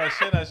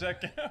chienne à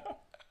Jacques.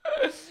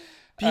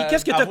 Puis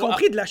qu'est-ce que t'as avoir-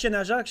 compris de la chaîne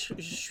à Jacques?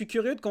 Je suis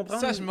curieux de comprendre.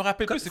 Ça, je me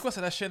rappelle Comme- plus. C'est quoi,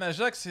 c'est la chienne à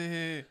Jacques?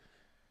 C'est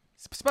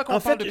pas quand En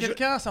on parle fait, de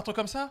quelqu'un, c'est un truc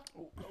comme ça?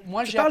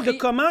 Moi, Je j'ai parle appris... de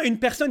comment une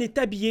personne est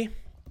habillée.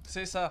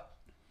 C'est ça.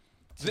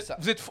 C'est ça.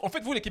 En fait,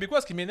 vous les Québécois,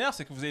 ce qui m'énerve,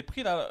 c'est que vous avez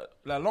pris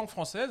la langue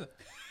française,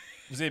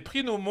 vous avez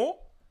pris nos mots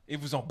et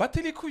vous en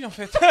battez les couilles en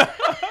fait.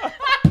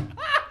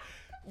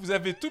 Vous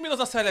avez tout mis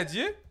dans un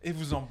saladier et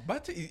vous en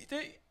battez.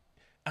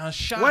 Un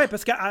chat. Ouais,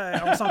 parce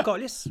qu'on s'en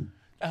calisse.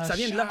 un Ça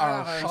vient de char, là.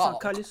 un On s'en char.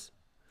 calisse.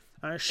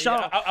 Un Et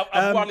char.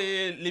 avoir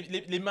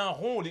les mains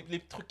ronds, les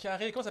trucs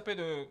carrés. Comment ça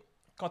s'appelle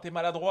quand t'es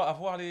maladroit?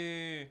 Avoir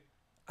les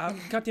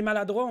Quand t'es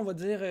maladroit, on va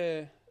dire...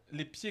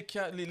 pieds,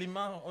 les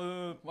mains.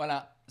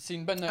 Voilà, c'est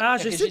une bonne... Ah,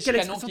 je sais de Régis quelle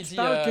Canon expression qui tu dit,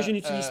 parles que je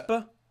n'utilise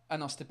pas. Ah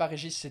non, c'était pas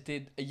Régis,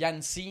 c'était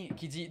Yancy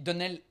qui dit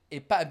Donnell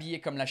est pas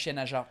habillé comme la chienne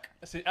à Jacques.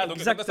 Donc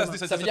Exactement.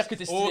 Ça veut dire que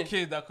t'es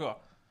stylé. Ok,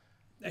 d'accord.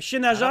 La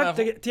chienne à Rien à Jacques,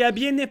 voir. t'es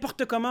habillé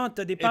n'importe comment.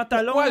 T'as des Et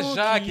pantalons pourquoi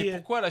Jacques qui... et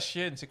pourquoi la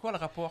chienne? C'est quoi le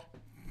rapport?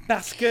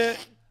 Parce que...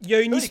 Il y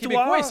a une Eux, les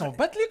Québécois, histoire... ils s'en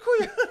battent les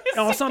couilles.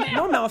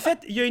 Non, mais en fait,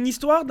 il y a une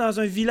histoire dans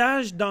un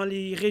village dans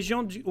les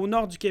régions au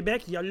nord du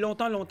Québec, il y a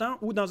longtemps,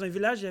 où dans un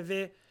village, il y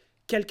avait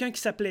quelqu'un qui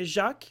s'appelait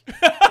Jacques.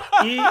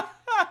 et...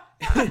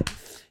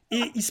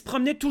 et il se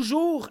promenait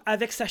toujours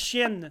avec sa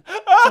chienne,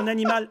 son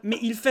animal. Mais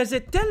il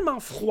faisait tellement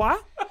froid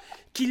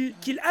qu'il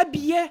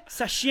habillait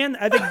sa chienne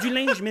avec du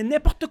linge, mais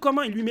n'importe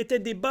comment. Il lui mettait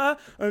des bas,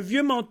 un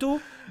vieux manteau.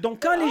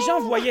 Donc, quand les gens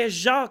voyaient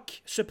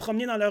Jacques se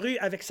promener dans la rue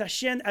avec sa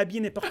chienne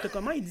habillée n'importe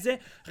comment, ils disaient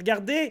 «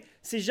 Regardez,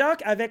 c'est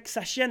Jacques avec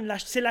sa chienne.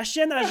 C'est la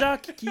chienne à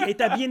Jacques qui est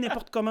habillée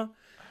n'importe comment. »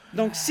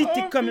 Donc, si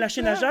t'es comme la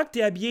chienne à Jacques,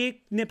 t'es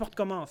habillé n'importe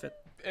comment, en fait.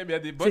 Eh bien, il y a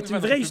des bonnes C'est une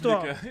vannes vraie au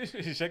histoire.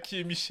 public. Jackie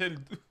et Michel.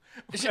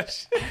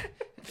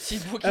 C'est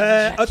vous qui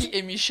Euh, dites Jackie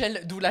et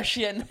Michel, d'où la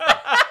chienne.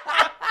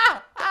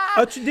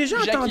 As-tu déjà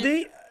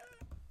Jackie.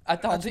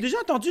 Attendez. déjà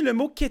entendu le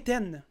mot «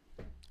 quétaine »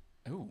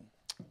 Ouh.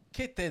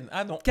 Keten.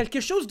 Ah non.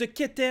 quelque chose de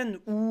quétaine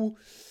où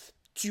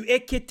tu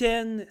es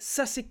quétaine,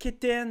 ça c'est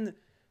quétaine,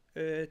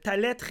 ta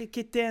lettre est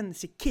quétaine,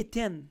 c'est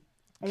quétaine.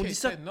 On dit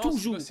ça Keten, non,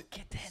 toujours.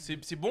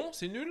 C'est bon?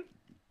 C'est nul?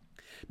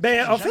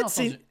 Ben, en J'ai fait,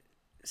 jamais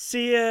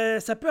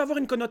entendu. ça peut avoir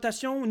une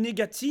connotation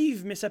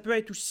négative, mais ça peut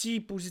être aussi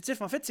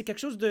positif. En fait, c'est quelque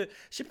chose de...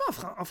 Je sais pas,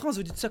 en France,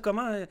 vous dites ça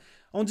comment?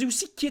 On dit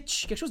aussi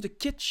kitsch, quelque chose de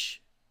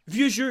kitsch.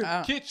 Vieux jeu.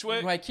 Ah, Kitsch,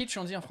 ouais. Ouais, kitsch,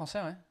 on dit en français,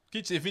 ouais.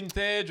 Kitsch, c'est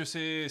vintage,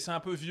 c'est un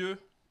peu vieux.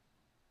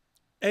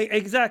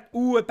 Exact.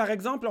 Ou, par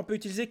exemple, on peut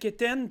utiliser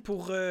quétaine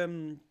pour...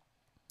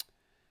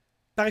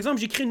 Par exemple,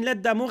 j'écris une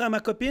lettre d'amour à ma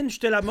copine, je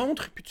te la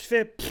montre, puis tu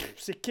fais... Pff,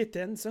 c'est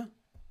quétaine, ça.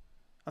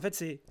 En fait,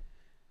 c'est...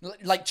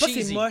 Like Pas c'est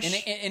cheesy. moche.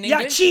 In Yeah,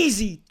 English,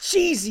 cheesy!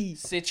 Cheesy!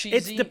 c'est It's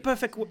cheesy. the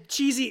perfect word.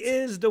 Cheesy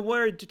is the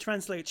word to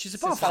translate. Je sais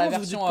pas, en C'est ça, la France,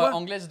 vous dites version quoi?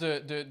 anglaise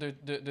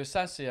de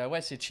ça, c'est ouais,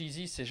 c'est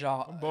cheesy, c'est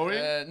genre Bah oui.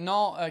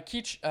 non,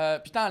 kitsch.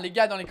 Putain, les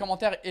gars dans les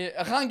commentaires,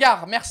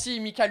 ringard, merci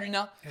Mika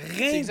Luna.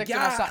 C'est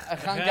exactement ça,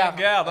 ringard.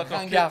 D'accord.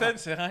 Ringard. Keten,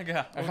 c'est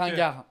ringard. Ok.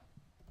 Ringard.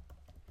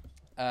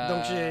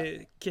 Donc,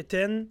 j'ai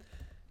quétaine.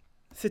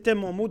 C'était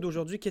mon mot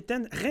d'aujourd'hui.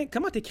 Quétaine.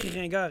 Comment t'écris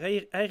ringard?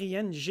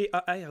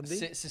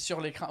 R-I-N-G-A-R-D? C'est sur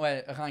l'écran,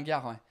 ouais,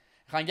 ringard, ouais.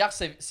 Ringard,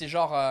 c'est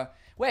genre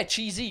ouais,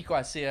 cheesy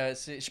quoi. Je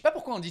sais pas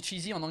pourquoi on dit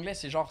cheesy en anglais.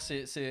 C'est genre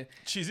c'est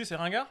Cheesy, c'est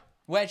ringard?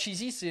 ouais,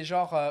 cheesy, c'est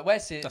genre ouais,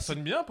 c'est Ça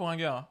sonne bien pour un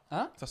gars.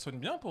 Hein? Ça sonne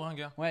bien pour un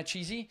gars. ouais,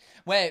 cheesy.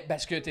 Ouais,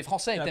 parce que t'es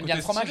français, Il y a un t'aimes bien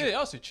le côté fromage. stylé.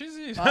 Ah, c'est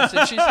cheesy. Ah, c'est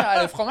cheesy.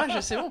 Ah, le fromage,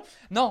 c'est bon.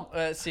 Non,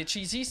 c'est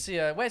cheesy,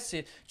 c'est ouais,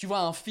 c'est tu vois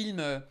un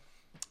film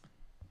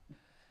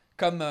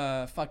comme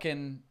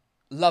fucking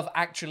Love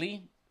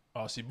Actually.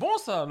 Ah, c'est bon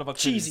ça, Love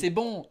Actually. Cheesy. C'est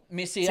bon,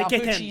 mais c'est C'est un peu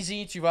quétaine.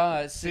 cheesy, tu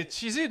vois. C'est C'est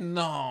cheesy?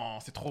 Non,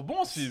 c'est trop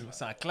bon ce film.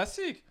 C'est un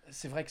classique.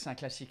 c'est vrai que c'est un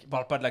classique.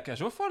 Parle pas de la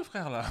cage aux folles,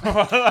 frère, là.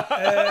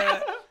 Euh,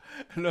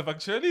 Love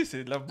Actually,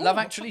 c'est de la bombe. Love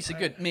Actually, c'est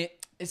good. Mais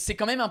c'est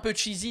quand même un peu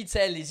cheesy, tu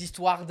sais, les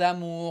histoires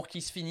d'amour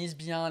qui se finissent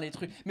bien, les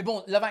trucs. Mais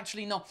bon, Love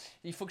Actually, non.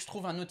 Il faut que je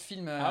trouve un autre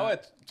film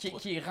qui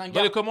est Dans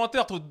ringard. les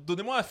commentaires,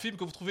 donnez-moi un film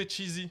que vous trouvez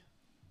cheesy.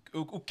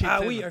 Ou Ah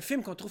Keten. oui, un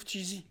film qu'on trouve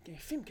cheesy. Un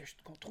film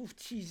qu'on trouve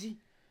cheesy.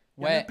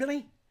 Il y en Ouais. a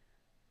plein.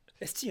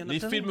 Est-ce qu'il y en a Les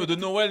plein? films de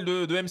Noël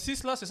de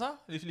M6, là, c'est ça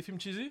les films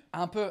cheesy?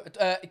 Un peu.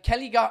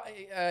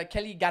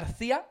 Kelly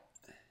Garcia,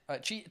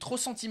 trop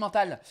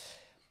sentimental.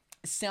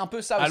 C'est un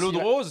peu ça À aussi. l'eau de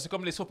ouais. rose, c'est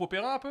comme les soap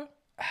opéras un peu?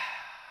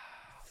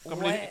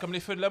 Ouais. Comme les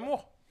feux de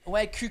l'amour?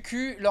 Ouais,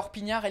 Cucu, Laure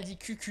Pignard, elle dit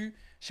Cucu.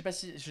 Je sais pas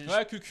si.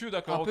 Ouais, QQ,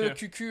 d'accord, un peu ok.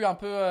 Cucu, un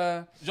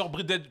peu. Genre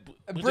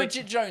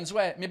Bridget Jones,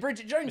 ouais. Mais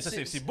Bridget Jones. Mais ça,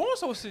 c'est bon,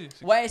 ça aussi.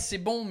 Ouais, c'est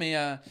bon, mais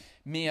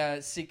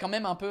c'est quand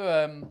même un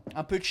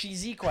peu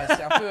cheesy, quoi.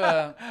 C'est un peu.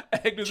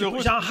 Avec le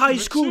rouge. Genre High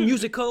School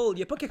Musical. Il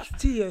n'y a pas quelque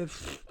chose.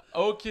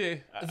 Ok.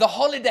 The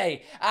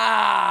Holiday.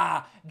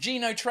 Ah,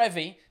 Gino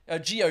Trevi.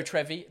 Gio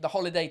Trevi. The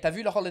Holiday. T'as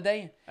vu The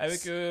Holiday?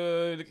 Avec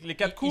les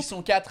 4 couples. Ils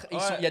sont 4. Ouais.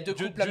 Il y a 2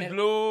 couples Jude américains.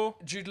 Law,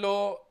 Jude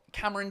Law,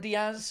 Cameron c'est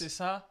Diaz,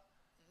 ça.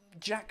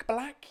 Jack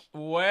Black.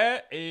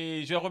 Ouais,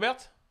 et Julia Robert?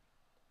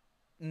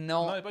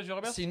 Non, Non, il y a pas Julia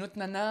Robert? c'est une autre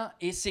nana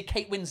et c'est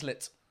Kate Winslet.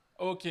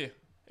 Ok. Et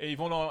ils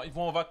vont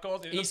en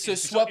vacances. Ils se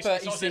swappent,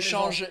 ils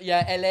s'échangent. Il y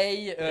a LA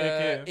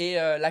et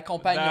la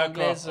campagne D'accord,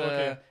 anglaise.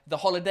 ok.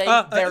 The Holiday,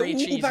 Ah, very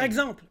cheesy. ou par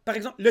exemple,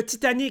 le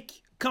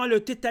Titanic. Quand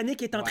le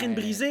Titanic est en train de Ouais.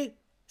 briser,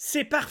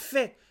 c'est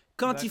parfait.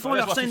 Quand ils font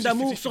D'accord. leur Ouais, je scène vois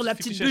d'amour 50 sur la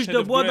Fifty petite Shades bûche de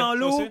of bois Grey, dans ça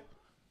l'eau, aussi?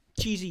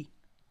 cheesy.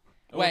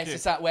 Ouais, Ok. c'est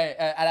ça. Ouais,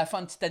 à la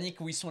fin de Titanic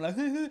où ils sont là,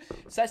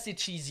 ça c'est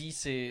cheesy.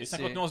 Et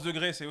 50 nuances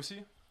degrés, c'est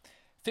aussi?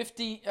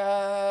 50,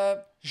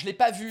 je l'ai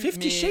pas vu.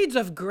 50 mais Shades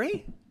of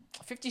Grey?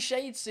 50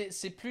 Shades,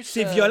 c'est plus.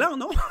 C'est violent,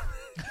 non?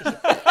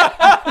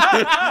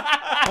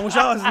 On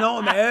jase,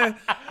 non, mais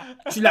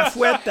tu la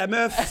fouettes, ta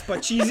meuf, c'est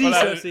pas cheesy,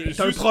 Voilà, ça. C'est juste-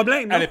 un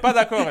problème, non? Elle est pas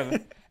d'accord,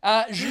 elle.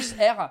 Ah, juste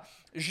R,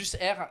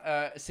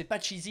 c'est pas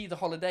cheesy The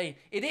Holiday.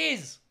 It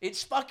is.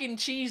 It's fucking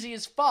cheesy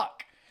as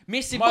fuck.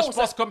 Mais c'est Moi, bon. je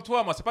pense comme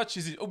toi, moi, c'est pas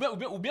cheesy. Ou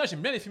bien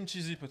j'aime bien les films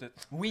cheesy, peut-être.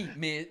 Oui,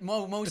 mais moi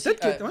aussi.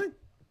 Peut-être que. Ouais.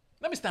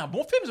 Non, mais c'était un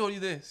bon film, The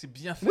Holiday. C'est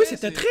bien fait. Oui, c'est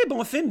un c'est- très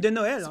bon film de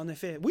Noël, en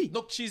effet. Oui.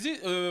 Donc, cheesy,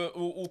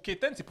 ou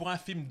Keten, c'est pour un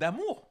film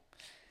d'amour.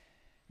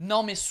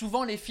 Non, mais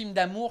souvent les films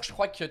d'amour, je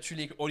crois que tu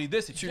les.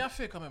 Holiday, c'est bien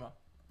fait quand même.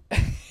 hein.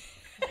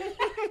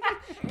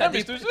 T'as Non, mais des,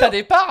 je te jure. t'as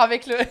des parts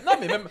avec le. Non,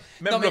 mais même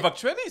Non, mais- Love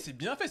Actually, c'est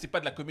bien fait. C'est pas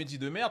de la comédie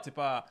de merde, c'est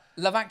pas.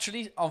 Love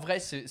Actually, en vrai,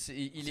 il C'est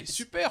est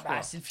super,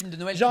 quoi. c'est le film de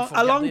Noël. Genre, qu'il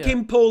faut Along regarder,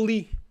 Came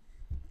Polly.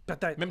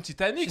 Peut-être. Même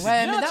Titanic, c'est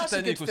Ouais, mais bien là, c'est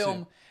Titanic good aussi.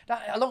 film.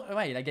 Là,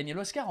 ouais, il a gagné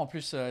l'Oscar en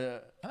plus.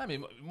 Ah, mais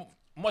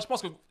moi, je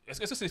pense que. Est-ce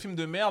que c'est des films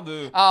de merde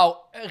Ah,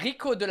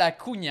 Rico de la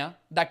Cugna.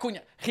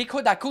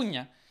 Rico da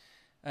Cugna.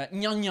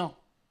 Gnan Gnan.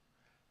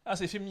 Ah,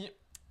 c'est des films.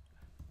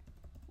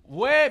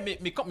 Ouais,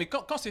 mais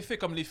quand c'est fait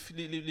comme les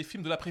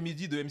films de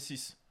l'après-midi de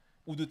M6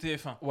 ou de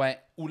TF1, Ouais.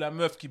 où la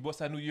meuf qui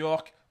bosse à New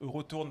York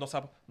retourne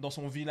dans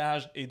son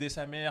village aider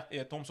sa mère et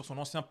elle tombe sur son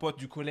ancien pote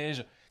du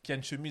collège qui a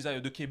une chemise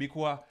de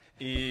Québécois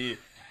et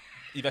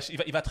il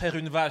va traire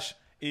une vache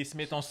et ils se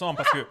mettent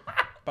ensemble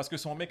parce que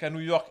son mec à New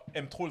York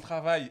aime trop le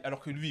travail alors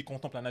que lui il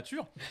contemple la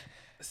nature.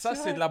 Ça,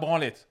 c'est de la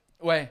branlette.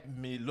 Ouais.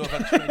 Mais Love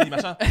Actually,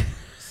 machin,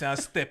 c'est un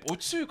step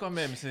au-dessus quand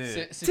même.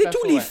 C'est Tu sais, pas tous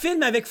faux, les ouais.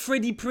 films avec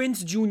Freddie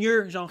Prinze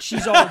Jr., genre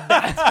She's All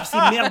That, pis ces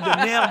merdes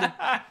de merde.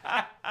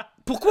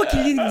 Pourquoi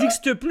qu'il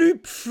n'existe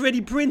plus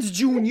Freddie Prinze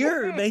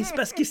Jr.? Ben, c'est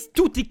parce que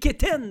tout est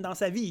kitten dans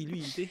sa vie,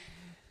 lui. tu sais.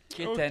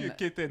 Keten. Ok,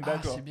 Keten, Ah,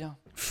 d'accord. c'est bien.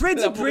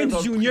 Freddie L'amour est dans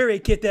Prinze le Jr. est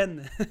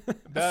kitten.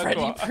 Freddie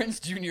D'accord. Prinze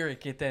Jr. et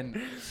Keten.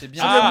 C'est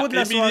bien. le mot de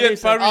la Emily soirée, in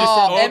ça. Paris.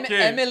 Oh, ok.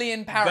 Emily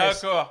in Paris.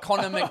 D'accord.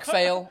 Conor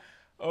McPhail.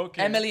 Ok.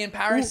 Emily in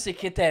Paris, c'est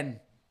Keten.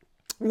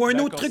 Ou un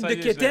D'accord, autre truc ça de y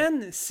est, je l'ai.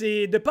 kitten,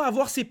 c'est de pas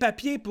avoir ses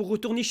papiers pour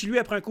retourner chez lui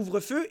après un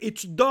couvre-feu et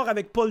tu dors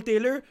avec Paul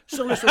Taylor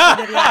sur le sofa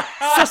derrière.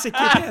 Ça, c'est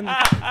kitten.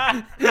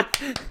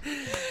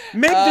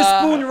 Make the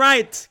spoon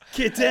right,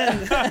 kitten.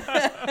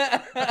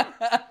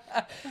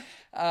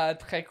 Ah,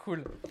 très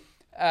cool.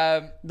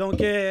 Donc,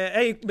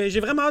 hey, ben,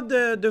 j'ai vraiment hâte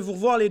de vous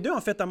revoir les deux,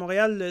 en fait, à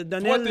Montréal. Toi,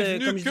 Donnel, t'es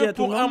venu comme je dis que à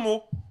tout le pour un monde.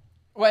 mot.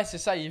 Ouais, c'est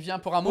ça, il vient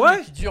pour un mot Ouais.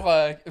 mais qui dure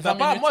T'as 20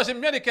 pas- minutes. Moi, j'aime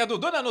bien les cadeaux.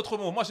 Donne un autre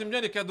mot. Moi, j'aime bien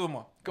les cadeaux,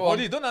 moi. Go on.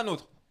 Oli, donne un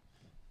autre.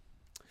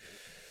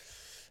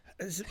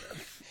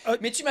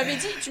 Mais tu m'avais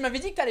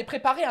dit que t'allais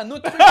préparer un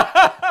autre truc.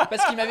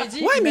 Parce qu'il m'avait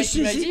dit, Ouais, il mais m'a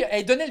j'ai- dit,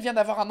 hey, Donnel vient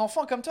d'avoir un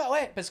enfant comme toi.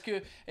 Ouais, parce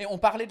que on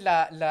parlait de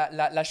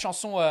la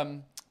chanson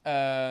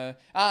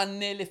un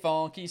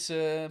éléphant qui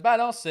se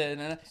balance.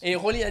 Et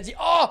Rolly a dit,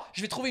 oh,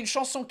 je vais trouver une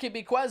chanson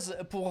québécoise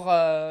pour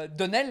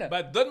Donnel.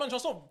 Bah, donne-moi une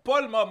chanson.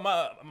 Paul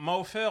m'a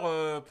offert,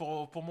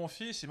 pour mon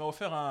fils, il m'a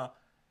offert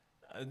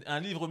un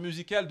livre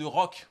musical de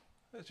rock.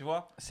 Tu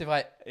vois? C'est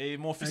vrai. Et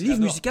mon fils, Un il livre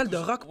adore. musical de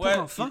rock pour Ouais,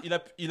 enfants?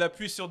 il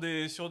appuie sur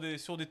des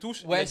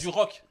touches. Ouais, il y a du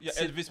rock. Il y a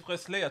c'est- Elvis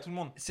Presley, il y a tout le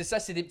monde. C'est ça,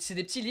 c'est des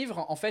petits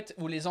livres en fait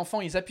où les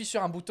enfants ils appuient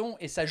sur un bouton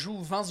et ça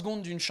joue 20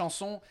 secondes d'une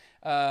chanson.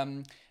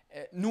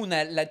 Nous on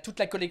a toute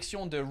la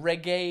collection de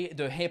reggae,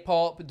 de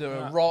hip-hop, de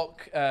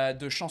rock,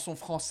 de chansons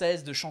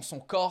françaises, de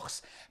chansons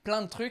corses,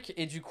 plein de trucs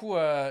et du coup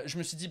je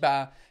me suis dit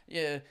bah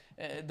he's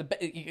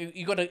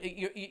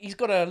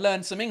gotta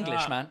learn some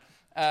English Ah. man.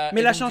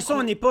 Mais et la donc, du chanson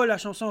coup- n'est pas la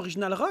chanson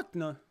originale rock,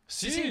 non?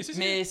 Si.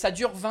 mais ça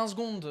dure 20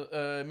 secondes.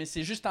 Mais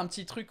c'est juste un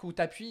petit truc où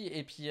t'appuies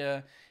et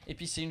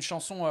puis c'est une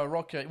chanson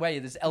rock. Ouais,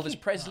 il y a Elvis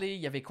Presley.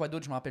 Il y avait quoi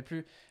d'autre? Je me rappelle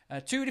plus.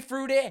 Tutti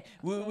frutti,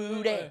 woo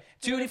woo day,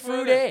 tutti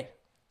frutti.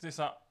 C'est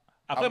ça.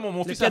 Après, mon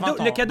Le fils a 20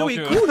 cadeau, ans. le cadeau donc,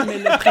 est cool, mais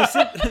le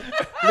principe...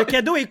 le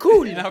cadeau est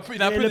cool. Il a un peu-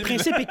 il a un mais peu le des-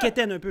 principe est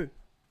quétaine un peu.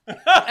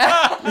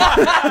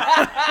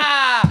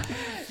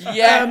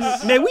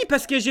 Yes. Mais oui,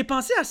 parce que j'ai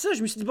pensé à ça.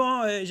 Je me suis dit,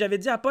 bon, j'avais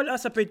dit à Paul,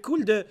 ça peut être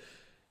cool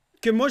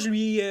que moi, je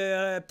lui...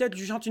 peut-être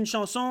je chante une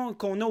chanson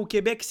qu'on a au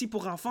Québec ici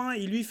pour enfants et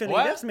lui, il fait Ouais.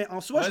 l'inverse. Mais en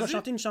soi, je vais Vas-y.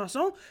 chanter une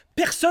chanson.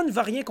 Personne ne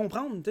va rien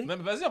comprendre, tu sais.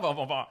 Même, vas-y,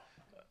 on va.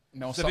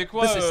 Mais on Vous savez sort-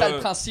 quoi, C'est ça le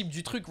principe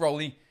du truc,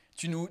 Rowley.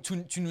 Tu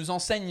nous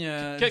enseignes.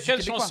 du Quelle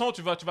québécois. chanson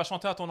tu vas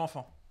chanter à ton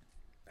enfant?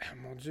 Ah,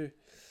 mon Dieu.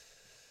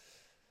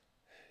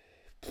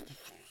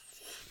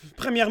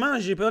 Premièrement,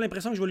 j'ai pas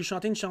l'impression que je vais lui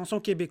chanter une chanson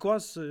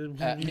québécoise.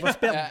 Il va se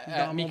perdre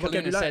dans mon Mick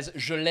vocabulaire. 16,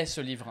 je l'ai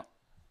ce livre.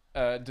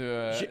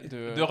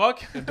 De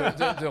rock?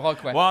 de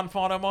rock, ouais. One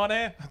for the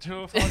money,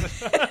 two for the...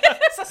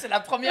 Ça, c'est la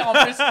première en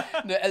plus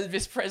de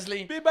Elvis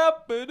Presley.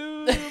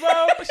 Bebop-a-doo,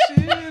 bop, she's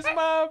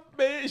my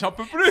baby. J'en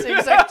peux plus. C'est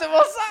exactement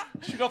ça.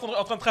 Je suis là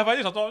en train de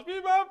travailler, j'entends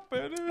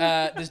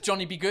Bebop-a-doo. This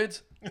Johnny B. Good.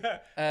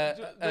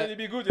 Johnny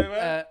B. Good,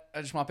 ouais.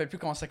 Je me rappelle plus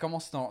comment ça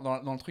commence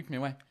dans le truc, mais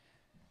ouais.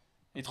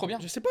 Il est trop bien.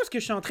 Je sais pas ce que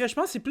je chanterais. Je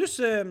pense que c'est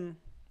plus...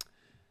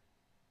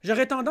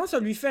 J'aurais tendance à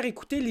lui faire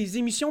écouter les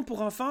émissions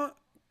pour enfants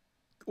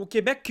au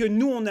Québec que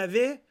nous, on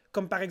avait,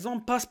 comme par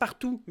exemple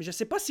Passe-Partout. Mais je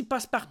sais pas si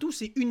Passe-Partout,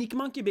 c'est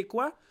uniquement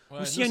québécois Ouais,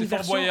 ou s'il y a nous, une c'est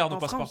Fort version Boyard, nous en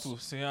passe France. partout.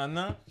 C'est un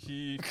nain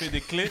qui fait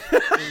des clés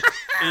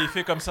et il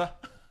fait comme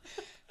ça.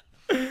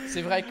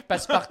 C'est vrai que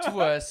Passe-Partout,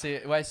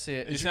 c'est. Ouais,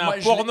 c'est. Et c'est moi,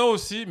 un porno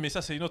aussi, mais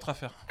ça c'est une autre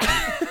affaire.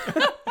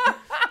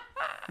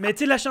 Mais tu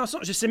sais, la chanson,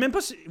 je sais même pas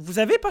si... Vous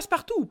avez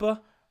Passe-Partout ou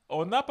pas?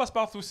 On a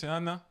passe-partout, c'est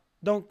un nain.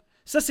 Donc,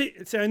 ça, c'est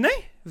un nain?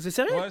 Vous êtes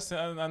sérieux? Ouais, c'est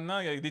un nain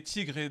avec des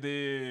tigres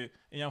et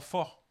un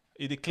fort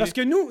et des clés. Parce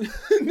que nous,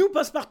 nous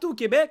Passe-Partout au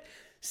Québec,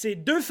 c'est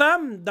 2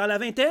 femmes dans la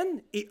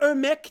vingtaine et un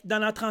mec dans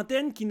la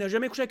trentaine qui n'a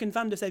jamais couché avec une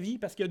femme de sa vie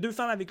parce qu'il y a 2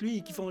 femmes avec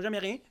lui qui font jamais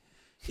rien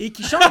et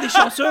qui chantent des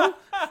chansons.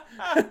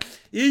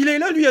 Et il est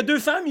là, lui, il a 2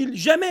 femmes,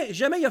 jamais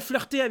il a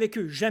flirté avec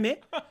eux, jamais.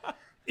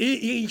 Et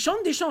il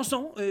chante des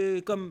chansons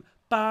comme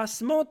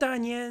Passe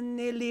montagnenne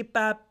et les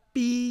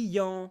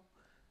papillons.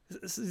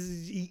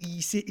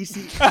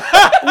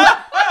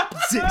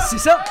 C'est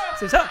ça.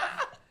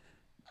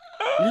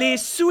 Les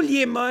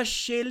souliers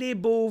moches et les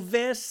beaux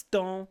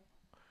vestons.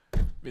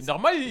 Mais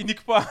normal, il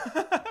nique pas.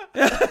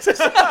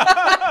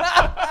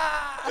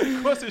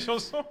 Quoi ces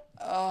chansons?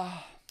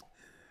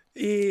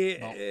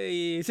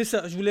 Et c'est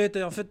ça, je voulais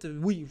être, en fait,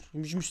 oui,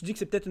 je me suis dit que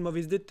c'est peut-être une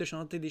mauvaise idée de te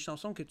chanter des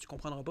chansons que tu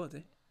comprendras pas, tu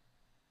sais.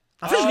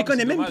 En fait, je les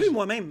connais c'est même dommage. plus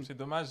moi-même. C'est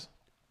dommage.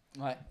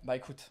 Ouais, bah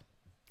écoute.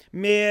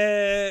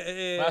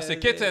 Mais. C'est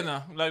Keten.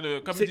 Hein. Là,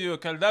 comme c'est- dit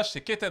Kaldash,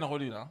 c'est Keten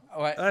Rolly. Là.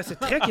 Ouais. Ah, c'est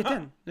très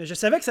quétaine. Je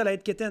savais que ça allait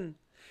être quétaine.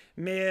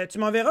 Mais tu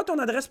m'enverras ton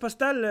adresse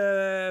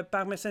postale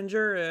par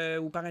Messenger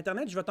ou par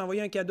Internet. Je vais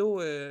t'envoyer un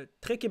cadeau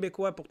très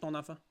québécois pour ton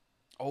enfant.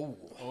 Oh.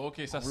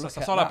 Ok, ça Look sent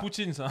at la that.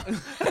 poutine, ça.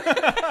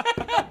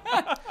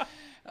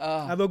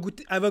 Ah. Elle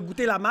va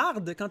goûter la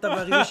marde quand elle va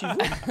arriver chez vous.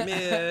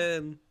 Mais.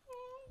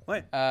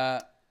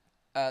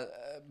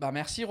 Bah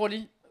merci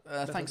Rolly.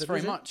 Ça Thanks fait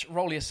very plaisir. much,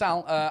 Rolly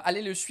Assal.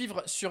 Allez le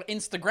suivre sur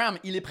Instagram.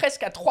 Il est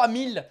presque à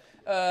 3000.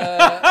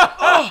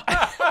 Parce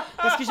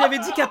que j'avais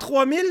dit qu'à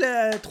 3000,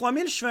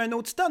 je fais un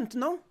autre stunt,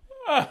 non?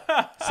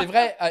 C'est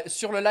vrai,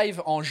 sur le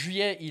live en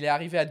juillet, il est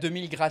arrivé à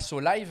 2000 grâce au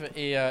live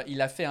et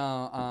il a fait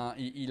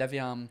il avait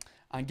un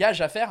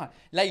gage à faire.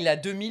 Là, il a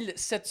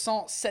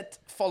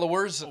 2707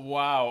 followers.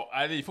 Waouh.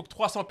 Allez, il faut que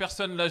 300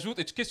 personnes l'ajoutent.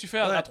 Et qu'est-ce que tu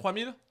fais Ouais. à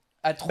 3000?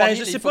 À 3000, Ben,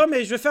 je il sais faut- pas,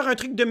 mais je vais faire un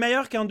truc de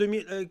meilleur qu'en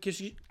 2000.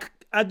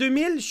 À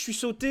 2000, je suis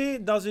sauté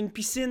dans une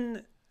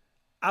piscine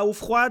à eau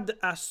froide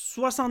à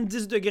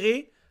 70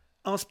 degrés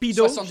en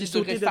speedo. J'ai 70 sauté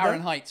degrés dedans.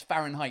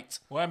 Fahrenheit.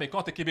 Ouais, mais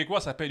quand t'es québécois,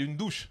 ça s'appelle une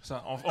douche.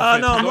 Ça, en Ah fait.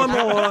 non, moi,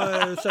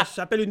 Donc, ça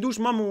s'appelle une douche.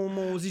 Moi,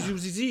 mon zizi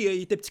zizi,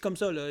 il était petit comme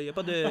ça. Là. Il y a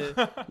pas de...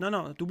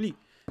 Non, t'oublies.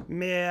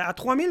 Mais à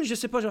 3000, je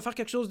sais pas, je vais faire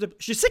quelque chose de...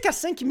 Je sais qu'à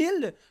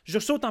 5000, je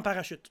saute en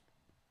parachute.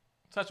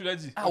 Ça, tu l'as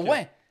dit. Ah Ok.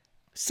 ouais.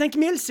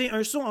 5000, c'est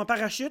un saut en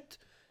parachute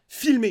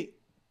filmé.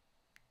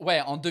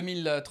 Ouais, en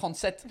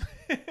 2037.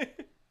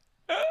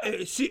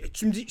 Si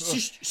tu me dis,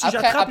 si Après,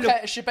 j'attrape le...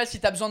 je sais pas si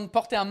t'as besoin de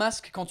porter un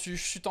masque quand tu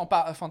chutes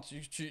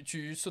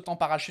tu sautes en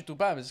parachute ou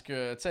pas, parce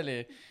que tu sais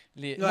les.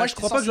 Ouais, Moi, je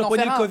crois pas que je vais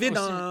pogner le COVID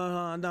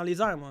dans. dans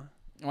les airs, moi.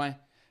 Ouais.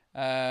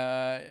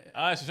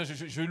 Ah, c'est ça,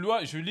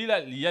 je lis là,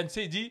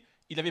 Yancey dit,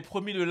 il avait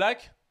promis le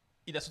lac,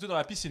 il a sauté dans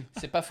la piscine.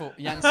 C'est pas faux.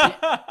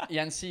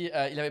 Yancy,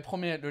 il avait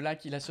promis le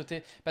lac, il a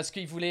sauté parce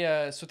qu'il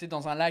voulait sauter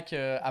dans un lac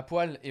à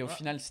poil et au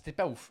final c'était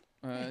pas ouf.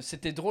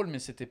 C'était drôle mais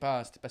c'était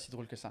pas si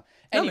drôle que ça. Non,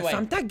 mais Anyway,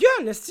 ferme ta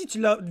gueule, si tu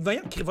l'as...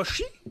 Voyons, qu'il va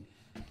chier.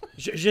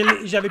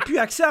 J'avais plus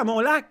accès à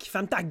mon lac.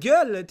 Ferme ta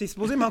gueule. T'es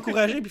supposé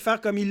m'encourager puis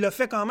faire comme il l'a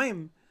fait quand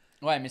même.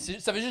 ouais, mais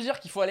ça veut juste dire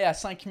qu'il faut aller à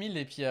 5000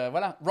 et puis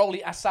voilà.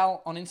 Rolly Assal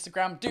on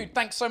Instagram. Dude,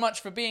 thanks so much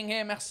for being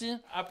here. Merci.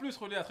 À plus,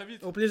 Rolly, à très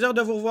vite. Au plaisir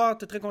de vous revoir.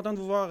 T'es très content de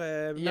vous voir.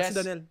 Merci, Yes.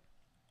 Donnel.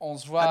 On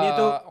se voit. À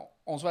bientôt.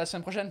 on se voit la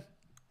semaine prochaine.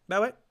 Ben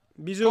ouais.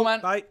 Bisous. Cool,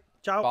 man. Bye.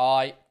 Ciao.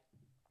 Bye.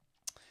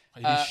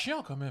 Il est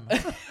chiant quand même.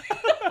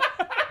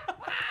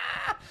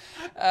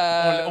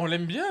 On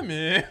l'aime bien,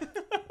 mais.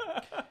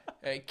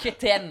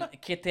 Keten.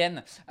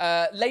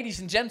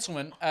 Ladies and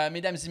gentlemen,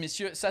 mesdames et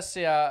messieurs, ça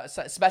c'est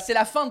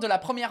la fin de la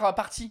première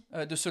partie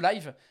de ce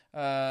live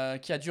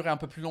qui a duré un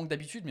peu plus long que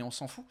d'habitude, mais on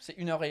s'en fout, c'est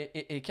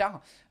 1h15.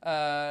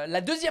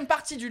 La deuxième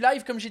partie du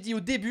live, comme j'ai dit au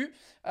début,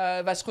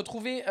 va se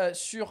retrouver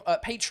sur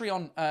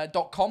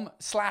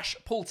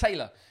patreon.com/Paul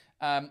Taylor.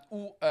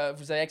 Où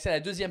vous avez accès à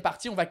la deuxième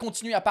partie. On va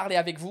continuer à parler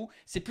avec vous.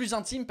 C'est plus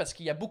intime parce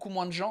qu'il y a beaucoup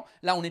moins de gens.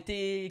 Là, on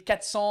était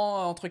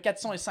 400, entre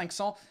 400 et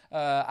 500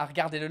 à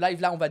regarder le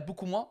live. Là, on va être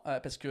beaucoup moins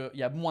parce qu'il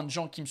y a moins de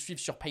gens qui me suivent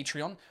sur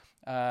Patreon.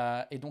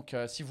 Et donc,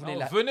 si vous voulez...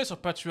 Venez sur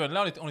Patreon.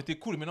 Là, on était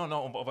cool. Mais non,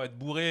 on va être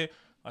bourré.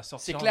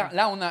 C'est clair.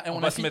 Là, on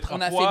a fait 2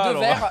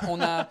 verres.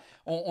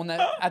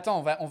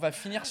 Attends, on va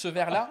finir ce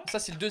verre-là. Ça,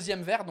 c'est le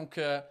deuxième verre. Donc,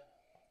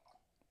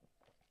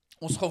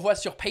 on se revoit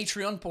sur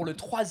Patreon pour le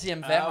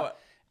 3e verre. Ouais.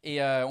 Et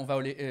on va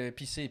aller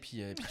pisser et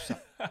puis tout ça.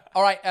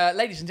 Alright,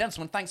 ladies and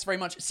gentlemen, thanks very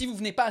much. Si vous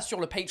venez pas sur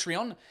le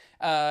Patreon,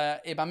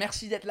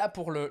 merci d'être là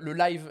pour le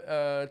live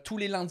tous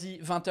les lundis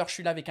 20h. Je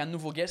suis là avec un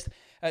nouveau guest.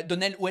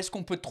 Donnel, où est-ce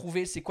qu'on peut te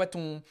trouver? C'est quoi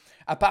ton...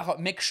 À part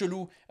mec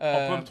chelou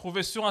On peut me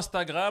trouver sur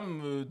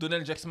Instagram,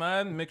 Donnel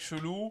Jacksman, mec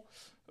chelou.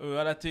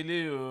 À la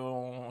télé,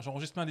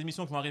 j'enregistre plein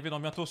d'émissions qui vont arriver dans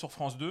bientôt sur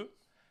France 2.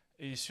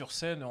 Et sur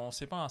scène, on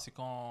sait pas, c'est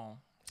quand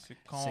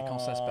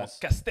ça se passe.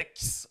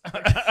 Castex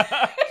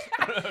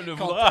le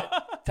voudra.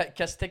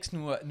 Castex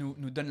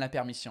nous donne la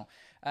permission.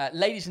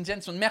 Ladies and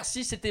gentlemen,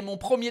 merci. C'était mon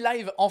premier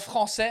live en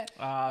français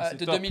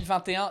de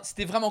 2021.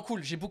 C'était vraiment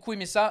cool. J'ai beaucoup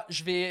aimé ça.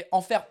 Je vais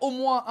en faire au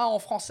moins un en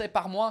français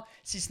par mois,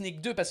 si ce n'est que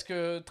 2, parce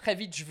que très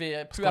vite, je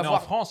vais plus avoir... On est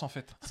en France, en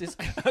fait.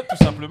 Tout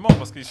simplement,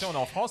 parce qu'ici, on est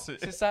en France.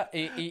 C'est ça.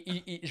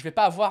 Et je vais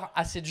pas avoir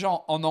assez de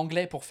gens en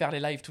anglais pour faire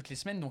les lives toutes les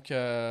semaines. Donc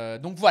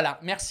voilà.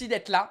 Merci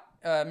d'être là.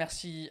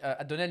 Merci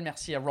à Donnel,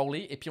 merci à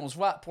Rowley. Et puis on se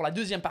voit pour la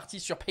deuxième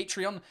partie sur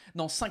Patreon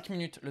dans 5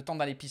 minutes. Le temps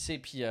d'aller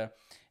pisser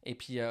et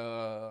puis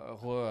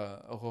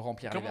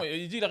remplir. Comment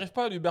il dit il n'arrive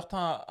pas, lui,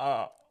 Bertin,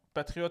 à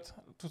Patriote,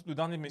 le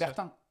dernier message.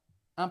 Bertin,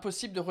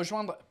 impossible de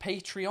rejoindre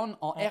Patreon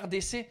en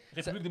RDC.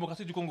 République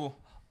démocratique du Congo.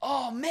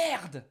 Oh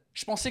merde!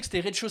 Je pensais que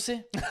c'était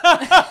rez-de-chaussée.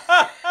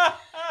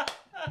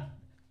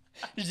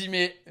 Je dis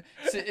mais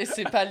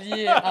c'est pas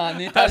lié à un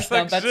étage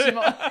d'un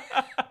bâtiment.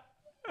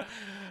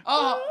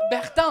 Oh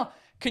Bertin!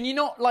 Can you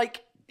not,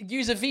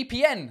 use a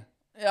VPN?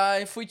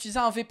 Il faut utiliser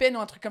un VPN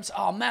ou un truc comme ça.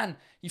 Oh man,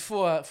 il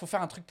faut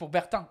faire un truc pour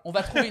Bertin. On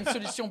va trouver une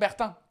solution,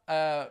 Bertin.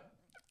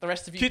 The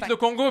rest of you, quitte le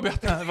Congo,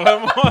 Bertin,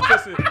 vraiment.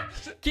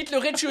 Quitte le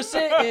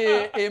rez-de-chaussée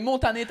et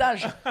monte un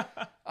étage.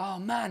 Oh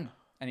man.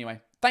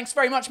 Anyway, thanks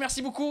very much,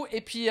 merci beaucoup.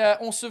 Et puis,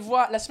 on se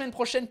voit la semaine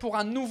prochaine pour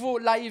un nouveau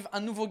live, un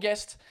nouveau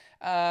guest.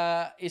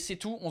 Et c'est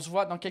tout, on se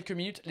voit dans quelques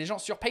minutes, les gens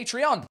sur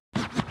Patreon.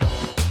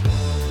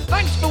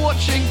 Thanks for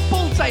watching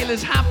Paul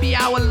Taylor's Happy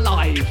Hour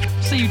Live.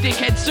 See you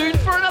dickheads soon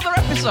for another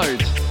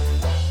episode.